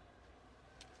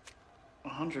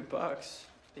 $100.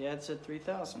 The ad said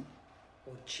 3,000.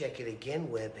 Well, check it again,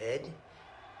 Webhead.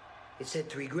 It said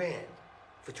 $3,000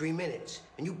 for 3 minutes,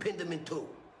 and you pinned him in 2.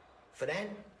 For that,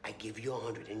 I give you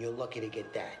 100, and you're lucky to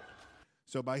get that.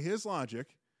 So by his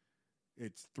logic,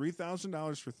 it's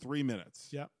 $3,000 for 3 minutes.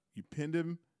 Yep. You pinned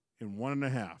him in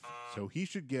 1.5, so he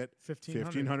should get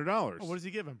 $1,500. Oh, what does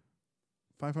he give him?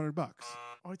 $500.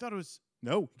 Oh, I thought it was.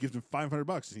 No, he gives him $500,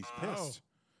 and he's pissed.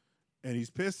 And he's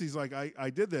pissed. He's like, I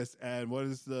did this, and what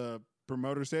does the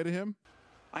promoter say to him?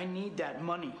 I need that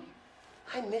money.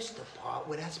 I missed the part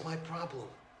where that's my problem.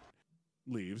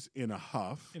 Leaves in a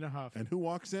huff. In a huff. And who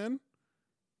walks in?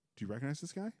 Do you recognize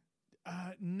this guy?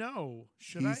 No.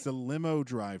 He's the limo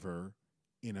driver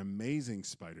in Amazing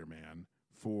Spider-Man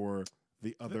for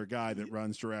the other guy that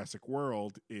runs Jurassic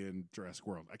World in Jurassic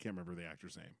World. I can't remember the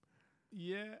actor's name.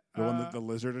 Yeah. The one that the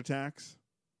lizard attacks?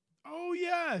 Oh,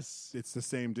 yes. It's the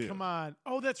same dude. Come on.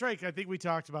 Oh, that's right. I think we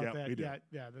talked about that. We did.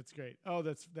 Yeah, that's great. Oh,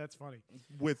 that's funny.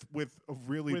 With a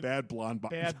really bad blonde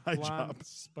job.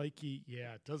 Spiky.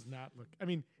 Yeah, it does not look. I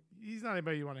mean, he's not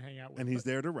anybody you want to hang out with. And he's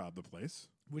there to rob the place.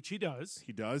 Which he does.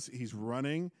 He does. He's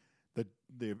running.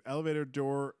 The elevator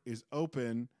door is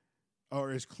open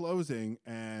or is closing,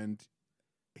 and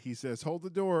he says, "Hold the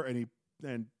door,"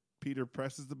 and Peter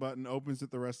presses the button, opens it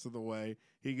the rest of the way.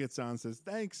 He gets on, says,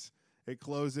 "Thanks." It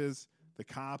closes. The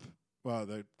cop, well,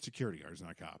 the security guard is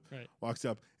not a cop, right, walks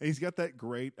up, and he's got that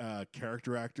great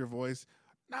character actor voice.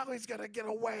 Now he's going to get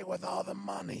away with all the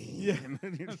money. Yeah.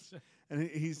 And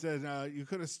he says, you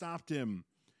could have stopped him.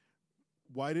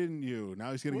 Why didn't you?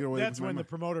 Now he's going to get away with That's when the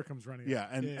promoter comes running. Yeah,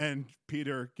 and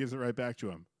Peter gives it right back to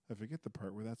him. I forget the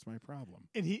part where that's my problem.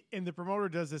 And the promoter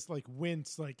does this like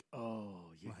wince, like,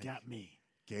 oh, you got me.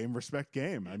 Game, respect,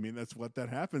 game. I mean, that's what that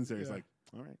happens there. He's like,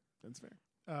 all right, that's fair.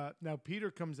 Now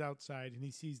Peter comes outside and he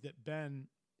sees that Ben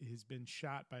has been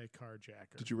shot by a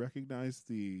carjacker. Did you recognize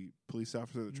the police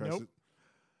officer that tries Nope. to...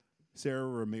 Sarah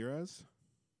Ramirez?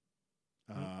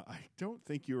 I don't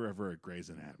think you were ever a Grey's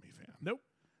Anatomy fan. Nope.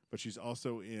 But she's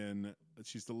also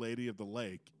she's the lady of the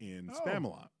lake in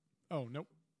Spamalot. Oh, nope.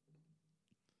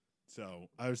 So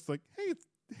I was like, hey,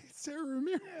 Sarah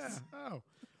Ramirez. Yeah. Oh.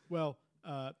 Well,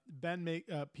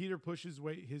 Peter pushes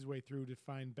his way through to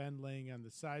find Ben laying on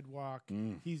the sidewalk.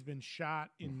 He's been shot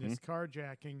in this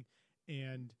carjacking,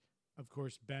 and of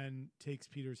course Ben takes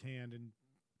Peter's hand and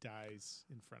dies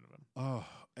in front of him. Oh,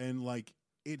 and like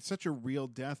it's such a real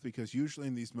death because usually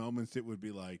in these moments it would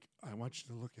be like, I want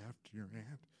you to look after your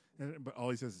aunt, but all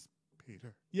he says is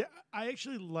Peter. Yeah, I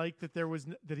actually like that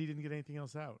that he didn't get anything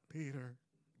else out. Peter,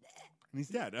 and he's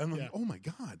dead. I'm like, oh my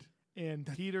god. And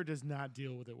Peter does not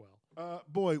deal with it well.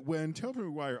 Boy, when Tobey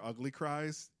Maguire ugly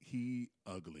cries, he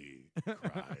ugly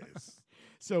cries.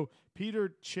 So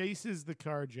Peter chases the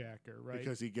carjacker, right?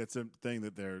 Because he gets a thing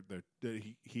that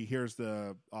he hears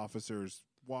the officers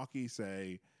walkie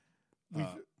say,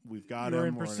 "We've got him." We're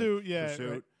in pursuit,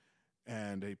 right.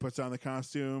 And he puts on the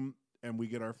costume, and we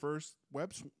get our first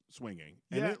web swinging,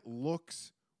 and it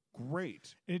looks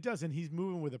great. And it does, and he's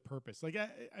moving with a purpose. Like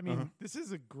I mean, this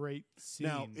is a great scene.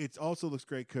 Now it also looks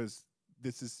great because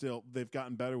this is still they've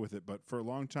gotten better with it. But for a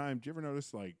long time, do you ever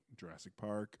notice like Jurassic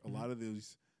Park? A lot of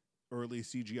these early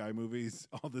CGI movies,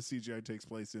 all the CGI takes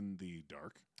place in the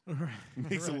dark. Right. It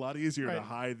makes it a lot easier to Right.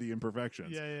 hide the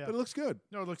imperfections. Yeah. But it looks good.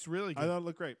 No, it looks really good. I thought it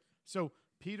looked great. So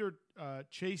Peter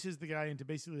chases the guy into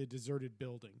basically a deserted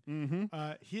building.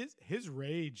 Mm-hmm. His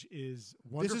rage is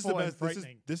wonderful This is the best. and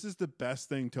frightening. This is the best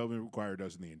thing Tobey Maguire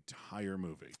does in the entire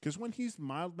movie. Because when he's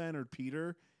mild-mannered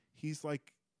Peter, he's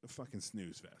like a fucking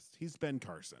snooze fest. He's Ben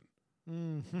Carson.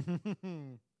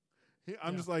 I'm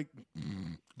just like,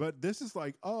 but this is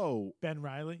like, oh, Ben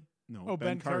Riley. No, oh,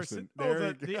 Ben Carson.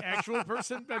 There The actual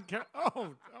person, Ben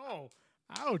Carson. Oh,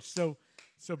 ouch. So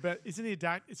Ben, isn't he a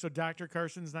doctor? So Dr.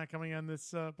 Carson's not coming on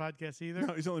this podcast either.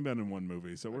 No, he's only been in one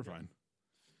movie, so we're fine.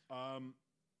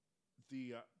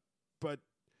 But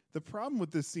the problem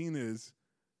with this scene is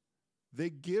they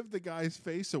give the guy's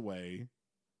face away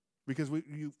because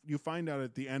you find out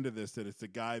at the end of this that it's the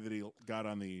guy that he got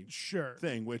on the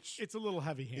thing, which it's a little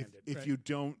heavy-handed. If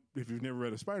you've never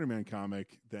read a Spider-Man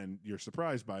comic, then you're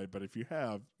surprised by it. But if you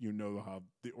have, you know how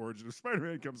the origin of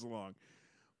Spider-Man comes along.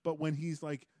 But when he's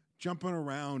like jumping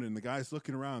around and the guy's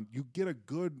looking around, you get a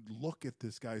good look at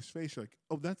this guy's face. You're like,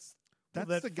 oh, that's that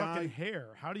the guy. Fucking hair.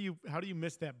 How do you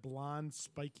miss that blonde,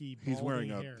 spiky, He's wearing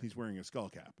hair? He's wearing a skull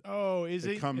cap. Oh, is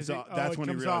he? It comes off. Oh, That's when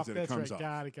he realizes That's it comes right. off.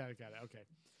 Got it. Okay.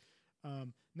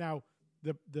 Now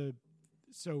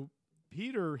so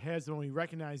Peter has when he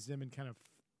recognizes him and kind of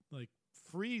like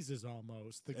freezes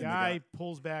almost. The guy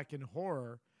pulls back in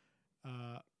horror.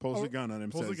 Pulls a gun on him.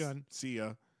 Pulls says, a gun. See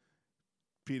ya.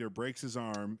 Peter breaks his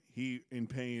arm. He, in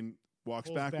pain, walks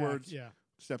Pulls backwards. back,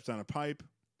 Steps on a pipe.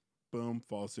 Boom.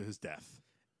 Falls to his death.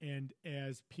 And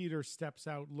as Peter steps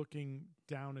out looking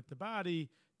down at the body,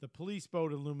 the police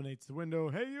boat illuminates the window.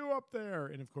 Hey, you up there.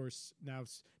 And, of course, now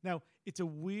it's a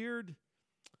weird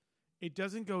 – it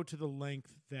doesn't go to the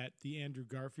length that the Andrew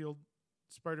Garfield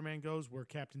Spider-Man goes where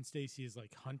Captain Stacy is,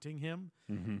 like, hunting him.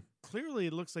 Mm-hmm. Clearly,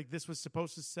 it looks like this was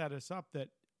supposed to set us up that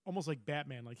almost like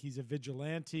Batman, like he's a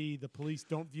vigilante. The police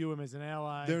don't view him as an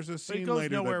ally. There's a scene but it goes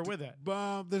later nowhere with it.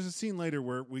 There's a scene later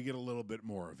where we get a little bit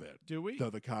more of it. Do we?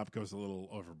 Though the cop goes a little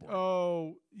overboard.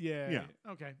 Oh, yeah. Yeah.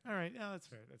 Okay. All right. Yeah, that's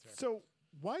fair. So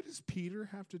why does Peter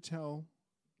have to tell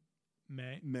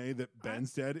May that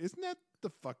Ben's dead? Isn't that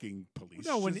the fucking police?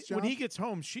 No, when he gets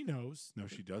home, she knows. No,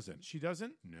 she doesn't. She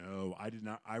doesn't? No, I did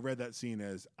not. I read that scene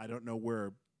as I don't know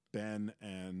where Ben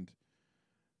and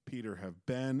Peter have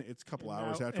been. It's a couple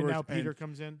hours afterwards. And now Peter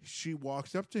comes in. She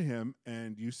walks up to him,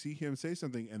 and you see him say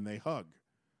something, and they hug.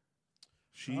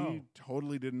 She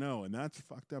totally didn't know, and that's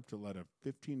fucked up to let a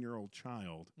 15-year-old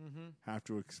child have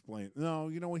to explain. No,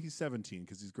 you know what? He's 17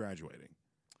 because he's graduating.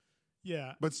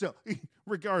 Yeah. But still,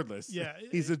 regardless,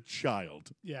 he's a child.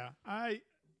 Yeah.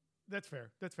 That's fair.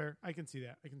 I can see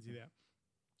that.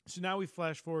 So now we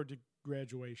flash forward to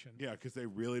graduation. Yeah, because they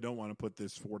really don't want to put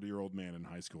this 40-year-old man in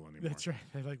high school anymore. That's right.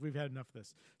 They're like, we've had enough of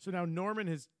this. So now Norman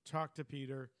has talked to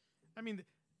Peter. I mean,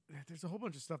 there's a whole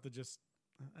bunch of stuff that just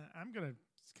I'm going to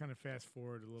kind of fast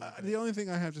forward a little bit. The only thing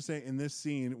I have to say in this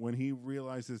scene, when he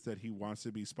realizes that he wants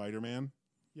to be Spider-Man,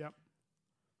 yep.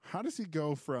 How does he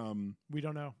go from... We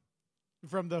don't know.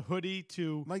 From the hoodie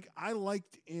to... Like, I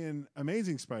liked in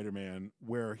Amazing Spider-Man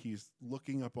where he's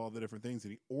looking up all the different things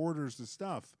and he orders the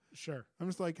stuff. Sure. I'm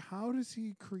just like, how does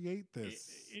he create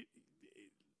this?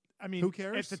 I mean, who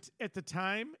cares? At the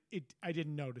time, I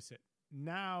didn't notice it.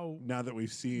 Now that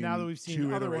we've seen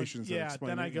two other iterations, ones,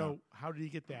 then I go, how did he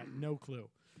get that? No clue.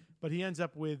 But he ends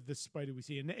up with the spider we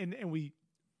see, and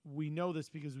we know this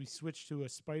because we switched to a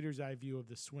spider's eye view of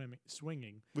the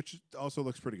swinging, which also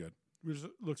looks pretty good. Which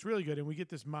looks really good, and we get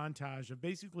this montage of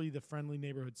basically the friendly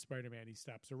neighborhood Spider-Man. He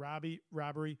stops a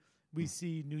robbery. We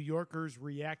see New Yorkers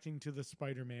reacting to the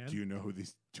Spider-Man. Do you know who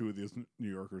these two of these New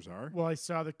Yorkers are? Well, I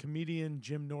saw the comedian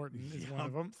Jim Norton is one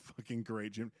of them. Fucking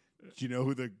great, Jim. Do you know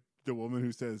who the woman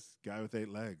who says "guy with 8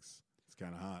 legs"? It's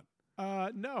kind of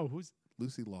hot. No, who's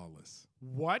Lucy Lawless?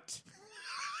 What?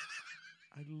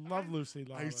 I love Lucy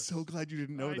Lawless. I'm so glad you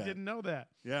didn't know that. I didn't know that.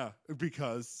 Yeah,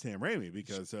 because Sam Raimi,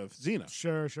 because of Xena.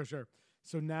 Sure.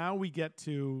 So now we get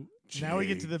to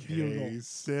the Bugle.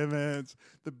 Simmons,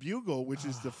 the Bugle, which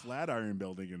is the Flatiron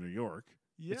Building in New York.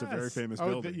 Yes. It's a very famous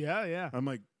building. Yeah. I'm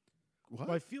like, what?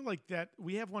 Well, I feel like that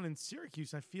we have one in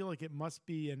Syracuse. I feel like it must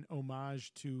be an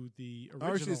homage to the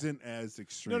original. Ours isn't as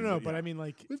extreme. No, but I mean,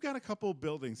 like, we've got a couple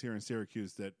buildings here in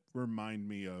Syracuse that remind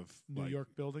me of New York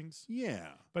buildings. Yeah,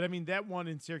 but I mean that one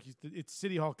in Syracuse, it's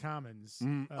City Hall Commons.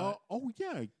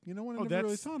 Yeah. You know what? I never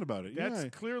really thought about it.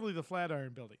 That's clearly the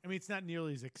Flatiron Building. I mean, it's not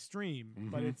nearly as extreme,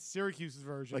 but it's Syracuse's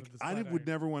version. Like, of the I Flatiron. would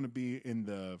never want to be in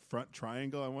the front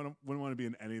triangle. I wouldn't want to be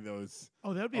in any of those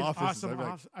Oh, that would be an offices. awesome I'd be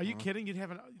like, office. Are you kidding? You'd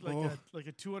have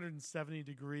a 270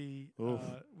 degree.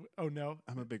 Oh no,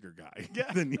 I'm a bigger guy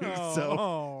than you,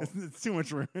 so it's too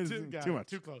much room. Too much.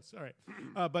 Too close. All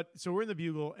right, but so we're in the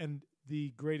Bugle, and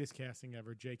the greatest casting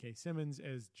ever: J.K. Simmons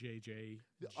as JJ.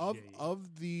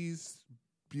 Of these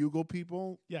Bugle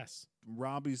people, yes,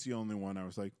 Robbie's the only one I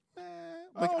was like,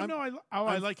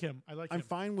 I like him. I like him. I'm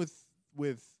fine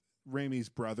with Raimi's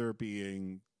brother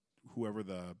being whoever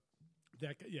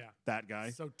that guy.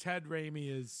 So Ted Raimi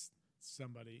is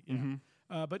somebody. Yeah. Mm-hmm.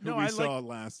 But who no, we I saw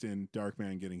last in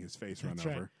Darkman getting his face run over.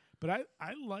 Right. But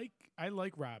I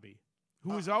like Robbie,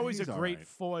 who is always a great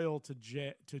foil to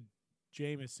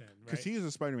Jameson, right? Because he is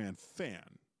a Spider-Man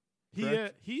fan. He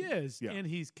is, and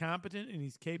he's competent and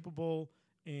he's capable,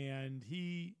 and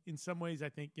he, in some ways, I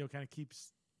think kind of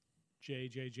keeps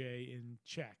JJJ in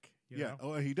check. You know?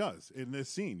 Oh, he does in this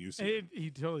scene. You see,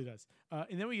 he totally does.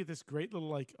 And then we get this great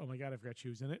little oh my god, I forgot she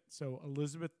was in it. So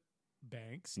Elizabeth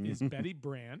Banks is Betty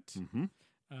Brant,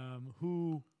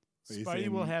 who Spidey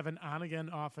will have an on again,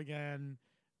 off again.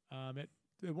 At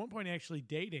one point, actually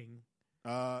dating.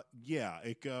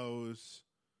 It goes.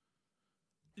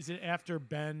 Is it after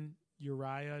Ben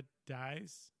Uriah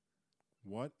dies?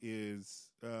 What is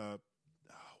what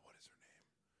is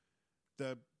her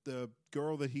name? The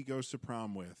girl that he goes to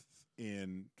prom with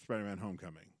in Spider-Man: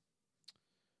 Homecoming.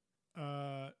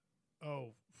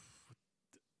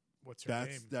 What's her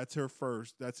name? That's her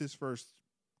first. That's his first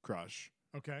crush.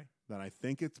 Okay. Then I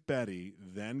think it's Betty,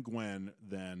 then Gwen,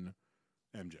 then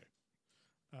MJ.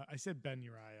 I said Ben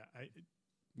Uriah.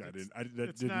 That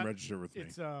didn't register with me.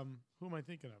 It's who am I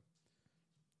thinking of?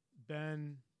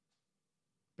 Ben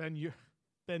Urich.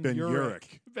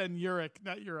 Ben Urich,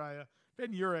 not Uriah.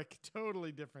 Ben Urich,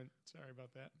 totally different. Sorry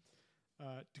about that.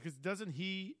 Because doesn't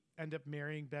he end up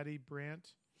marrying Betty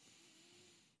Brant?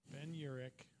 Ben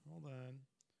Urich. Hold on.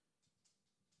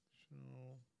 So,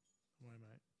 why am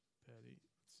I? Betty.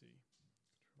 Let's see.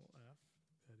 Control F.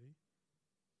 Betty.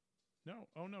 No.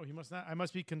 Oh, no. He must not. I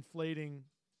must be conflating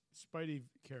Spidey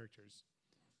characters.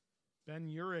 Ben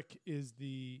Urich is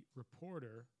the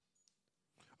reporter.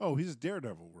 Oh, he's a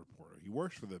Daredevil reporter. He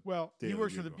works for the he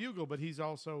works for the Bugle, but he's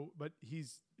also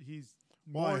he's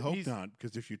well, I hope not,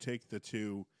 because if you take the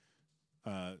two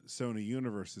Sony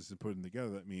universes and put them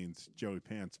together, that means Joey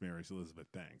Pants marries Elizabeth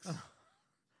Banks.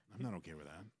 I'm not okay with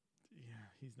that. Yeah,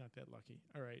 he's not that lucky.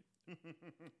 All right.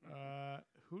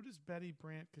 Who does Betty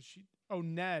Brant?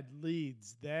 Ned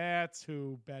Leeds. That's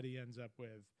who Betty ends up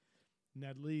with.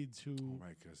 Ned Leeds, who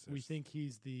we think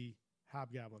he's the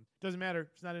Hobgoblin. Doesn't matter.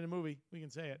 It's not in a movie. We can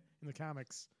say it in the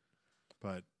comics.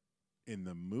 But in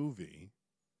the movie,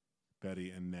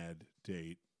 Betty and Ned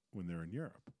date when they're in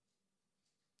Europe.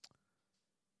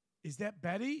 Is that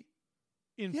Betty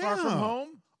in Far From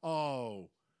Home? Oh,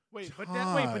 wait,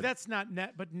 but that's not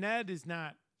Ned. But Ned is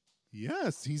not.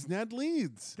 Yes, he's Ned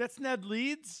Leeds. That's Ned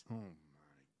Leeds. Oh my!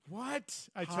 What?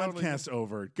 Podcast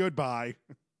over. Goodbye.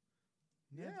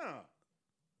 Yeah.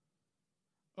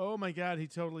 Oh my God, he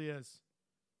totally is.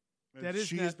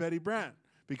 She is Betty Brant,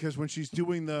 because when she's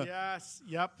doing the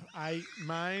I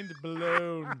mind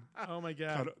blown. Oh my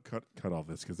God, cut all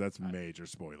this because that's major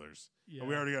spoilers. Yeah.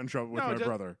 We already got in trouble with my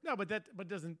brother. No, but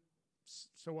doesn't.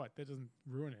 So what? That doesn't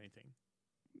ruin anything.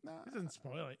 Nah. It doesn't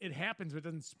spoil it. It happens, but it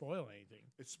doesn't spoil anything.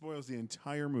 It spoils the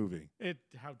entire movie.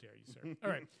 How dare you, sir? All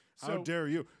right. How dare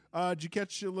you? Did you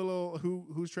catch a little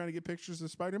who's trying to get pictures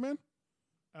of Spider-Man?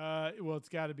 Well, it's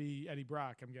got to be Eddie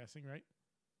Brock, I'm guessing, right?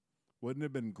 Wouldn't it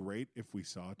have been great if we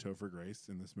saw Topher Grace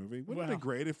in this movie? Wouldn't it have been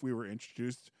great if we were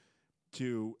introduced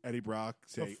to Eddie Brock,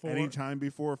 any time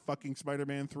before fucking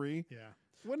Spider-Man 3? Yeah.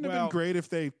 Wouldn't it have been great if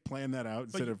they planned that out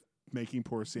instead of making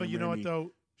poor Sam Raimi what,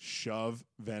 though? Shove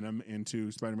Venom into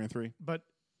Spider-Man 3? But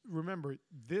remember,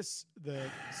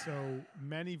 so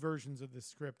many versions of the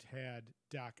script had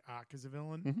Doc Ock as a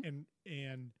villain,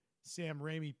 and Sam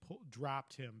Raimi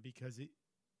dropped him because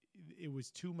it was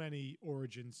too many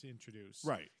origins to introduce.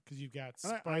 Right. Because you've got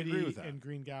Spidey and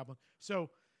Green Goblin. So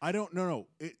I don't know.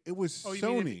 It was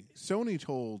Sony. Sony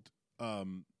told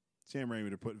Sam Raimi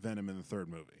to put Venom in the third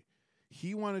movie.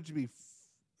 He wanted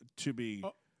to be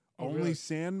only really?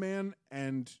 Sandman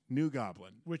and New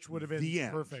Goblin, which would have been the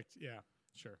end. Perfect. Yeah,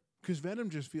 sure. Because Venom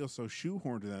just feels so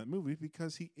shoehorned in that movie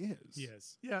because he is. He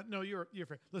is. Yeah. No, you're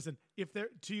fair. Listen,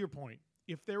 to your point,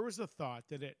 if there was a thought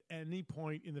that at any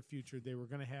point in the future they were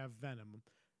going to have Venom,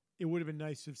 it would have been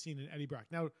nice to have seen an Eddie Brock.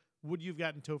 Now, would you have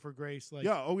gotten Topher Grace? Like,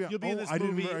 yeah. Oh, yeah. You'll be in this I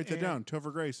movie didn't write that down.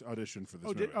 Topher Grace auditioned for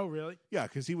this movie. Really? Yeah,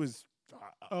 because he was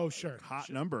sure. hot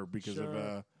number because of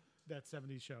that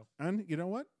 70s show. And you know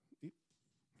what?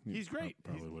 He's great.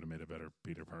 Probably would have made a better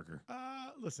Peter Parker.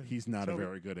 Listen. He's not a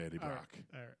very good Eddie Brock.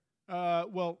 All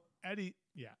Well, Eddie.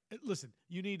 Yeah. Listen,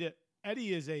 you need to.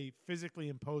 Eddie is a physically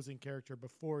imposing character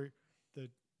before the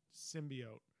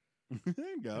symbiote There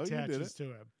you go. You did attaches it. to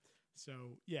him. So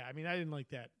yeah, I mean, I didn't like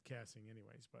that casting,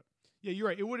 anyways. But yeah, you're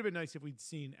right. It would have been nice if we'd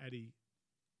seen Eddie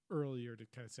earlier to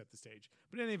kind of set the stage.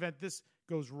 But in any event, this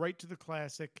goes right to the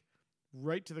classic,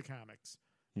 right to the comics.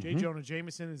 J. Jonah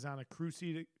Jameson is on a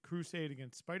crusade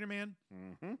against Spider-Man.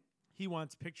 He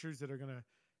wants pictures that are going to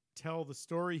tell the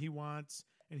story he wants,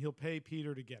 and he'll pay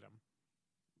Peter to get them,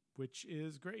 which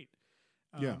is great.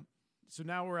 Yeah. So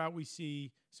now we're out. We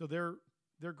see they're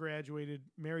graduated.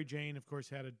 Mary Jane, of course,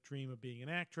 had a dream of being an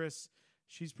actress.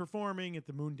 She's performing at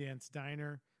the Moondance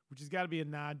Diner, which has got to be a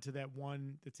nod to that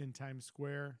one that's in Times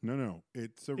Square. No,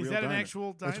 it's a real. Is that diner. an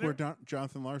actual diner? That's where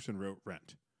Jonathan Larson wrote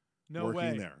Rent. No working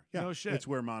way. there. Yeah, No shit. It's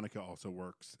where Monica also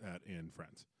works at in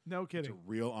Friends. No kidding. It's a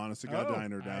real honest to God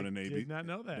diner down in I AB. did not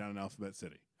know that. Down in Alphabet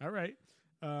City. All right.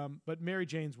 But Mary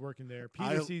Jane's working there.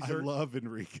 Peter sees her. I love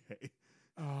Enrique.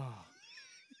 Oh,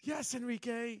 yes,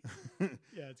 Enrique. Yeah,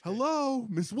 it's great. Hello,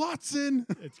 Miss Watson.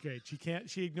 It's great.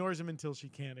 She ignores him until she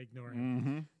can't ignore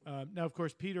him. Now, of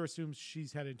course, Peter assumes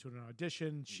she's headed to an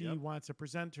audition. She wants to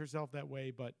present herself that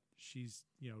way, but she's,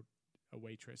 a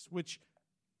waitress, which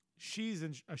she's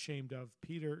ashamed of.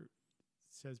 Peter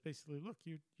says basically, look,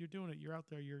 you're doing it. You're out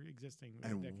there.'re existing.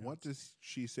 And what does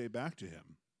she say back to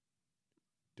him?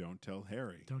 Don't tell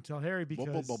Harry. Don't tell Harry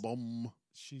because Bum.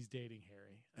 she's dating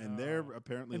Harry. And they're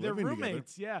apparently and they're living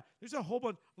roommates. together. Yeah, there's a whole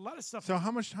bunch, a lot of stuff. So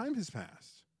how much time has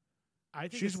passed? I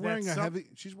think she's wearing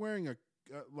She's wearing a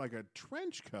like a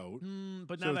trench coat,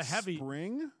 but so not a it's heavy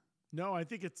spring. No, I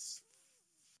think it's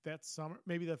that summer,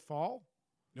 maybe that fall.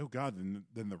 Oh God!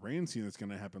 Then the rain scene that's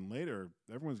going to happen later,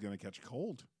 everyone's going to catch a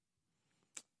cold.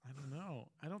 I don't know.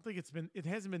 I don't think it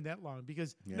hasn't been that long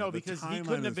because the he timeline couldn't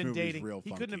of have this been movie is dating. real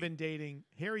He couldn't have funky. been dating.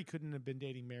 Harry couldn't have been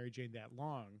dating Mary Jane that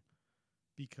long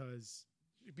because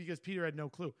Peter had no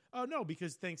clue. Oh no,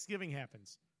 because Thanksgiving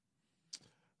happens.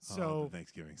 So the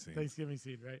Thanksgiving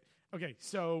scene. Right? Okay,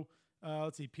 so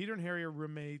let's see. Peter and Harry are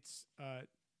roommates.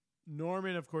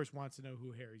 Norman, of course, wants to know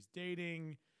who Harry's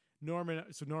dating.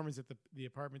 Norman's at the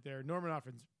apartment there. Norman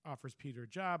offers Peter a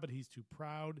job, but he's too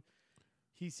proud.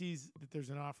 He sees that there's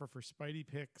an offer for Spidey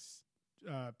picks.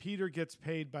 Peter gets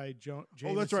paid by Jameson.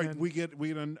 Oh, that's right. We get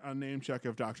a name check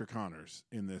of Dr. Connors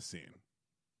in this scene.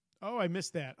 Oh, I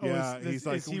missed that. Oh, Yeah, he's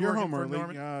like, you're home early.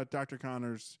 Norman? Dr.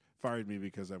 Connors fired me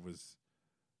because I was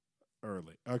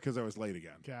early. Because I was late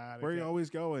again. Got it. Where are you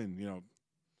always going?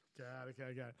 Got it.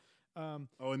 And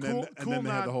then they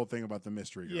had the whole thing about the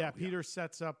mystery girl. Yeah, Peter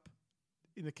sets up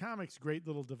in the comics. Great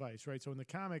little device, right? So in the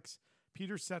comics,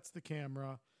 Peter sets the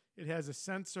camera. It has a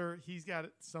sensor. He's got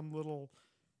some little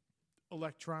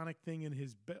electronic thing in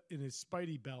his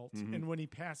Spidey belt, and when he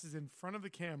passes in front of the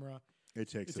camera, it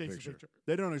takes a picture.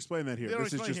 They don't explain that here.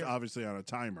 This is just obviously on a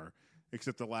timer,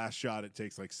 except the last shot it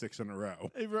takes like 6 in a row.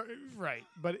 Right,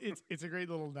 but it's a great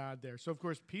little nod there. So of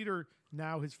course Peter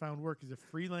now has found work as a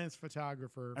freelance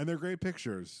photographer, and they're great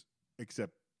pictures,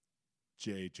 except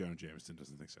J. Jonah Jameson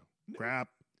doesn't think so. Crap.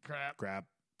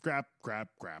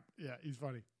 Yeah, he's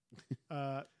funny.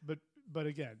 But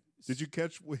again, did you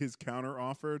catch his counter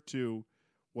offer to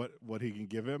what he can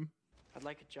give him? I'd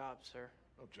like a job, sir.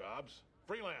 No jobs.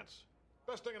 Freelance.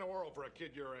 Best thing in the world for a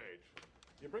kid your age.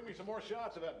 You bring me some more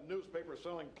shots of that newspaper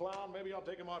selling clown, maybe I'll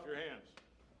take him off your hands.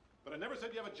 But I never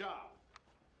said you have a job.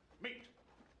 Meat.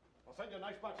 I'll send you a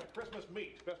nice box of Christmas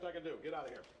meat. Best I can do. Get out of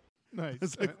here. Nice.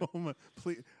 It's like, oh my,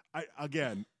 please. I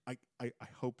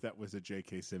hope that was a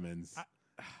J.K. Simmons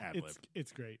ad-lib.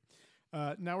 It's great.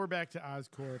 Now we're back to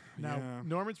Oscorp. Now,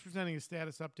 Norman's presenting a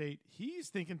status update. He's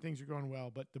thinking things are going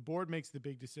well, but the board makes the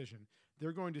big decision.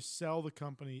 They're going to sell the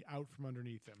company out from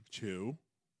underneath them.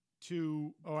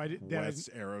 West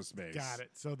Aerospace. Got it.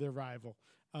 So they're rival.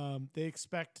 They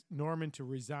expect Norman to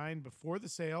resign before the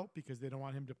sale because they don't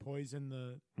want him to poison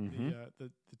the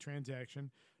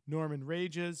transaction. Norman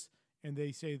rages, and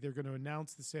they say they're going to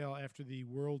announce the sale after the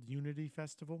World Unity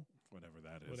Festival. Whatever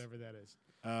that is.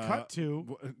 Cut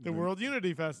to the World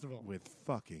Unity Festival. With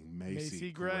fucking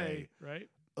Macy Gray, right?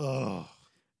 Ugh.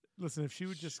 Listen, if she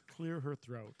would just clear her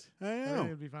throat, I know. everything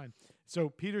would be fine. So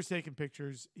Peter's taking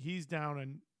pictures. He's down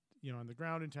on the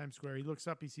ground in Times Square. He looks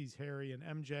up. He sees Harry and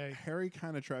MJ. Harry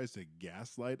kind of tries to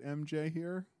gaslight MJ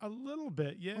here. A little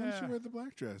bit, yeah. Why don't you wear the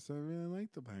black dress? I really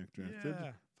like the black dress.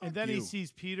 Yeah. And then he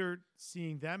sees Peter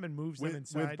seeing them and moves them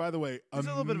inside. With, by the way, there's a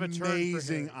little bit of a turn for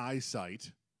amazing Harry.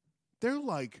 eyesight. They're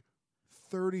like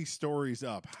 30 stories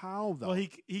up. How the? Well,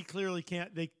 he clearly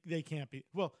can't. They can't be.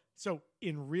 Well, so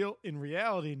in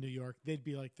reality in New York, they'd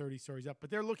be like 30 stories up, but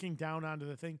they're looking down onto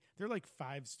the thing. They're like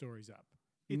 5 stories up.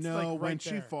 It's no, like right when she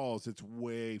there. falls, it's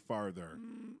way farther.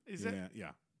 Is yeah, it?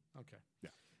 Yeah. Okay. Yeah.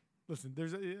 Listen,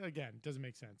 again, doesn't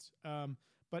make sense.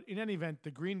 But in any event,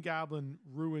 the Green Goblin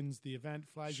ruins the event,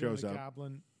 flies Shows on the up.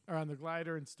 goblin or on the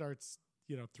glider and starts,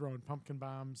 throwing pumpkin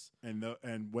bombs. And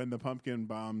when the pumpkin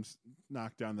bombs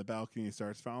knock down the balcony and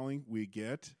starts falling, we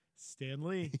get Stan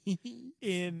Lee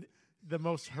in the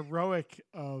most heroic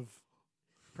of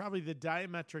probably the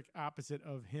diametric opposite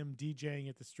of him DJing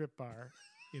at the strip bar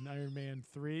in Iron Man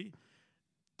 3.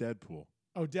 Deadpool.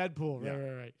 Oh, Deadpool. Yeah.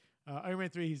 Right. Iron Man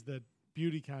 3, he's the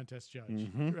beauty contest judge.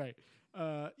 Mhm. Right.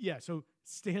 So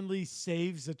Stan Lee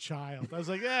saves a child. I was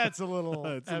like, it's a little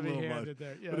It's a little heavy-handed much,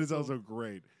 there. Yeah, but it's also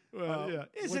great. yeah.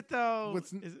 Is it though?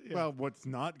 What's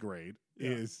not great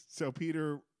is so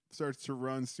Peter starts to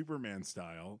run Superman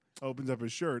style, opens up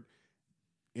his shirt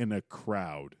in a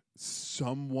crowd.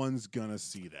 Someone's gonna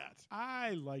see that.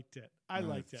 I liked it. I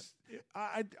liked it.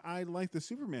 I like the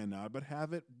Superman nod, but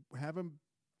have him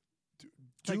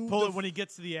Like pull it when he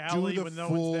gets to the alley do the when no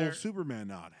full one's there. Superman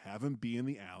nod. Have him be in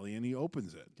the alley and he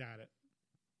opens it. Got it.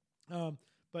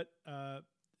 But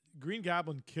Green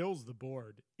Goblin kills the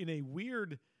board in a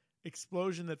weird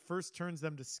explosion that first turns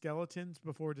them to skeletons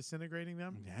before disintegrating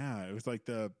them. Yeah, it was like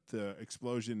the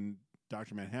explosion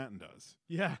Dr. Manhattan does.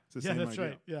 Yeah, It's the same that's idea.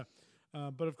 right. Yeah,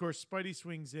 but of course Spidey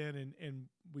swings in and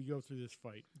we go through this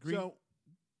fight. So,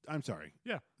 I'm sorry.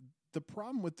 Yeah. The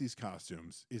problem with these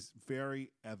costumes is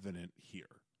very evident here.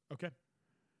 Okay.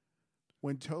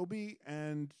 When Toby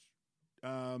and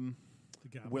Goblin.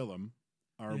 Willem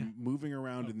are Yeah. moving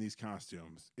around in these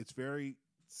costumes, it's very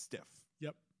stiff.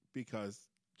 Yep. Because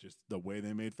just the way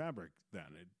they made fabric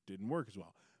then, it didn't work as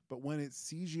well. But when it's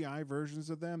CGI versions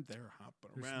of them, they're hopping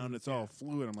They're around. smooth, It's all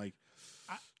fluid. I'm like,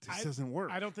 this doesn't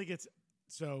work. I don't think it's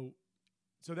so.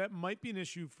 So that might be an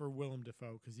issue for Willem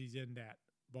Dafoe because he's in that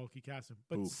bulky costume.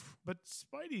 But Oof. but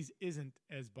Spidey's isn't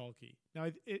as bulky. Now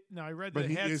I read But that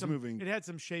he it had is some moving. it had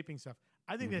some shaping stuff.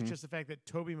 I think that's Mhm. just the fact that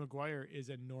Tobey Maguire is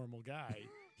a normal guy.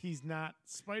 He's not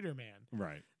Spider-Man.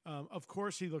 Right. Of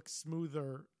course, he looks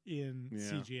smoother in Yeah.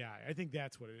 CGI. I think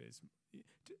that's what it is.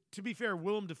 To be fair,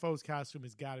 Willem Dafoe's costume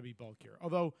has got to be bulkier.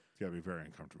 Although It's got to be very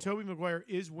uncomfortable. Tobey Maguire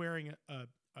is wearing a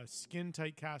skin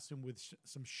tight costume with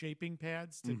some shaping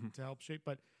pads Mhm. to help shape.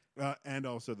 But And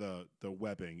also the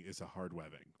webbing is a hard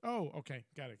webbing. oh, okay,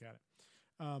 got it.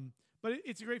 But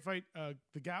it's a great fight.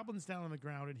 The Goblin's down on the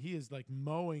ground and he is like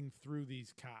mowing through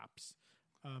these cops.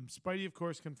 Spidey, of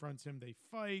course, confronts him. They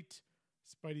fight.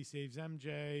 Spidey saves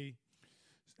MJ.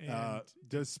 And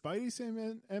Does Spidey save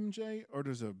MJ or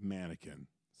does a mannequin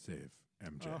save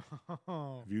MJ?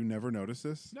 Oh. Have you never noticed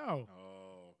this? No.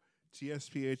 Oh,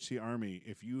 TSPHC Army.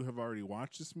 If you have already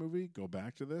watched this movie, go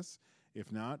back to this.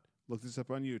 If not, look this up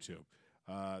on YouTube.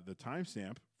 The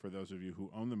timestamp for those of you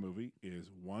who own the movie is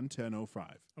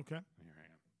 1:10:05. Okay. Here,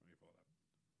 hang on. Let me pull it up.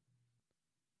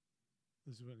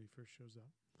 This is when he first shows up.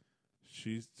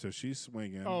 She's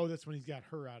swinging. Oh, that's when he's got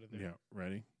her out of there. Yeah.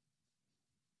 Ready?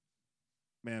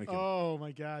 Mannequin. Oh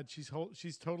my God,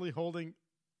 she's totally holding.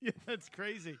 Yeah, that's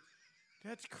crazy.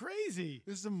 That's crazy.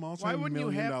 This is a Why wouldn't you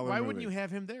multi-million have? dollar Why movie. wouldn't you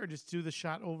have him there? Just do the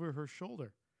shot over her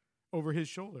shoulder, over his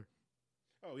shoulder.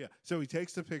 Oh yeah. So he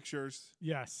takes the pictures.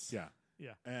 Yes. Yeah.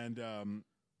 Yeah. And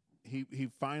he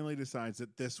finally decides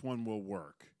that this one will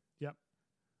work. Yep.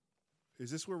 Is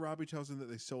this where Robbie tells him that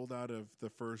they sold out of the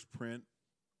first print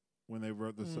when they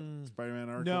wrote the Spider-Man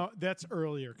article? No, that's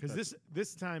earlier because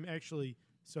this time actually.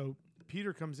 So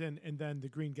Peter comes in and then the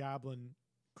Green Goblin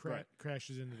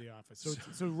crashes into the office.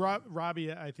 So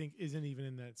Robbie, I think, isn't even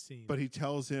in that scene. But he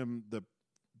tells him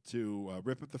to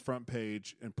rip up the front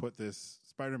page and put this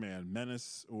Spider-Man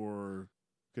menace or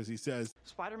because he says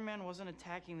Spider-Man wasn't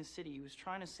attacking the city. He was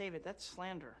trying to save it. That's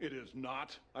slander. It is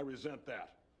not. I resent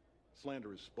that.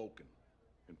 Slander is spoken.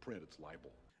 In print, it's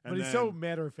libel. But he's so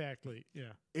matter-of-factly,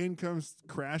 yeah. In comes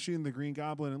crashing the Green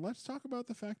Goblin, and let's talk about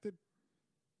the fact that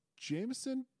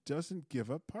Jameson doesn't give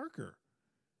up Parker.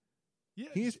 Yeah,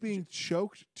 he is being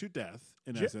choked to death,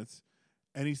 in essence,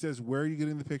 and he says, "Where are you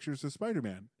getting the pictures of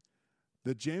Spider-Man?"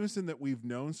 The Jameson that we've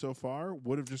known so far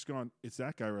would have just gone, "It's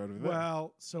that guy right over there."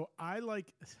 Well, so I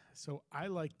like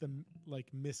the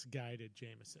misguided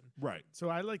Jameson. Right. So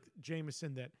I like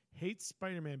Jameson that hates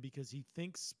Spider-Man because he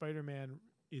thinks Spider-Man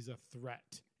is a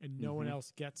threat and no one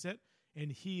else gets it,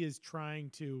 and he is trying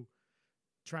to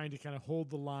kind of hold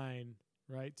the line,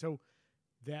 right? So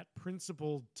that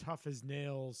principled, tough as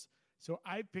nails. So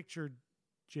I pictured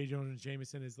J. Jonah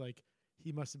Jameson as like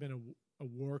he must have been a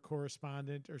war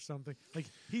correspondent or something. Like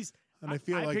he's. And I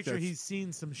feel like picture that's- he's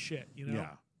seen some shit. You know.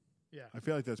 Yeah. Yeah. I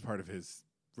feel like that's part of his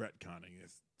retconning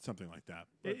is something like that.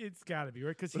 But, It's got to be,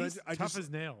 right? Because he's tough as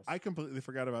nails. I completely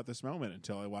forgot about this moment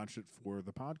until I watched it for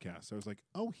the podcast. I was like,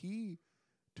 oh, he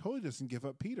totally doesn't give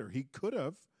up Peter. He could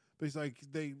have, but he's like,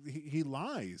 he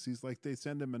lies. He's like, they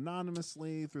send him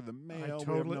anonymously through the mail.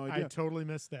 I totally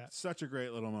missed that. Such a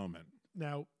great little moment.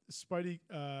 Now, Spidey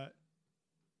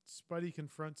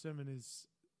confronts him and is,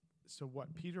 so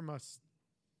what? Peter must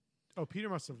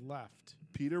have left.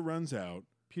 Peter runs out,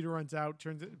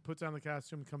 puts on the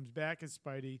costume, comes back as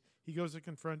Spidey. He goes to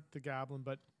confront the Goblin,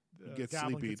 but gets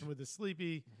Goblin sleepy. gets him with the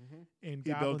sleepy, and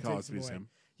He Goblin Bill takes him Cosby's away. him.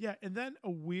 Yeah, and then a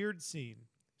weird scene.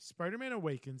 Spider-Man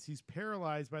awakens. He's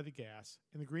paralyzed by the gas,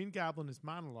 and the Green Goblin is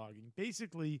monologuing.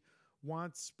 Basically,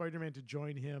 wants Spider-Man to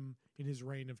join him in his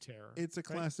reign of terror. It's a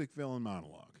classic villain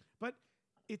monologue. But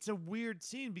it's a weird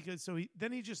scene because he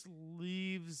just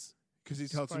leaves Because he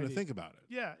tells him to Spidey. think about it.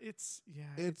 Yeah, It's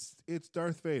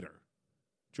Darth Vader.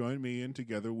 Join me and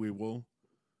together we will.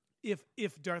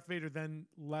 If Darth Vader then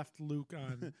left Luke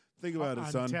on Think about it,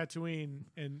 on son. Tatooine,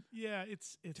 and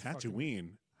it's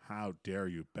Tatooine. How dare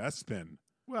you, Bespin?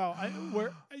 Well,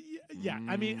 what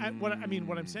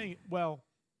I'm saying. Well,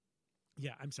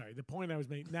 yeah, I'm sorry. The point I was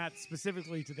making, not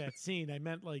specifically to that scene. I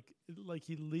meant like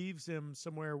he leaves him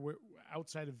somewhere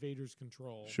outside of Vader's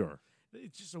control. Sure.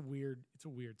 It's just a weird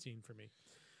scene for me.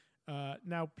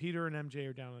 Now Peter and MJ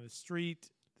are down on the street.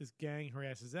 This gang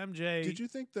harasses MJ. Did you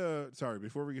think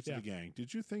before we get to the gang,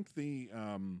 did you think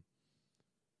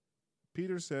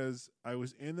Peter says, I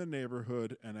was in the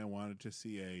neighborhood and I wanted to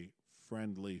see a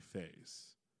friendly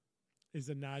face? Is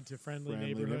a nod to friendly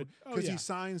neighborhood. Because he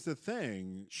signs the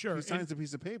thing. Sure. He signs a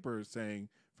piece of paper saying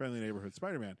friendly neighborhood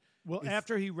Spider-Man. Well,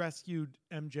 after he rescued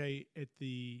MJ at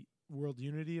the World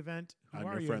Unity event, who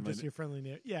are you? Just your friendly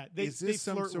neighbor. Yeah. Is this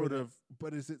some sort of,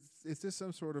 but is this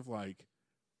some sort of like,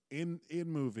 in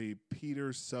movie,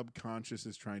 Peter's subconscious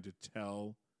is trying to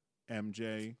tell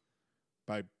MJ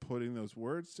by putting those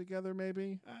words together,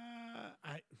 maybe?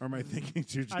 Or am I thinking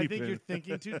too deep? I think you're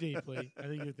thinking too deeply.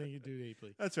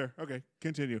 That's fair. Okay,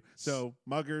 continue. So,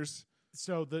 Muggers.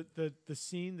 So the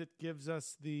scene that gives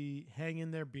us the hang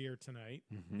in their beer tonight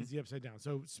is the Upside Down.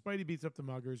 So Spidey beats up the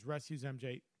Muggers, rescues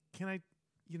MJ.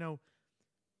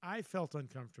 I felt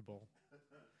uncomfortable.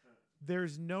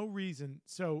 There's no reason.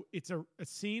 So it's a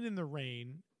scene in the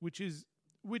rain, which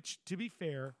to be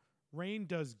fair, rain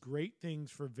does great things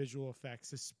for visual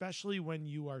effects, especially when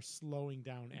you are slowing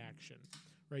down action,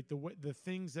 right? The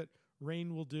things that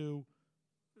rain will do,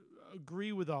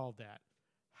 agree with all that.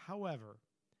 However,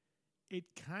 it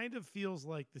kind of feels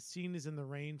like the scene is in the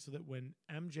rain so that when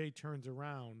MJ turns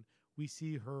around, we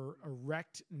see her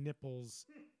erect nipples,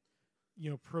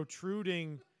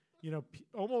 protruding,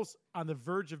 almost on the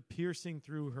verge of piercing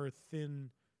through her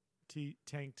thin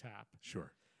tank top.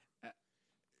 Sure.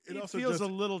 It also feels a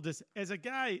little as a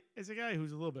guy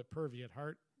who's a little bit pervy at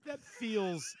heart. That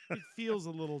feels a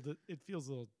little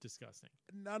disgusting.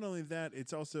 Not only that,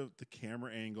 it's also the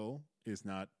camera angle is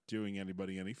not doing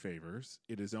anybody any favors.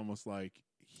 It is almost like,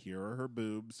 here are her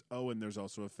boobs. Oh, and there's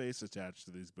also a face attached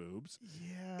to these boobs.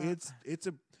 Yeah, it's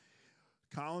a.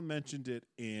 Colin mentioned it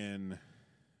in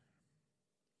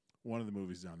one of the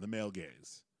movies on The Male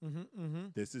Gaze.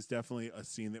 This is definitely a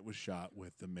scene that was shot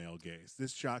with the male gaze.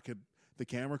 This shot the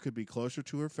camera could be closer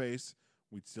to her face.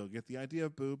 We'd still get the idea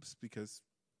of boobs because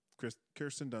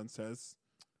Kirsten Dunst says,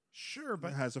 sure,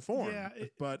 but has a form. Yeah,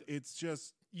 but it's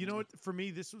just, what? For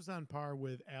me, this was on par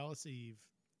with Alice Eve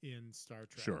in Star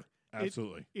Trek. Sure,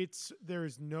 absolutely. There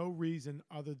is no reason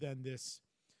other than this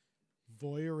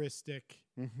voyeuristic,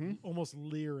 almost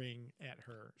leering at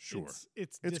her. Sure,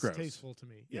 it's distasteful to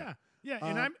me. Yeah.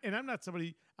 And I'm not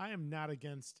somebody. I am not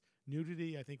against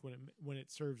nudity. I think when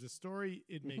it serves a story,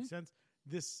 it makes sense.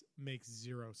 This makes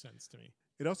zero sense to me.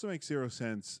 It also makes zero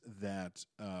sense that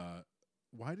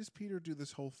why does Peter do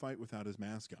this whole fight without his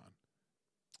mask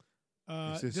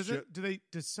on?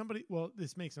 Does somebody? Well,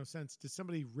 this makes no sense. Does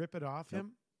somebody rip it off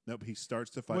him? Nope. He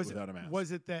starts to fight without a mask.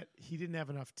 Was it that he didn't have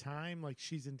enough time? Like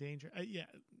she's in danger? Yeah.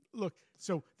 Look.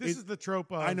 So this is the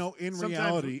trope of. I know. In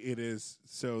reality, it is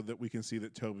so that we can see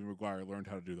that Tobey Maguire learned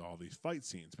how to do all these fight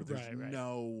scenes. But there's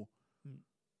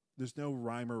there's no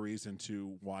rhyme or reason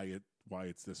to why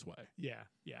it's this way. Yeah.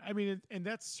 I mean, and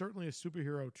that's certainly a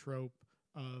superhero trope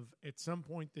of at some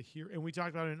point the hero, and we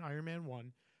talked about it in Iron Man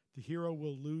 1, the hero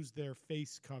will lose their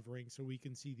face covering so we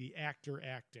can see the actor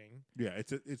acting. Yeah,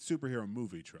 it's superhero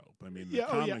movie trope. I mean, the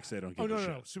comics, they don't give a shit.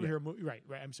 No, superhero movie. Right.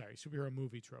 I'm sorry. Superhero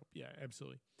movie trope. Yeah,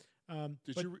 absolutely.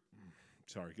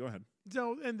 Sorry, go ahead.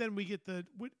 So, and then we get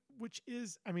which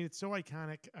is, I mean, it's so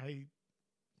iconic. I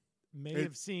may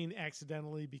have seen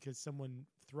accidentally because someone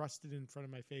thrust it in front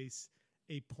of my face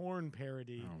a porn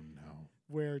parody. Oh no!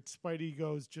 Where Spidey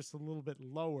goes just a little bit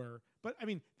lower, but I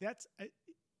mean that's.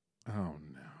 Oh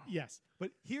no! Yes,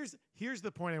 but here's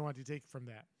the point I want to take from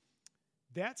that.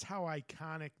 That's how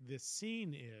iconic this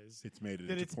scene is. It's made it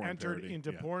that into it's porn entered parody.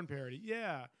 into porn parody.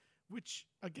 Yeah, which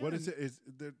again, what is it?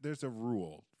 There's a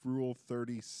rule? Rule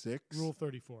 36. Rule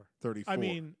 34. 34. I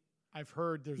mean, I've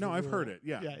heard there's. No, a I've rule. heard it.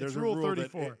 Yeah, yeah there's it's a rule rule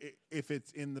 34. that if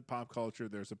it's in the pop culture,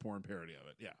 there's a porn parody of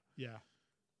it. Yeah. Yeah.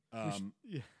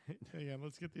 Yeah. Hang on,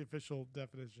 let's get the official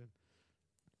definition.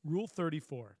 Rule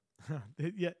 34.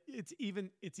 Yeah, it's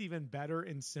even better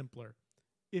and simpler.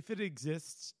 If it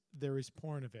exists, there is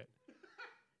porn of it.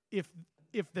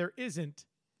 If there isn't,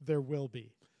 there will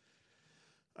be.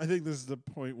 I think this is the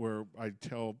point where I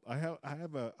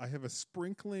have a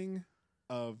sprinkling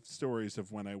of stories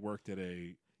of when I worked at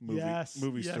a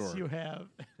movie store. Yes, you have.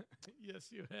 Yes,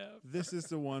 you have. This is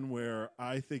the one where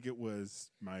I think it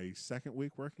was my second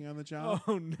week working on the job.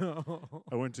 Oh no!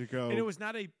 I went to go, and it was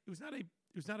not a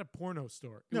porno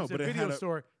store. It No, was but a it video had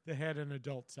store that had an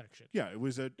adult section. Yeah, it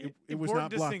was it was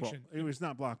not it was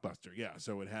not Blockbuster. Yeah,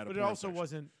 so it had but a it porn also section.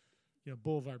 wasn't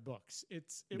Boulevard Books. It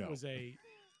No. was a.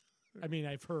 I mean,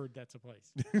 I've heard that's a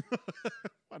place.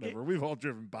 Whatever. We've all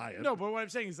driven by it. No, but what I'm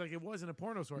saying is like it wasn't a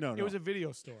porno store. No, it was a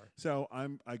video store. So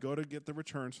I go to get the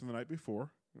returns from the night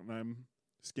before, and I'm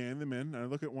scanning them in, and I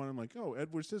look at one. I'm like, oh,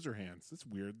 Edward Scissorhands. That's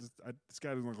weird. This guy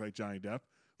doesn't look like Johnny Depp.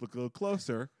 Look a little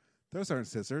closer. Those aren't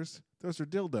scissors. Those are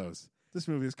dildos. This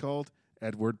movie is called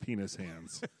Edward Penis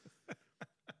Hands.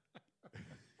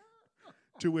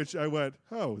 To which I went,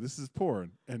 oh, this is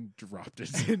porn, and dropped it.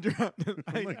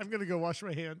 I'm going to go wash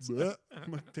my hands.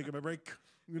 I'm taking my break.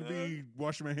 I'm going to be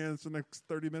washing my hands for the next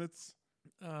 30 minutes.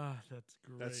 That's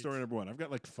great. That's story number one. I've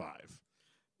got like 5.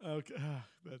 Okay.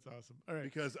 That's awesome. All right.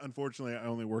 Because unfortunately, I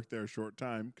only worked there a short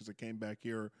time because I came back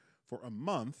here for a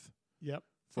month. Yep.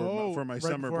 For my right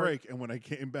summer before- break. And when I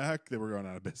came back, they were going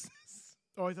out of business.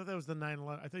 Oh, I thought that was the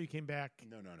 9/11. I thought you came back.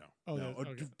 No. Oh, no.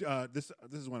 okay. This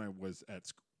is when I was at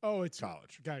school. Oh, it's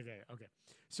college. Okay.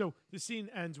 So the scene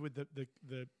ends with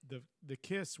the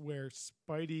kiss where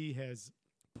Spidey has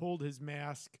pulled his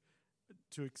mask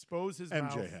to expose his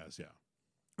mouth. MJ has, yeah.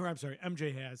 Or I'm sorry,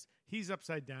 MJ has. He's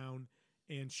upside down,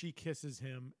 and she kisses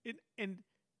him.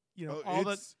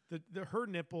 All her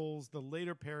nipples, the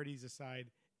later parodies aside,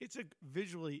 it's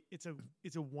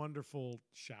a wonderful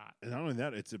shot. And not only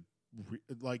that, it's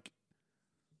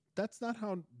that's not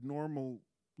how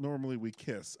normally we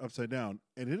kiss upside down,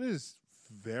 and it is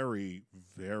very,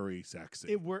 very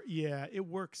sexy. It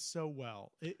works so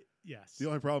well. Yes. The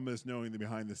only problem is knowing the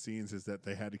behind the scenes is that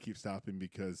they had to keep stopping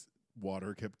because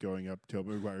water kept going up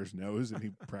Tobey Maguire's nose and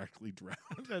he practically drowned.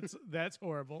 That's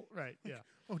horrible. Right. Yeah.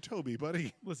 Oh, Toby,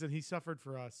 buddy. Listen, he suffered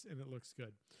for us and it looks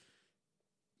good.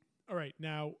 All right.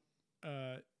 Now,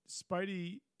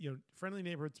 Spidey, friendly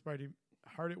neighborhood Spidey,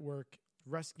 hard at work,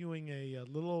 rescuing a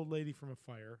little old lady from a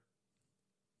fire,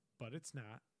 but it's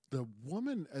not. The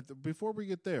woman, before we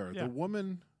get there, Yeah. the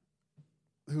woman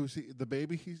who's the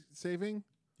baby he's saving,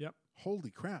 Yep.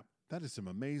 Holy crap. That is some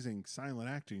amazing silent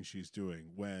acting she's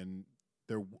doing when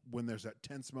there's that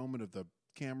tense moment of the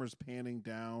cameras panning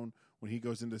down when he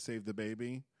goes in to save the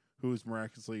baby, who's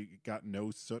miraculously got no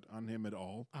soot on him at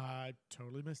all. I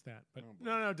totally missed that. But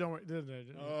no, don't worry.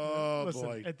 Oh, listen,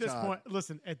 boy, at this Todd.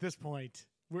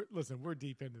 point, we're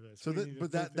deep into this. So, We need to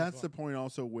move that's things the along. point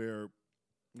also where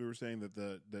we were saying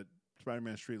that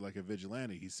Spider-Man's treated like a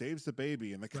vigilante. He saves the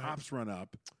baby, and the Right. cops run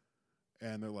up,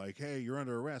 and they're like, "Hey, you're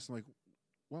under arrest." I'm like,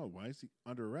 "Well, why is he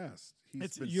under arrest?"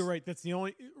 You're right. That's the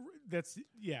only.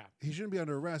 Yeah. He shouldn't be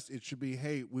under arrest. It should be,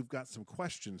 "Hey, we've got some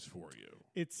questions for you."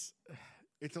 It's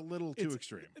a little too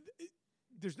extreme.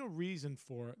 There's no reason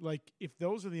for it. Like if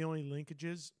those are the only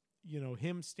linkages,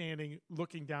 him standing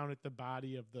looking down at the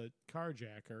body of the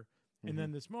carjacker, and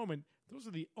then this moment, those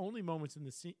are the only moments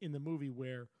in the movie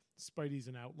where Spidey's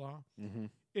an outlaw. Mm-hmm.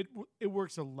 It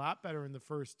works a lot better in the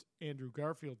first Andrew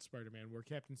Garfield Spider-Man, where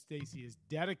Captain Stacy is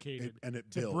dedicated And it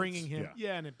to builds, bringing him.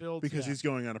 yeah. And it builds because yeah. he's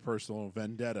going on a personal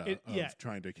vendetta of yeah.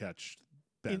 trying to catch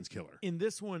Ben's killer. In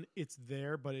this one, it's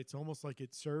there, but it's almost like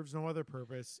it serves no other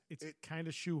purpose. It's kind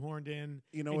of shoehorned in.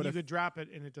 You know and what? You could drop it,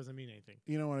 and it doesn't mean anything.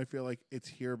 You know what? I feel like it's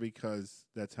here because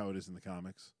that's how it is in the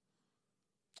comics.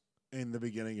 In the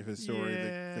beginning of his story,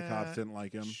 the cops didn't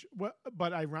like him.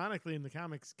 But ironically, in the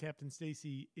comics, Captain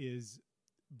Stacy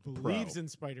believes in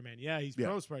Spider-Man. Yeah, he's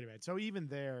pro Spider-Man. So even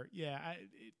there, yeah.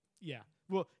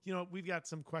 Well, we've got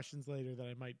some questions later that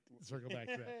I might circle back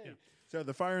to that. Yeah. So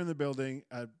the fire in the building,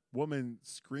 a woman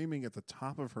screaming at the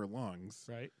top of her lungs.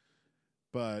 Right.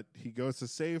 But he goes to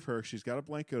save her. She's got a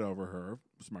blanket over her,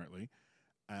 smartly.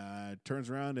 Turns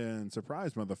around and,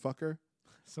 surprise, motherfucker,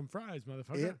 Some fries,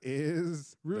 motherfucker. It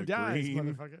is Rude the dies, Green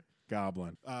motherfucker.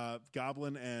 Goblin.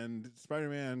 Goblin and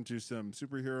Spider-Man do some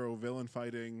superhero villain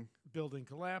fighting. Building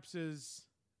collapses,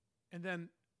 and then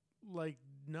like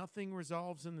nothing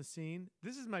resolves in the scene.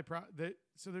 This is my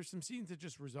so there's some scenes that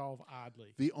just resolve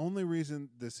oddly. The only reason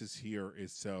this is here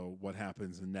is so what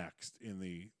happens next in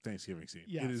the Thanksgiving scene.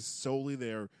 Yes. It is solely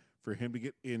there for him to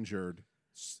get injured.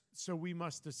 So we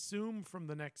must assume from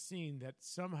the next scene that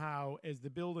somehow, as the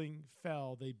building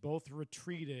fell, they both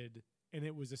retreated, and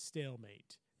it was a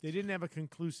stalemate. They didn't have a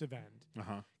conclusive end.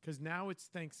 Because now it's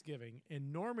Thanksgiving,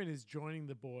 and Norman is joining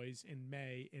the boys and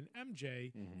May and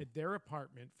MJ at their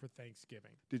apartment for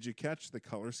Thanksgiving. Did you catch the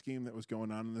color scheme that was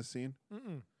going on in this scene?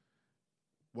 Mm-mm.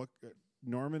 What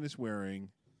Norman is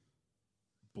wearing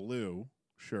blue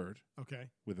shirt, Okay.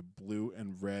 with a blue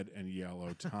and red and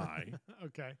yellow tie.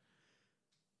 Okay.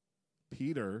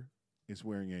 Peter is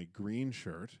wearing a green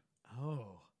shirt.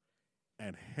 Oh.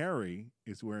 And Harry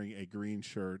is wearing a green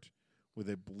shirt with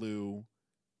a blue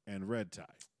and red tie.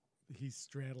 He's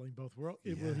straddling both worlds.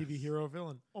 Will he be hero or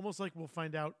villain? Almost like we'll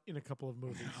find out in a couple of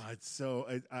movies. It's so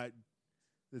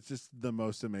it's just the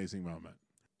most amazing moment.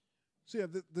 So yeah,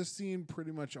 this scene,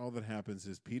 pretty much all that happens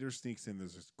is Peter sneaks in.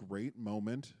 There's this great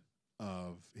moment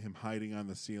of him hiding on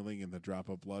the ceiling and the drop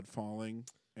of blood falling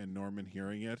and Norman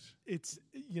hearing it. It's,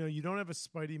 you don't have a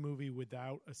Spidey movie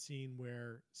without a scene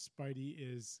where Spidey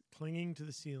is clinging to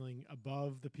the ceiling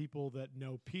above the people that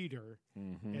know Peter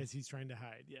as he's trying to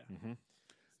hide. Yeah.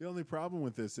 The only problem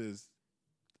with this is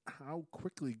how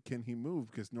quickly can he move?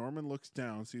 Because Norman looks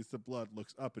down, sees the blood,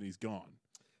 looks up, and he's gone.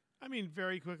 I mean,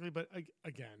 very quickly, but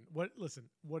again, what does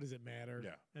it matter?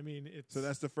 Yeah. I mean, it's... So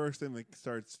that's the first thing that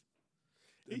starts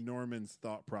Norman's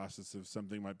thought process of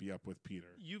something might be up with Peter.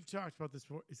 You've talked about this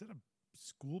before. Is that a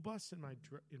school bus in my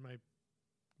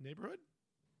neighborhood?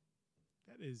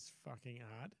 That is fucking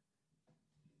odd.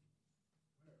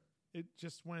 It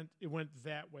went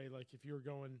that way. Like if you were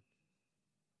going,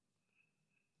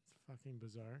 it's fucking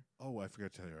bizarre. Oh, I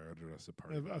forgot to tell you I ordered us a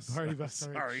party bus. A party bus.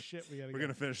 Sorry. Shit, we're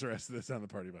gonna finish the rest of this on the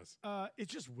party bus.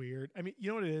 It's just weird. I mean, you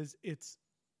know what it is? It's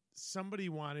somebody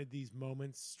wanted these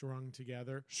moments strung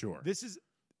together. Sure. This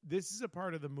is a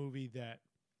part of the movie that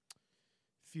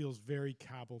feels very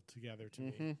cobbled together to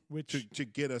me. Which to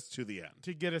get us to the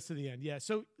end. Yeah.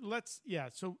 So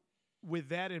So with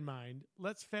that in mind,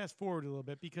 let's fast forward a little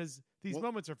bit because these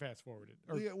moments are fast forwarded.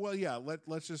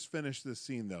 Let's just finish this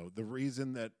scene though. The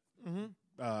reason that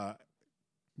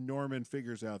Norman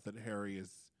figures out that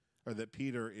that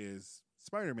Peter is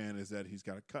Spider-Man is that he's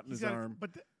got a cut in his arm.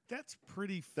 But that's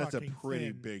pretty fucking That's a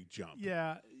pretty thin. big jump.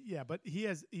 Yeah, but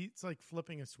it's like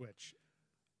flipping a switch.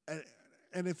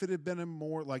 And if it had been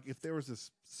if there was a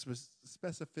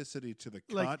specificity to the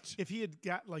cut. Like if he had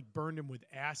burned him with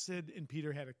acid and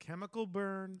Peter had a chemical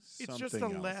burn, it's just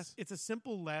it's a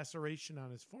simple laceration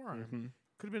on his forearm.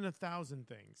 Could have been 1,000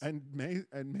 things. And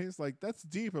May's like, that's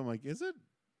deep. I'm like, is it?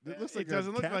 It looks like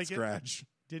doesn't a look cat like scratch.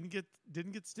 Didn't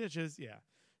get stitches. Yeah.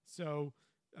 So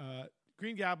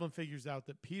Green Goblin figures out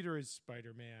that Peter is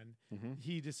Spider-Man.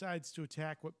 He decides to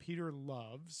attack what Peter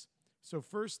loves. So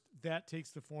first, that takes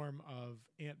the form of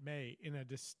Aunt May in a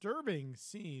disturbing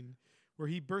scene where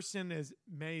he bursts in as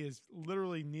May is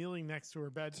literally kneeling next to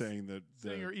her bed, saying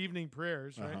her evening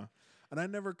prayers. Right. And I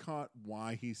never caught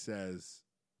why he says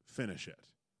finish it,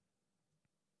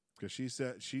 because she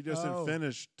said she doesn't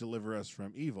finish deliver us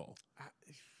from evil.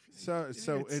 So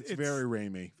it's very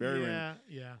Raimi, very Raimi.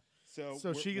 Yeah.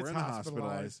 So she gets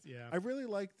hospitalized. Yeah. I really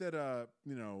like that.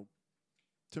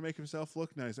 To make himself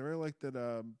look nice, I really like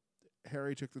that.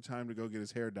 Harry took the time to go get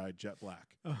his hair dyed jet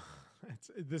black.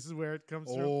 This is where it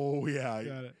comes through. Oh, yeah.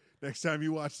 Got it. Next time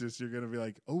you watch this, you're going to be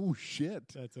like, oh, shit.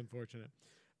 That's unfortunate.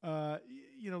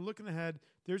 Looking ahead,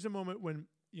 there's a moment when,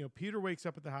 Peter wakes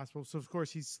up at the hospital. So, of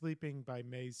course, he's sleeping by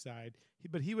May's side.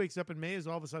 But he wakes up and May is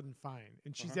all of a sudden fine.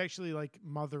 And she's actually,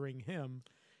 mothering him.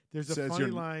 There's a funny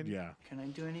line. Yeah. Can I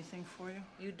do anything for you?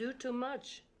 You do too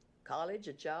much. College,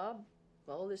 a job,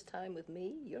 all this time with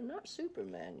me. You're not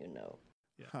Superman,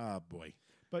 Yeah. Ah, boy.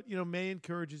 But, May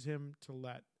encourages him to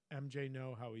let MJ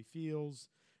know how he feels.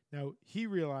 Now, he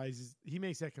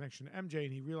makes that connection to MJ,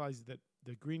 and he realizes that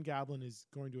the Green Goblin is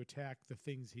going to attack the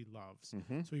things he loves.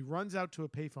 So he runs out to a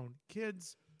payphone.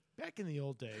 Kids, back in the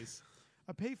old days,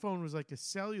 a payphone was like a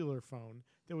cellular phone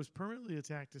that was permanently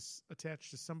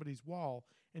attached to somebody's wall,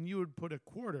 and you would put a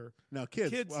quarter. Now,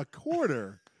 kids a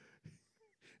quarter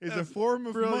is a form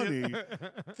of money.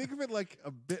 Think of it like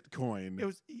a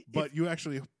Bitcoin, but you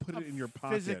actually put it in your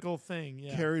pocket. Physical thing,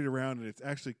 yeah. Carried around, and it's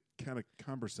actually kind of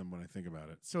cumbersome when I think about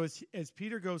it. So as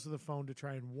Peter goes to the phone to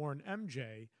try and warn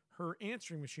MJ, her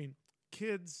answering machine,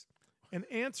 kids, an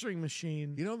answering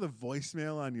machine. You know the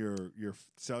voicemail on your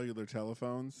cellular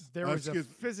telephones? There was a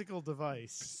physical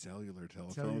device. Cellular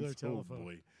telephones? Cellular telephone. Oh,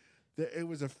 boy. It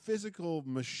was a physical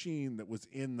machine that was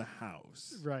in the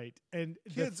house. Right. And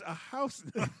kids, a house.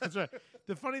 That's right.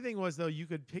 The funny thing was, though, you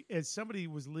could pick, as somebody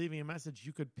was leaving a message,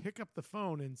 you could pick up the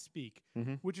phone and speak,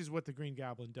 which is what the Green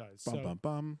Goblin does. Bum, bum,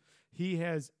 bum. He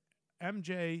has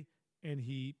MJ, and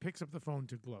he picks up the phone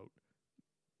to gloat.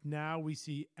 Now we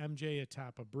see MJ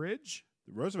atop a bridge.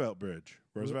 The Roosevelt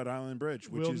Island Bridge.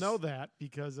 Which we'll know that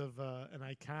because of an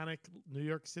iconic New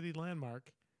York City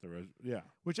landmark.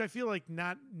 Which I feel like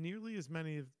not nearly as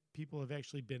many of people have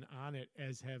actually been on it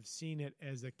as have seen it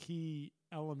as a key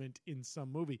element in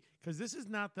some movie. Because this is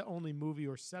not the only movie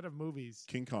or set of movies.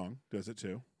 King Kong does it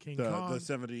too. Kong. The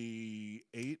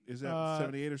 78, is that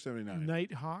 78 or 79?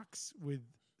 Nighthawks with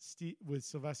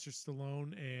Sylvester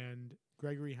Stallone and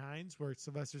Gregory Hines, where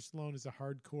Sylvester Stallone is a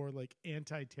hardcore like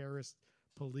anti-terrorist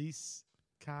police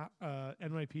cop,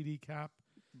 NYPD cop.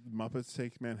 Muppets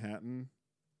Take Manhattan.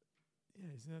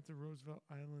 Yeah, isn't that the Roosevelt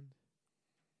Island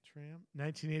Tram?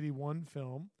 1981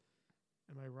 film.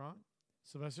 Am I wrong?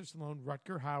 Sylvester Stallone,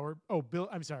 Rutger Hauer. Oh, Bill.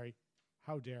 I'm sorry.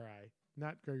 How dare I?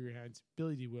 Not Gregory Hines.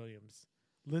 Billy D. Williams.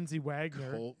 Lindsay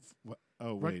Wagner. Wait.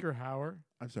 Rutger Hauer.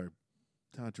 I'm sorry.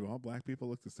 Todd, do all black people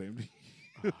look the same to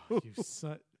you? You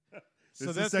son. This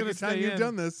is the second time you've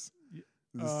done this.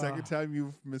 This is the second time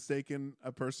you've mistaken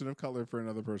a person of color for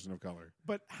another person of color.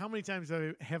 But how many times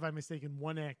have I mistaken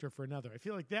one actor for another? I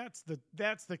feel like that's the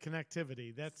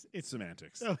connectivity. It's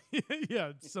semantics. Oh,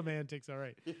 yeah, it's semantics. All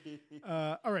right.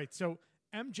 All right. So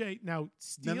MJ now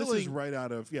stealing. Now this is right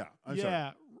out of I'm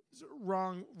sorry.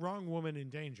 Wrong woman in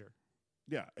danger.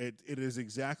 Yeah, it is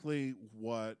exactly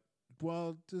what.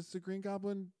 Well, does the Green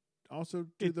Goblin also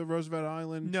do the Roosevelt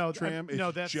Island tram?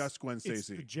 It's just Gwen Stacy. It's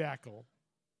the Jackal.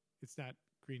 It's not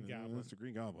Green Goblin. It's the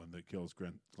Green Goblin that kills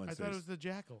Gwen Stacy. I thought it was the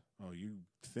Jackal. Oh, you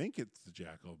think it's the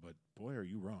Jackal, but boy, are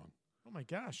you wrong. Oh my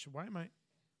gosh, why am I?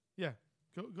 Yeah,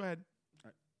 go ahead.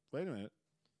 Right. Wait a minute.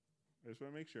 I just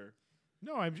want to make sure.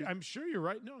 No, I'm sure you're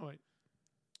right. No,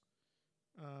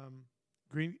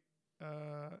 Green.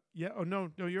 Yeah. Oh no,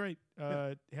 you're right.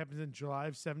 It happens in July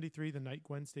of '73, the night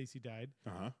Gwen Stacy died.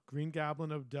 Green Goblin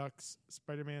abducts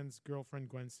Spider-Man's girlfriend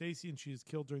Gwen Stacy, and she is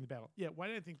killed during the battle. Yeah. Why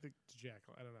did I think the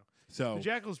Jackal? I don't know. So the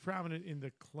Jackal is prominent in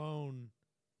the Clone.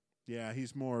 Yeah,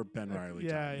 he's more Ben Reilly.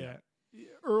 Yeah.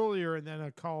 Earlier, and then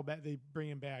a call back. They bring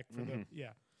him back for the.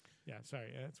 Yeah.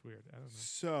 Sorry, that's weird. I don't know.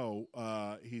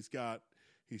 So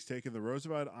he's taken the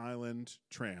Roosevelt Island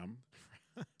tram,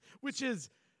 which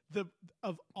is.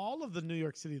 Of all of the New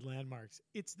York City landmarks,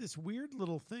 it's this weird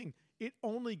little thing. It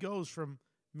only goes from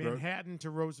Manhattan to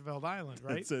Roosevelt Island,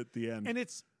 right? It's at the end, and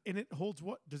it holds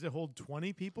what? Does it hold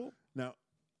 20 people? Now,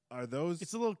 are those?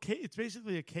 It's a little. It's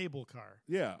basically a cable car.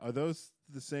 Yeah, are those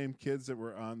the same kids that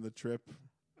were on the trip?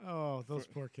 Oh, those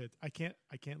poor kids! I can't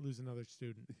lose another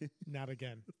student. Not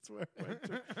again. That's where I went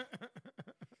to.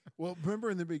 Well, remember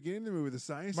in the beginning of the movie, the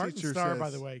science Martin teacher Starr, says, by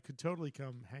the way, could totally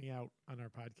come hang out on our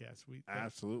podcast.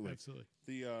 Absolutely.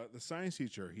 The science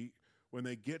teacher, when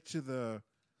they get to the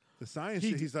science,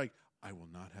 he's like, "I will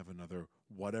not have another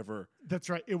whatever." That's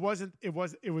right. It was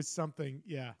something.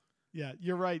 Yeah.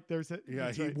 You're right.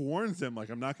 He warns them like,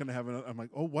 "I'm not going to have another." I'm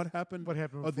like, "Oh, what happened? What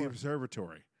happened? Oh, the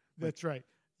observatory." That's right.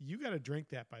 You got to drink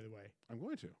that, by the way. I'm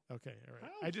going to. Okay, all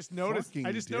right. I just noticed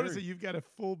that you've got a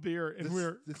full beer, and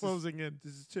we're closing in.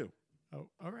 This is 2. Oh,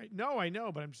 all right. No, I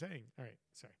know, but I'm saying. All right.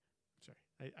 Sorry.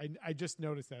 I just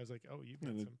noticed that. I was like, oh, you've got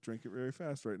some. Drink it very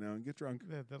fast right now and get drunk.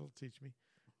 That'll teach me.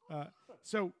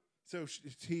 So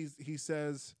he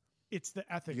says it's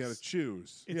the ethics. You got to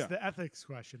choose. It's the ethics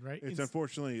question, right? It's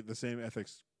unfortunately the same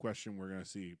ethics question we're going to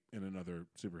see in another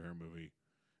superhero movie,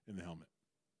 in The Helmet.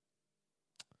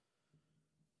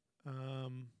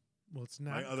 Well, it's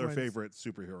not my other favorite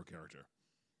superhero character,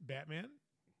 Batman.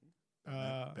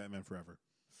 Batman Forever.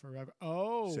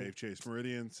 Oh, save Chase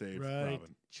Meridian. Save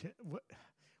Robin.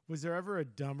 Was there ever a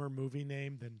dumber movie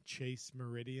name than Chase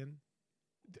Meridian?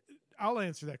 I'll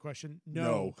answer that question.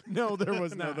 No, there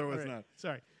was not. No, there was not.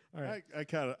 Sorry. All right.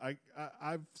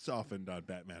 I've softened on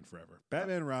Batman Forever.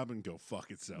 Batman and Robin go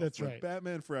fuck itself. That's right.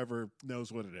 Batman Forever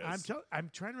knows what it is. I'm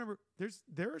trying to remember.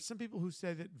 There are some people who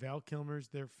say that Val Kilmer's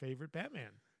their favorite Batman.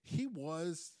 He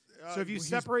was. So if you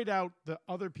separate out the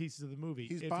other pieces of the movie,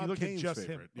 he's if Bob you look Kane's at just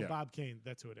favorite. him, Bob Kane,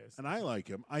 that's who it is. And I like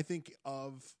him. I think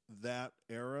of that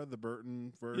era, the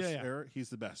Burton era, he's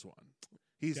the best one.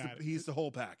 He's the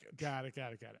whole package. Got it.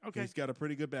 Okay. He's got a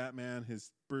pretty good Batman.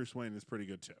 His Bruce Wayne is pretty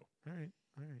good too. All right.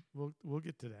 We'll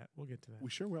get to that. We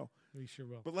sure will.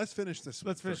 But let's finish this one.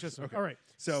 Let's finish this one. Okay. All right.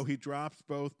 So he drops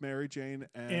both Mary Jane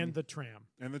and the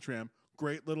tram.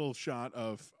 Great little shot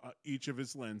of each of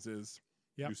his lenses.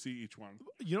 Yep. You see each one.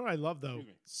 You know what I love, though?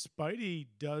 Spidey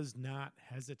does not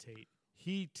hesitate.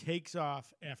 He takes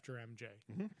off after MJ,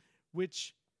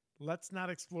 which let's not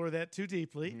explore that too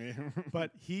deeply.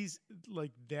 But he's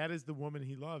like, that is the woman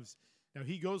he loves. Now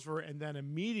he goes for her and then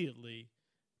immediately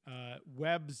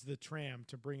webs the tram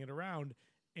to bring it around.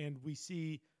 And we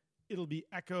see it'll be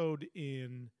echoed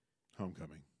in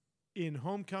Homecoming. In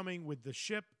Homecoming with the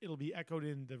ship. It'll be echoed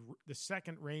in the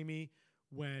second Raimi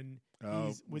when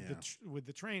he's with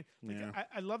the train. Like,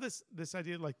 I love this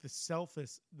idea, like the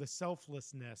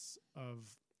selflessness of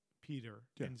Peter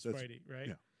and Spidey, right?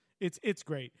 Yeah. It's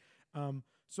great.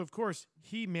 So of course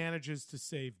he manages to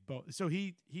save both. So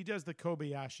he does the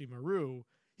Kobayashi Maru.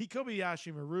 He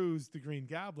Kobayashi Maru's the Green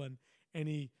Goblin, and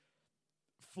he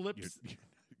flips.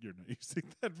 You're not using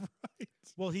that right.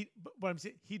 Well, but I'm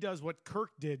saying he does what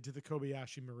Kirk did to the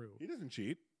Kobayashi Maru. He doesn't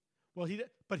cheat. Well,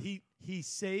 he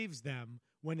saves them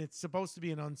when it's supposed to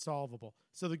be an unsolvable.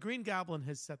 So the Green Goblin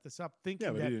has set this up, thinking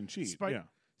but that he didn't cheat.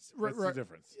 That's the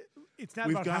difference. It's not.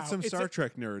 We've about got how. some Star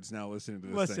Trek nerds now listening to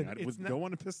this thing. I don't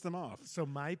want to piss them off. So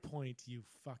my point, you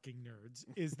fucking nerds,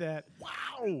 is that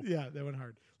wow. Yeah, that went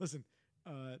hard. Listen.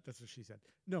 That's what she said.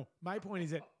 No, my point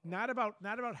is that not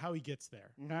about how he gets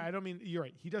there. I don't mean, you're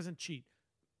right. He doesn't cheat.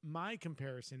 My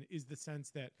comparison is the sense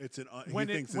that it's an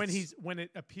when it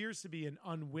appears to be an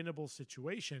unwinnable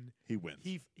situation, he wins.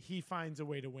 He finds a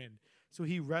way to win. So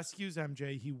he rescues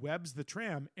MJ. He webs the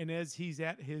tram, and as he's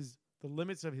at the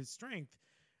limits of his strength,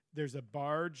 there's a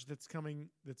barge that's going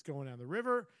down the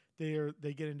river.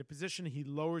 They get into position. He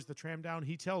lowers the tram down.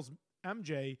 He tells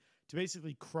MJ to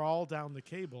basically crawl down the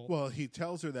cable. Well, he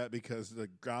tells her that because the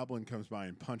goblin comes by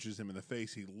and punches him in the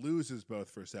face. He loses both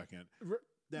for a second.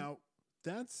 Now,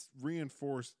 that's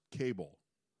reinforced cable.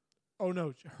 Oh,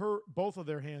 no. Both of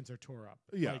their hands are tore up.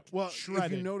 Yeah. Like, well,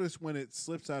 shredded. if you notice when it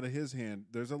slips out of his hand,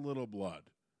 there's a little blood.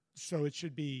 So it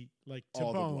should be like to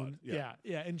all bone. The blood.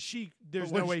 Yeah. And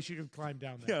there's no way she could climb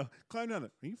down there. Yeah, climb down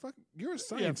it. You're a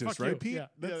scientist, right, you. Pete? Yeah.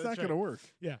 That's not going to work.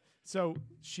 Yeah. So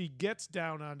she gets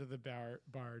down onto the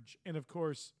barge, and of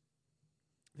course,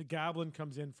 the goblin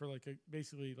comes in for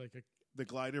The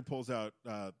glider pulls out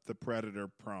the Predator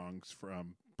prongs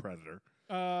from Predator.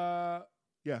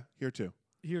 Yeah, here too.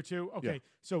 Here too. Okay. Yeah.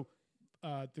 So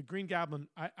the Green Goblin.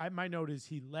 My note is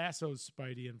he lassos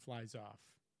Spidey and flies off.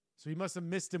 So he must have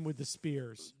missed him with the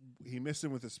spears. He missed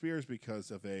him with the spears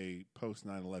because of a post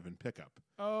 9/11 pickup.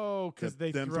 Oh, because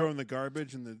they throwing the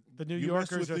garbage and the New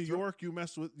Yorkers with New York. You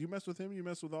mess with him. You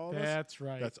mess with all of us. That's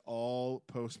right. That's all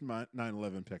post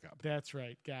 9/11 pickup. That's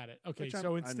right. Got it. Okay, Which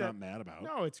so I'm not mad about.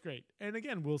 No, it's great. And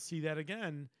again, we'll see that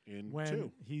again when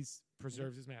 2. he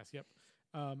preserves his mask. Yep.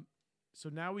 So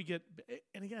now we get,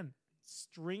 and again,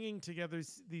 stringing together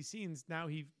these scenes. Now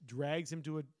he drags him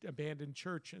to an abandoned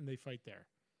church, and they fight there.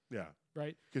 Yeah.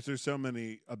 Right? Because there's so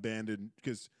many abandoned...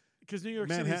 Because New York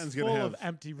Manhattan's City is full of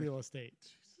empty real estate.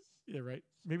 Yeah, right?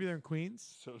 Maybe they're in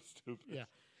Queens? So stupid. Yeah.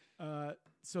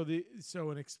 So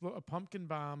a pumpkin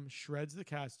bomb shreds the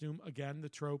costume. Again, the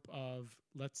trope of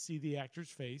let's see the actor's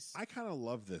face. I kind of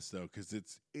love this, though, because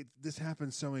this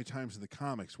happens so many times in the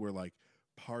comics where, like,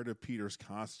 part of Peter's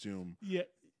costume... Yeah.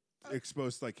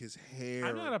 Exposed like his hair.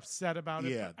 I'm not upset about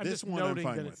it. Yeah, I'm this just one I'm noting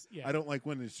fine that with. it's, yeah. I don't like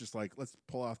when it's just like, let's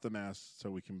pull off the mask so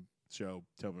we can show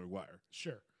Tobey Maguire.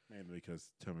 Sure. Mainly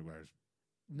because Tobey Maguire's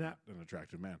not an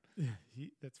attractive man.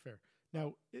 That's fair.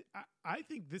 Now, I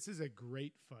think this is a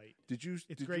great fight.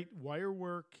 It's great wire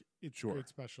work. It's great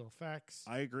special effects.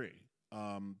 I agree.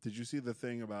 Did you see the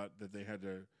thing about that they had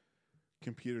to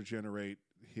computer generate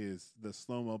the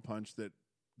slow-mo punch that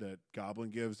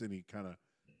Goblin gives, and he kind of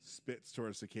spits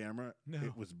towards the camera? No.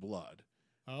 It was blood.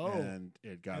 Oh. And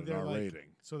it got an R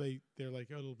rating. So they're like,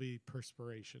 oh, it'll be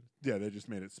perspiration. Yeah, they just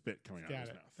made it spit coming out of his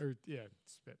mouth.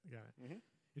 Spit. Got it. Mm-hmm.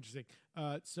 Interesting.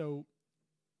 So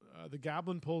the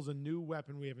Goblin pulls a new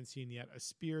weapon we haven't seen yet, a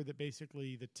spear that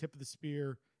basically the tip of the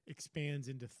spear expands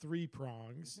into 3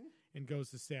 prongs and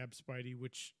goes to stab Spidey,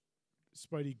 which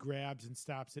Spidey grabs and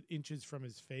stops it inches from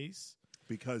his face.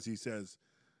 Because he says,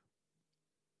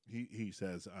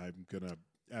 I'm going to...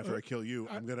 After I kill you,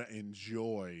 I'm going to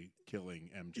enjoy killing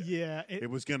MJ. Yeah. It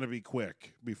was going to be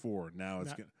quick before. Now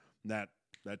it's that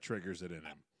triggers it in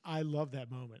him. I love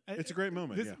that moment. It's a great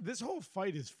moment. This whole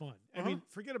fight is fun. I mean,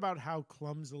 forget about how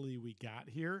clumsily we got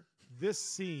here. This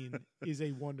scene is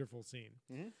a wonderful scene.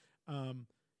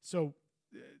 So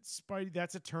Spidey,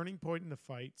 that's a turning point in the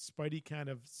fight. Spidey kind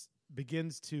of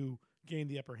begins to gain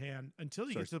the upper hand until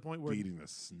he gets to the point where beating the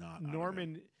snot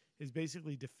Norman is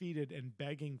basically defeated and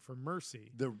begging for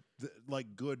mercy. The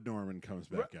like good Norman comes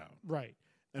back out. Right.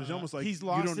 And it's almost like he's you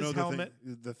lost don't know his helmet.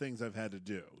 the things I've had to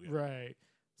do. Right.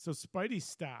 So Spidey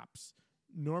stops.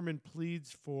 Norman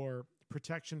pleads for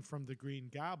protection from the Green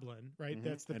Goblin, right? Mhm.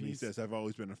 That's the and piece. he says, I've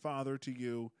always been a father to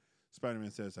you.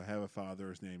 Spider-Man says, I have a father.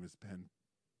 His name is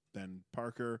Ben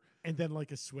Parker. And then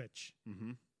like a switch.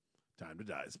 Mm-hmm. Time to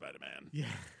die, Spider-Man. Yeah.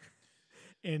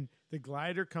 And the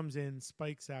glider comes in,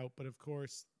 spikes out, but of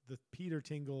course the Peter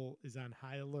Tingle is on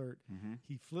high alert. Mhm.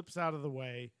 He flips out of the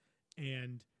way,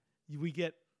 and we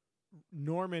get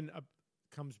Norman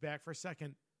comes back for a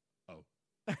second. Oh.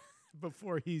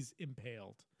 Before he's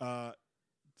impaled.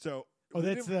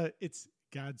 It's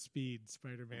Godspeed,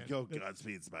 Spider-Man. Go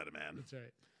Godspeed, Spider-Man. That's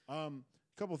right.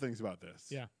 Couple things about this.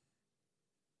 Yeah.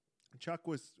 Chuck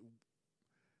was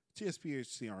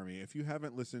TSPHC Army. If you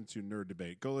haven't listened to Nerd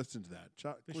Debate, go listen to that.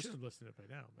 Chuck They should have listened to it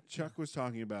by now. But Chuck was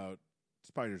talking about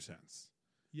Spider Sense.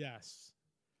 Yes.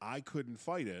 I couldn't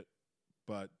fight it,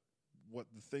 but what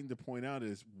the thing to point out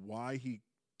is why he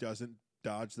doesn't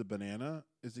dodge the banana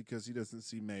is because he doesn't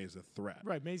see May as a threat.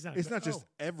 Right, May's not. It's not just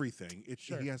everything. It's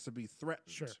Sure. he has to be threatened.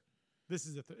 Sure. This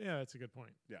is yeah, that's a good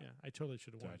point. Yeah. I totally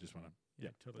should have So won. I just want to. Yeah,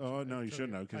 totally. Oh should- no, I you totally-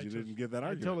 shouldn't have because I you totally- didn't give that I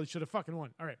argument. totally should have fucking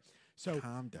won. All right. So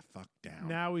Calm the fuck down.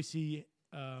 now we see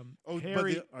But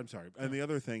Harry. I'm sorry. And the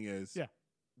other thing is, Yeah.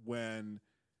 when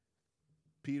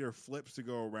Peter flips to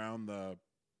go around the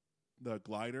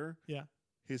glider, Yeah.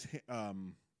 his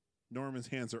Norman's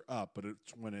hands are up, but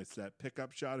it's when it's that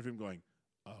pickup shot of him going,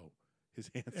 oh, his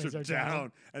hands are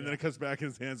down, and then it comes back and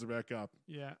his hands are back up.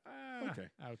 Yeah. Okay.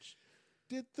 Ouch.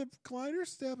 Did the glider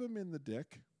stab him in the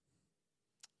dick?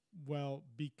 Well,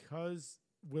 because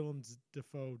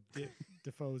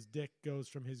Defoe's dick goes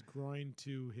from his groin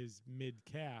to his mid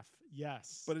calf.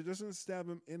 Yes. But it doesn't stab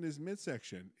him in his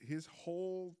midsection. His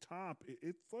whole top,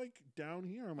 it's like down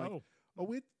here. I'm like,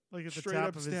 it like at the straight top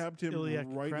up of stabbed his him iliac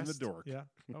right in the crest. dork. Yeah.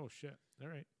 Oh shit. All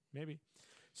right. Maybe.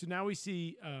 So now we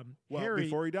see Well, Harry.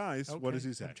 before he dies, what Okay, does he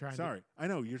I'm say? trying to- Sorry. I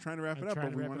know you're trying to wrap I'm it up, trying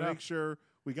but to we wrap want it to up. make sure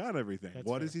we got everything. That's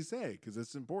What fair. does he say? Because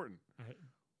it's important.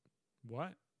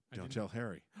 What? Don't tell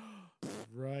Harry.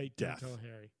 Right. Death. Don't tell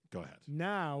Harry. Go ahead.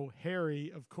 Now,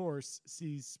 Harry, of course,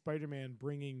 sees Spider-Man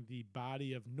bringing the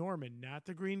body of Norman, not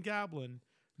the Green Goblin,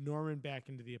 Norman back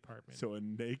into the apartment. So a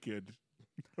naked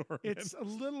Norman. It's a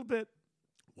little bit.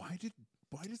 Why did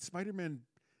Spider-Man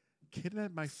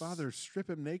kidnap my father, strip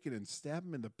him naked, and stab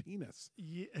him in the penis?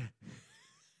 Yeah.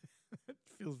 It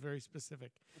feels very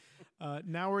specific.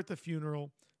 Now we're at the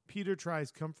funeral. Peter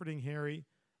tries comforting Harry.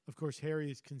 Of course,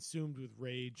 Harry is consumed with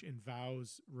rage and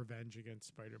vows revenge against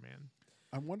Spider-Man.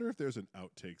 I wonder if there's an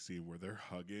outtake scene where they're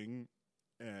hugging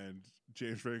and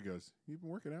James Franco goes, "You been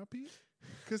working out, Pete?"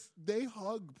 Because they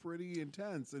hug pretty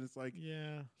intense, and it's like,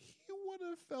 yeah, he would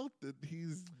have felt that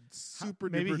he's super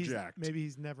maybe duper jacked. Maybe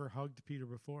he's never hugged Peter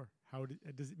before.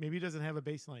 Maybe he doesn't have a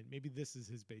baseline. Maybe this is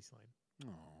his baseline.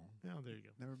 Oh, there you go.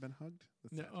 Never been hugged.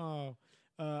 That's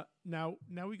No,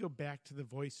 now we go back to the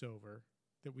voiceover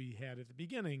that we had at the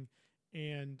beginning,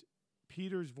 and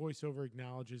Peter's voiceover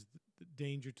acknowledges the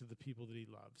danger to the people that he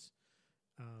loves.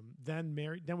 Then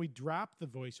we drop the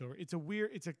voiceover. It's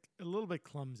a little bit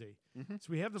clumsy. Mhm.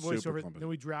 So we have the Super voiceover, clumsy. then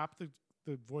we drop the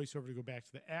voiceover to go back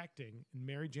to the acting. And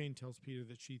Mary Jane tells Peter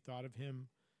that she thought of him,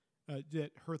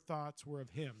 that her thoughts were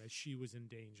of him as she was in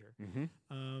danger. Mhm.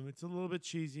 It's a little bit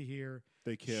cheesy here.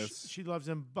 They kiss. She loves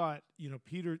him, but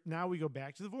Peter. Now we go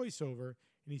back to the voiceover,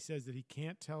 and he says that he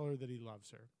can't tell her that he loves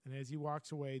her. And as he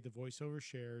walks away, the voiceover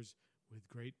shares with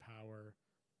great power.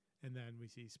 And then we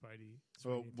see Spidey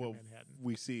enter Manhattan.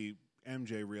 we see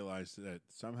MJ realize that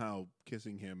somehow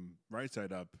kissing him right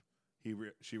side up,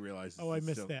 she realizes. Oh, I it's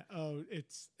missed still- that. Oh,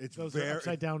 it's those very are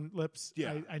upside down lips.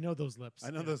 Yeah. I know those lips. I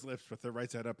know those lips, but they're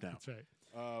right side up now. That's right.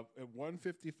 At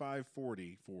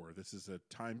 1:55:44, this is a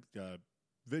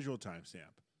visual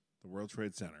timestamp. The World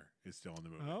Trade Center is still in the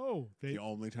movie. Oh, the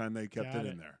only time they kept got it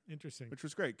in there. Interesting. Which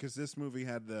was great because this movie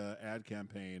had the ad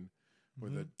campaign where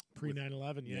the pre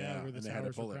 9/11, where the and they had a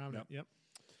towers were bullet. prominent. Yep.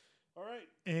 All right.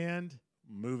 And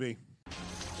movie.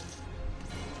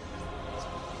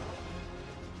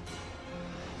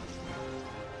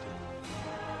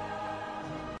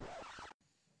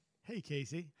 Hey,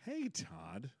 Casey. Hey,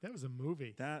 Todd. That was a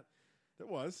movie. That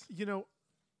was.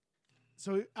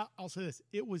 So I'll say this: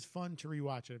 it was fun to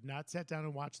rewatch it. I've not sat down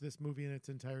and watched this movie in its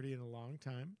entirety in a long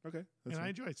time. Okay, and I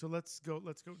enjoyed it. So let's go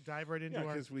dive right into our.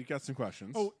 Because we got some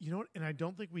questions. Oh, you know what? And I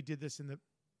don't think we did this in the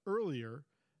earlier,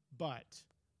 but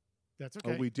that's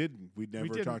okay. Oh, we didn't. We never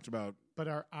talked about. But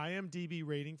our IMDb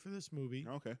rating for this movie,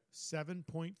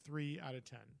 7.3 out of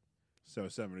 10. So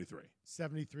 73.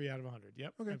 73 out of 100.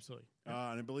 Yep. Okay. Absolutely. And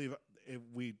I believe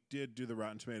we did do the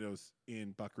Rotten Tomatoes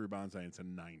in Buckaroo Banzai. It's a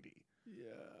 90. Yeah,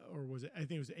 or was it? I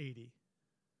think it was 80.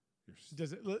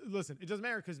 Does it? Listen, it doesn't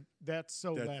matter because that's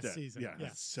last season. Yeah,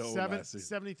 that's so last season.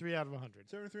 73 out of 100.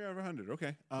 73 out of 100.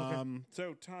 Okay.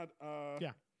 So Todd,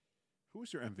 yeah, who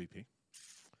was your MVP?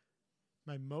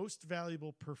 My most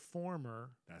valuable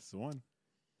performer. That's the one.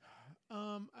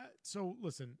 So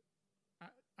listen,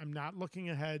 I'm not looking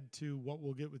ahead to what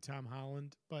we'll get with Tom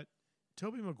Holland, but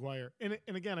Tobey Maguire, and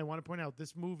again, I want to point out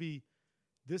this movie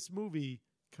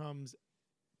comes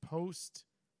post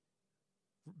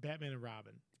Batman and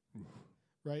Robin,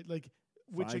 right? Like,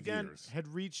 which 5 again years. had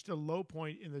reached a low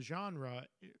point in the genre,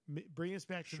 bringing us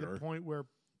back to the point where,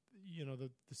 the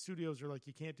studios are like,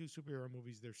 you can't do superhero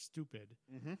movies; they're stupid.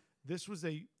 Mm-hmm. This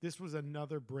was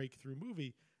another breakthrough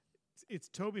movie. It's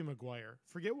Tobey Maguire.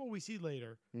 Forget what we see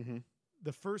later. Mm-hmm.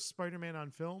 The first Spider-Man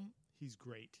on film, he's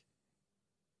great.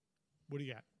 What do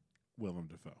you got? Willem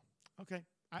Dafoe. Okay.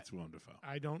 It's Willem Dafoe.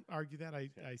 I don't argue that. I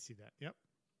see that. Yep.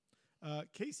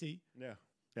 Casey. Yeah.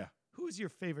 Who is your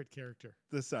favorite character?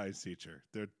 The science teacher,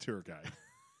 the tour guide.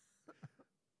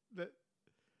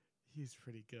 He's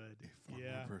pretty good. If one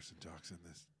more person talks in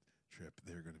this trip,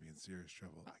 they're going to be in serious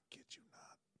trouble. I kid you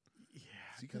not.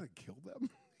 Yeah. Is he going to kill them?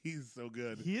 He's so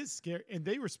good. He is scared, and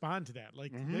they respond to that.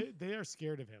 Like, they are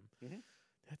scared of him. Mm-hmm.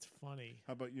 That's funny.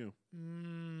 How about you?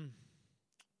 I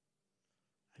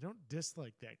don't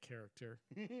dislike that character.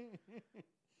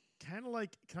 Kind of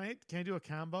like, can I do a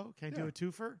combo? Can I do a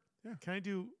twofer? Yeah. Can I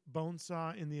do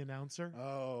Bonesaw in the announcer?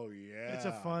 Oh, yeah. It's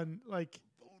a fun, like...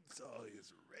 Bonesaw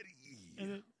is ready.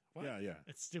 And Yeah.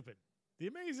 It's stupid. The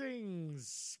Amazing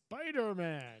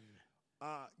Spider-Man.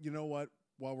 You know what?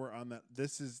 While we're on that,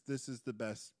 this is the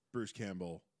best Bruce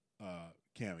Campbell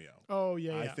cameo. Oh,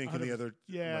 yeah, I think in the other...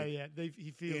 Yeah.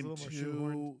 He feels a little more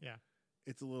shoehorned. Yeah.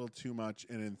 It's a little too much,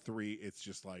 and in 3, it's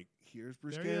just like, here's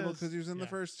Bruce There Campbell is. because he was in the Yeah.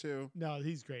 first 2. No,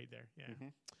 he's great there. Yeah. Mm-hmm.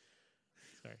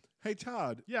 Sorry. Hey,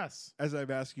 Todd. Yes. As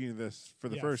I'm asking you this for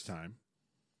the first time.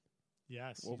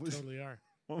 Yes, What you was- totally are.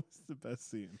 What was the best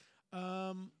scene?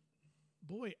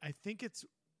 Boy, I think it's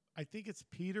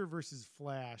Peter versus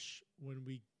Flash when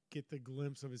we get the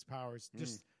glimpse of his powers.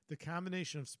 Just the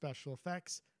combination of special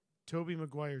effects, Tobey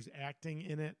Maguire's acting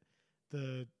in it.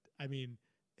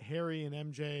 Harry and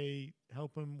MJ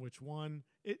help him. Which one?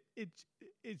 It's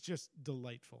just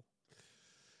delightful.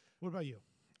 What about you?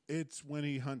 It's when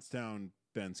he hunts down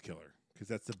Ben's killer, because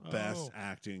that's the best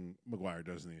acting Maguire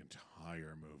does in the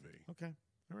entire movie. Okay.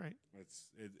 All right. It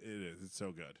is. It's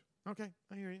so good. Okay.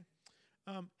 I hear you.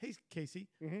 Hey, Casey,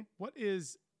 what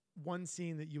is one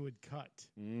scene that you would cut?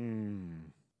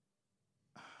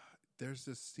 There's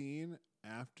this scene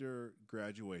after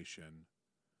graduation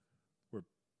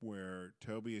where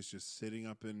Toby is just sitting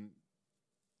up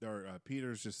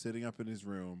Peter's just sitting up in his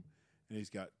room, and he's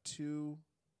got 2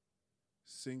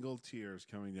 single tears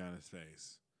coming down his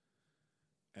face.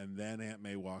 And then Aunt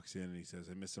May walks in and he says,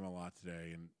 I miss him a lot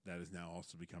today, and that has now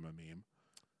also become a meme.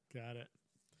 Got it.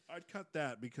 I'd cut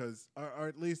that because, or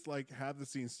at least have the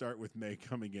scene start with May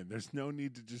coming in. There's no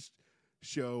need to just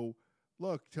show,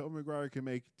 look, Tobey Maguire can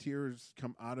make tears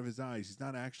come out of his eyes. He's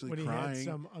not actually when crying. He had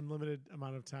some unlimited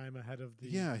amount of time ahead of the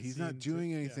he's not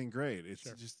doing anything great. It's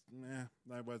Sure. just,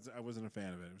 I wasn't a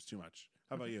fan of it. It was too much.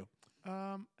 How about you?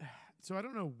 So I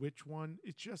don't know which one.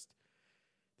 It's just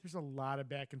there's a lot of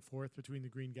back and forth between the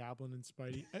Green Goblin and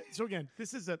Spidey. So again,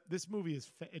 this movie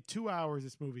is at 2 hours.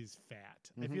 This movie is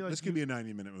fat. I feel like this could be a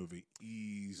 90-minute movie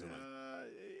easily.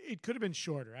 It could have been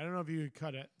shorter. I don't know if you could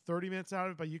cut 30 minutes out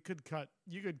of it, but you could cut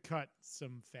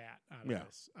some fat out of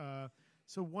this.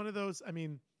 So one of those.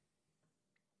 When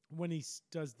he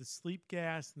does the sleep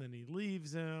gas and then he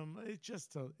leaves him, it's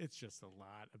just a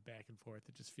lot of back and forth.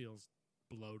 It just feels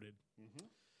bloated.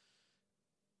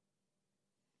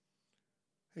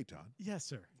 Hey, Todd. Yes,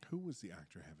 sir. Who was the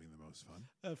actor having the most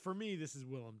fun? For me, this is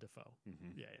Willem Dafoe.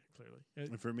 Yeah, clearly.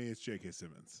 And for me, it's J.K.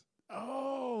 Simmons.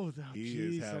 Oh, he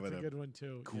geez, is having that's a good one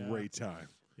too. Great time.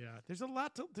 Yeah, there's a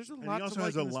lot to. There's a And lot. he also to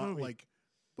has like a in this lot. movie. Like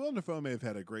Willem Dafoe may have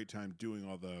had a great time doing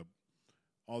all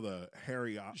the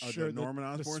Harry, the Norman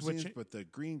Osborn scenes, but the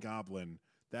Green Goblin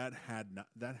that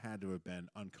had to have been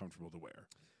uncomfortable to wear.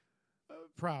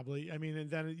 Probably. And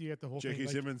then you get the whole J.K. thing.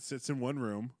 Simmons sits in one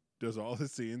room, does all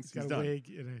his scenes. He's got a done. wig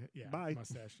and Bye.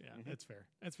 mustache. Yeah, that's fair.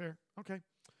 That's fair. Okay.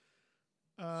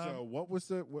 So what was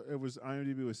it was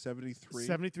IMDb was 73?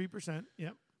 73%.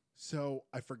 Yep. So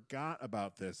I forgot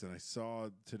about this, and I saw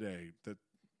today that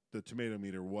the tomato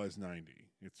meter was 90.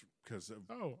 It's because of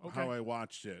how I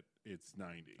watched it. It's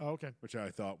 90. Oh, okay. Which I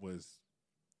thought was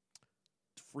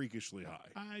freakishly high.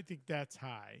 I think that's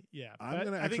high. Yeah. I'm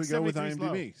going to actually go with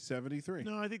IMDb. 73.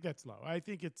 No, I think that's low. I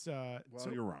think it's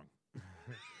you're wrong.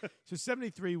 So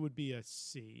 73 would be a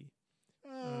C.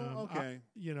 Okay.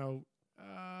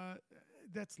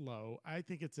 that's low. I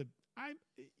think it's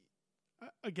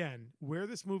again, where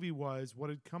this movie was, what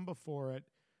had come before it,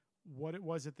 what it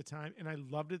was at the time, and I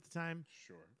loved it at the time.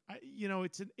 Sure.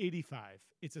 It's an 85.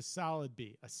 It's a solid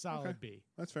B. A solid B.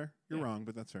 That's fair. You're wrong,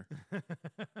 but that's fair. How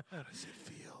does it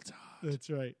feel, Todd? That's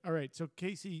right. All right. So,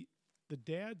 Casey, the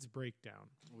dad's breakdown.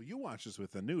 Well, you watched this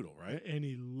with the noodle, right? And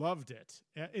he loved it.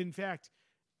 In fact,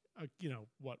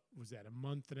 what was that, a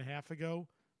month and a half ago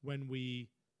when we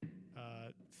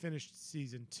finished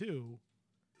season 2?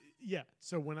 Yeah.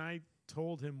 So when I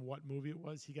told him what movie it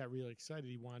was, he got really excited.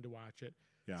 He wanted to watch it.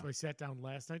 Yeah. So I sat down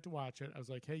last night to watch it. I was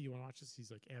like, hey, you want to watch this? He's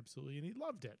like, absolutely. And he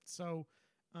loved it. So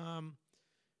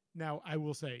now I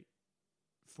will say,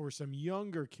 for some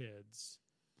younger kids,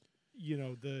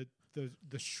 the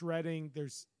shredding,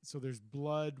 there's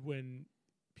blood when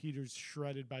Peter's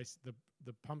shredded by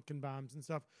the pumpkin bombs and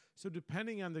stuff. So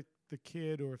depending on the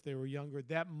kid or if they were younger,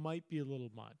 that might be a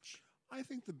little much. I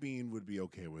think the Bean would be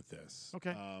okay with this.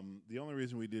 Okay. The only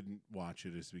reason we didn't watch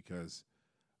it is because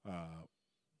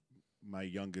my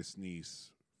youngest niece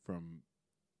from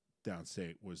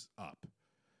downstate was up.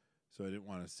 So I didn't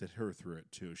want to sit her through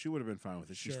it, too. She would have been fine with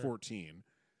it. She's 14.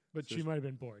 But so she might have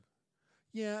been bored.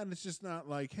 Yeah, and it's just not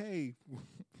like, hey,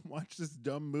 watch this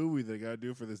dumb movie that I got to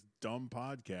do for this dumb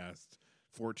podcast.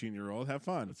 14-year-old, have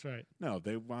fun. That's right. No,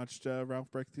 they watched Ralph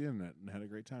Breaks the Internet and had a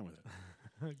great time with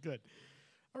it. Good.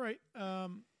 All right.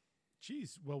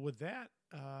 Geez. Well, with that,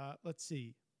 let's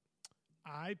see.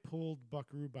 I pulled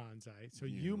Buckaroo Banzai, so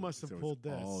you must have pulled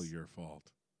this. All your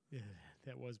fault. Yeah,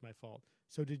 that was my fault.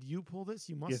 So did you pull this?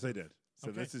 You must. Yes, have. I did. So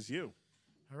Okay. this is you.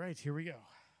 All right, here we go.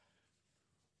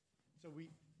 So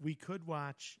we could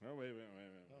watch. Oh, wait.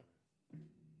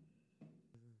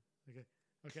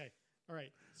 Okay. All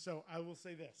right. So I will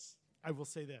say this.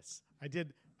 I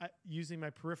did using my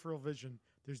peripheral vision.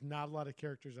 There's not a lot of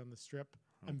characters on the strip.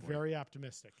 I'm very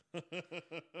optimistic.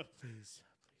 Please.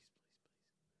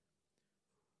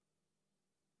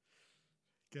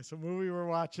 Guess what movie we're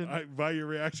watching? By your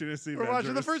reaction, it's the We're Avengers.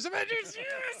 watching the first Avengers.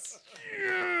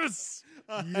 Yes.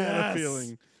 I had a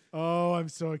feeling. Oh, I'm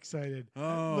so excited.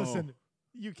 Oh. Listen,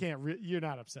 you can't. You're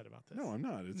not upset about this. No, I'm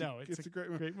not. It's a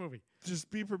great movie. Just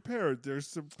be prepared. There's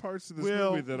some parts of this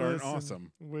movie that aren't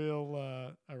awesome.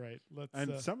 All right. Let's.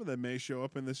 And some of them may show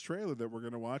up in this trailer that we're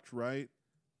going to watch right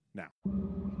now.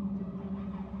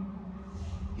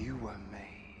 You were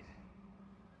made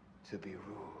to be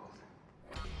ruled.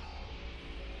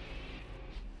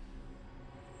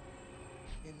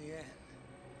 In the end,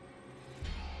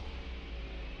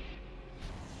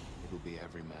 it'll be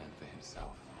every man for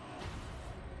himself.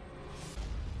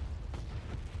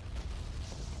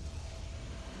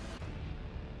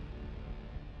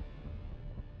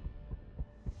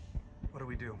 What do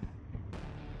we do?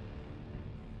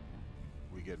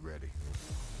 We get ready.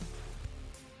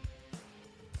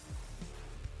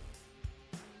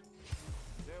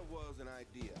 There was an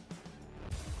idea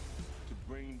to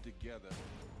bring together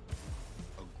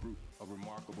a group of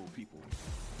remarkable people.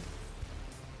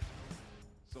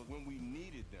 So when we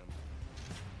needed them,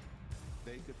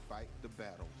 they could fight the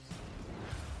battles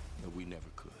that we never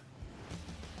could.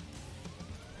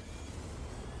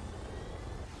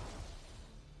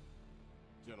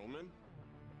 Gentlemen,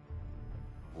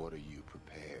 what are you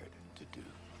prepared to do?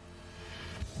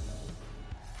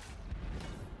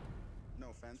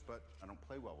 No offense, but I don't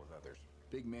play well with others.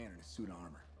 Big man in a suit of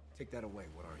armor. Take that away.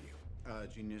 What are you?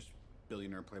 Genius,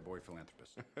 billionaire, playboy,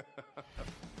 philanthropist.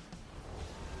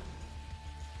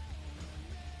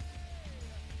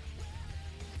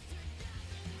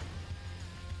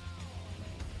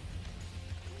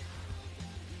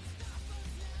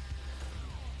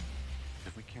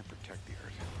 If we can't protect the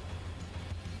Earth,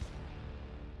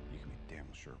 you can be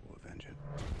damn sure we'll avenge it.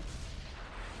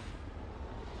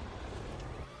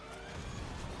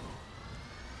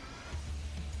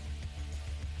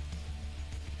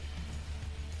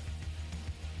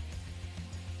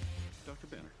 Dr.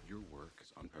 Banner, your work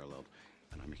is unparalleled,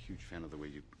 and I'm a huge fan of the way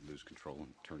you lose control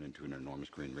and turn into an enormous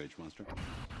green rage monster.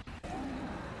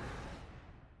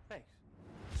 Thanks.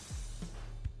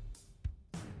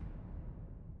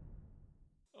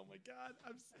 Oh my God!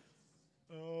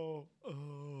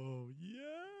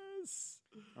 Yes.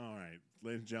 All right,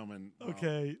 ladies and gentlemen.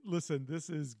 Okay, listen. This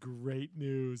is great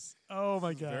news. Oh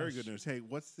my gosh! Very good news. Hey,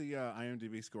 what's the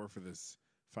IMDb score for this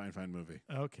fine movie?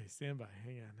 Okay, stand by.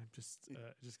 Hang on. I'm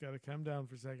just got to calm down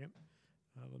for a second.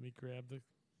 Let me grab the.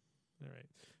 All right.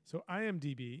 So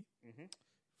IMDb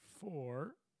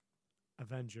for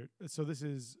Avenger. So this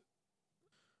is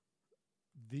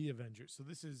The Avengers. So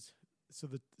this is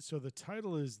the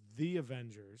title is The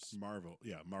Avengers. Marvel's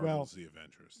The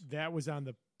Avengers. That was on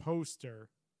the poster,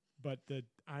 but the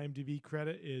IMDb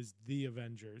credit is The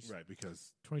Avengers. Right,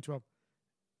 because 2012,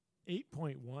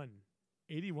 8.1,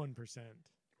 81%.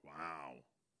 Wow.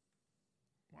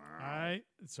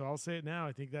 So I'll say it now.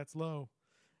 I think that's low.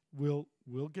 We'll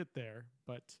get there,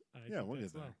 but we'll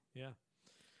get there. Low. Yeah.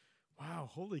 Wow!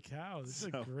 Holy cow! This is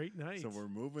a great night. So we're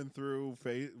moving through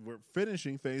phase. We're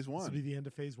finishing phase 1. This will be the end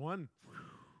of phase 1.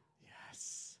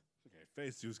 Yes. Okay,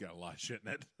 phase 2's got a lot of shit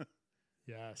in it.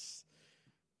 Yes.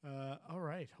 All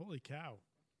right. Holy cow.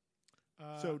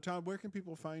 So, Todd, where can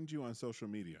people find you on social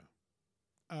media?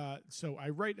 So I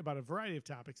write about a variety of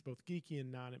topics, both geeky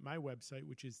and non, at my website,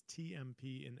 which is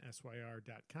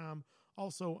tmpinsyr.com.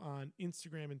 Also on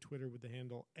Instagram and Twitter with the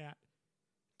handle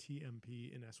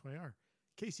 @tmpinsyr.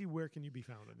 Casey, where can you be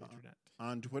found on the internet?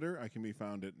 On Twitter, I can be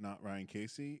found at Not Ryan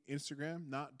Casey. Instagram,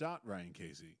 not.Ryan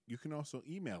Casey. You can also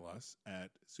email us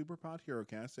at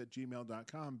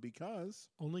superpodherocast@gmail.com because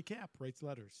only Cap writes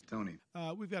letters. Tony.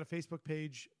 We've got a Facebook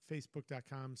page,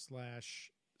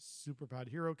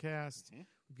 facebook.com/superpodherocast.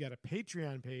 We've got a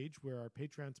Patreon page where our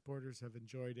Patreon supporters have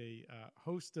enjoyed a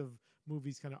host of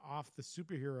movies kind of off the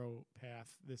superhero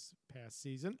path this past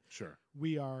season. Sure.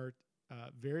 We are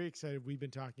very excited. We've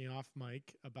been talking off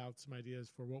mic about some ideas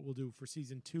for what we'll do for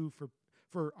season 2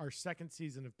 for our second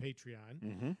season of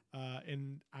Patreon.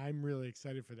 And I'm really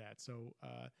excited for that. So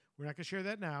we're not going to share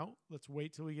that now. Let's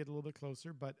wait till we get a little bit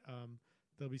closer. But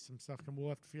there'll be some stuff coming. We'll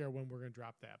have to figure out when we're going to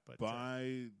drop that. But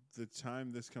by the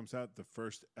time this comes out, the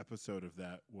first episode of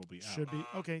that will be out. Should be.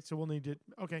 Okay, so we'll need to.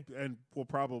 Okay. And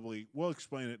we'll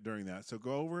explain it during that. So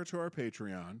go over to our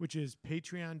Patreon, which is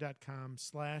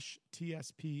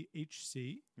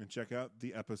patreon.com/TSPHC. And check out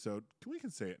the episode. We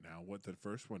can say it now, what the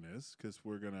first one is, because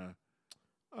we're going to.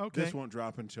 Okay. This won't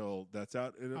drop until that's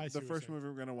out. The first movie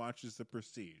we're going to watch is The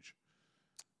Prestige.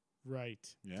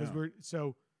 Right. Yeah. Because we're.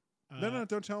 So. No,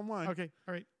 don't tell them why. Okay,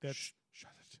 all right.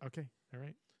 Shut it. Okay, all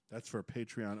right. That's for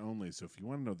Patreon only, so if you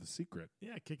want to know the secret.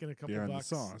 Yeah, kicking a couple behind bucks.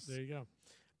 The sauce. There you go.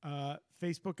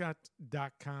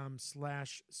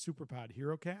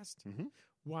 Facebook.com/SuperPodHeroCast.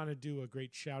 Want to do a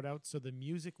great shout out. So the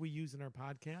music we use in our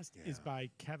podcast is by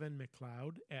Kevin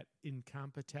MacLeod at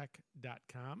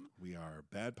Incompetech.com. We are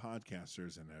bad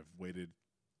podcasters and have waited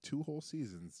 2 whole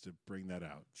seasons to bring that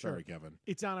out. Sure. Sorry, Kevin.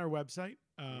 It's on our website.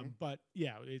 But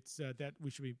yeah, it's that we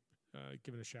should be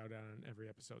giving a shout out on every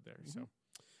episode there. So,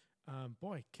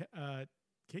 boy,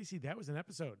 Casey, that was an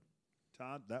episode.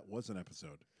 Todd, that was an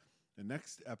episode. The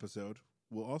next episode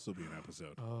will also be an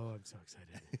episode. Oh, I'm so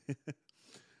excited.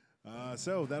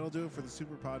 So that'll do it for the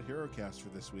SuperPod HeroCast for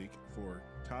this week. For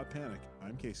Todd Panic,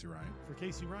 I'm Casey Ryan. For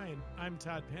Casey Ryan, I'm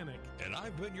Todd Panic. And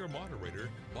I've been your moderator,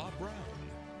 Bob Brown.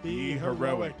 Be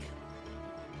heroic.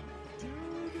 Do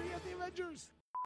the Avengers.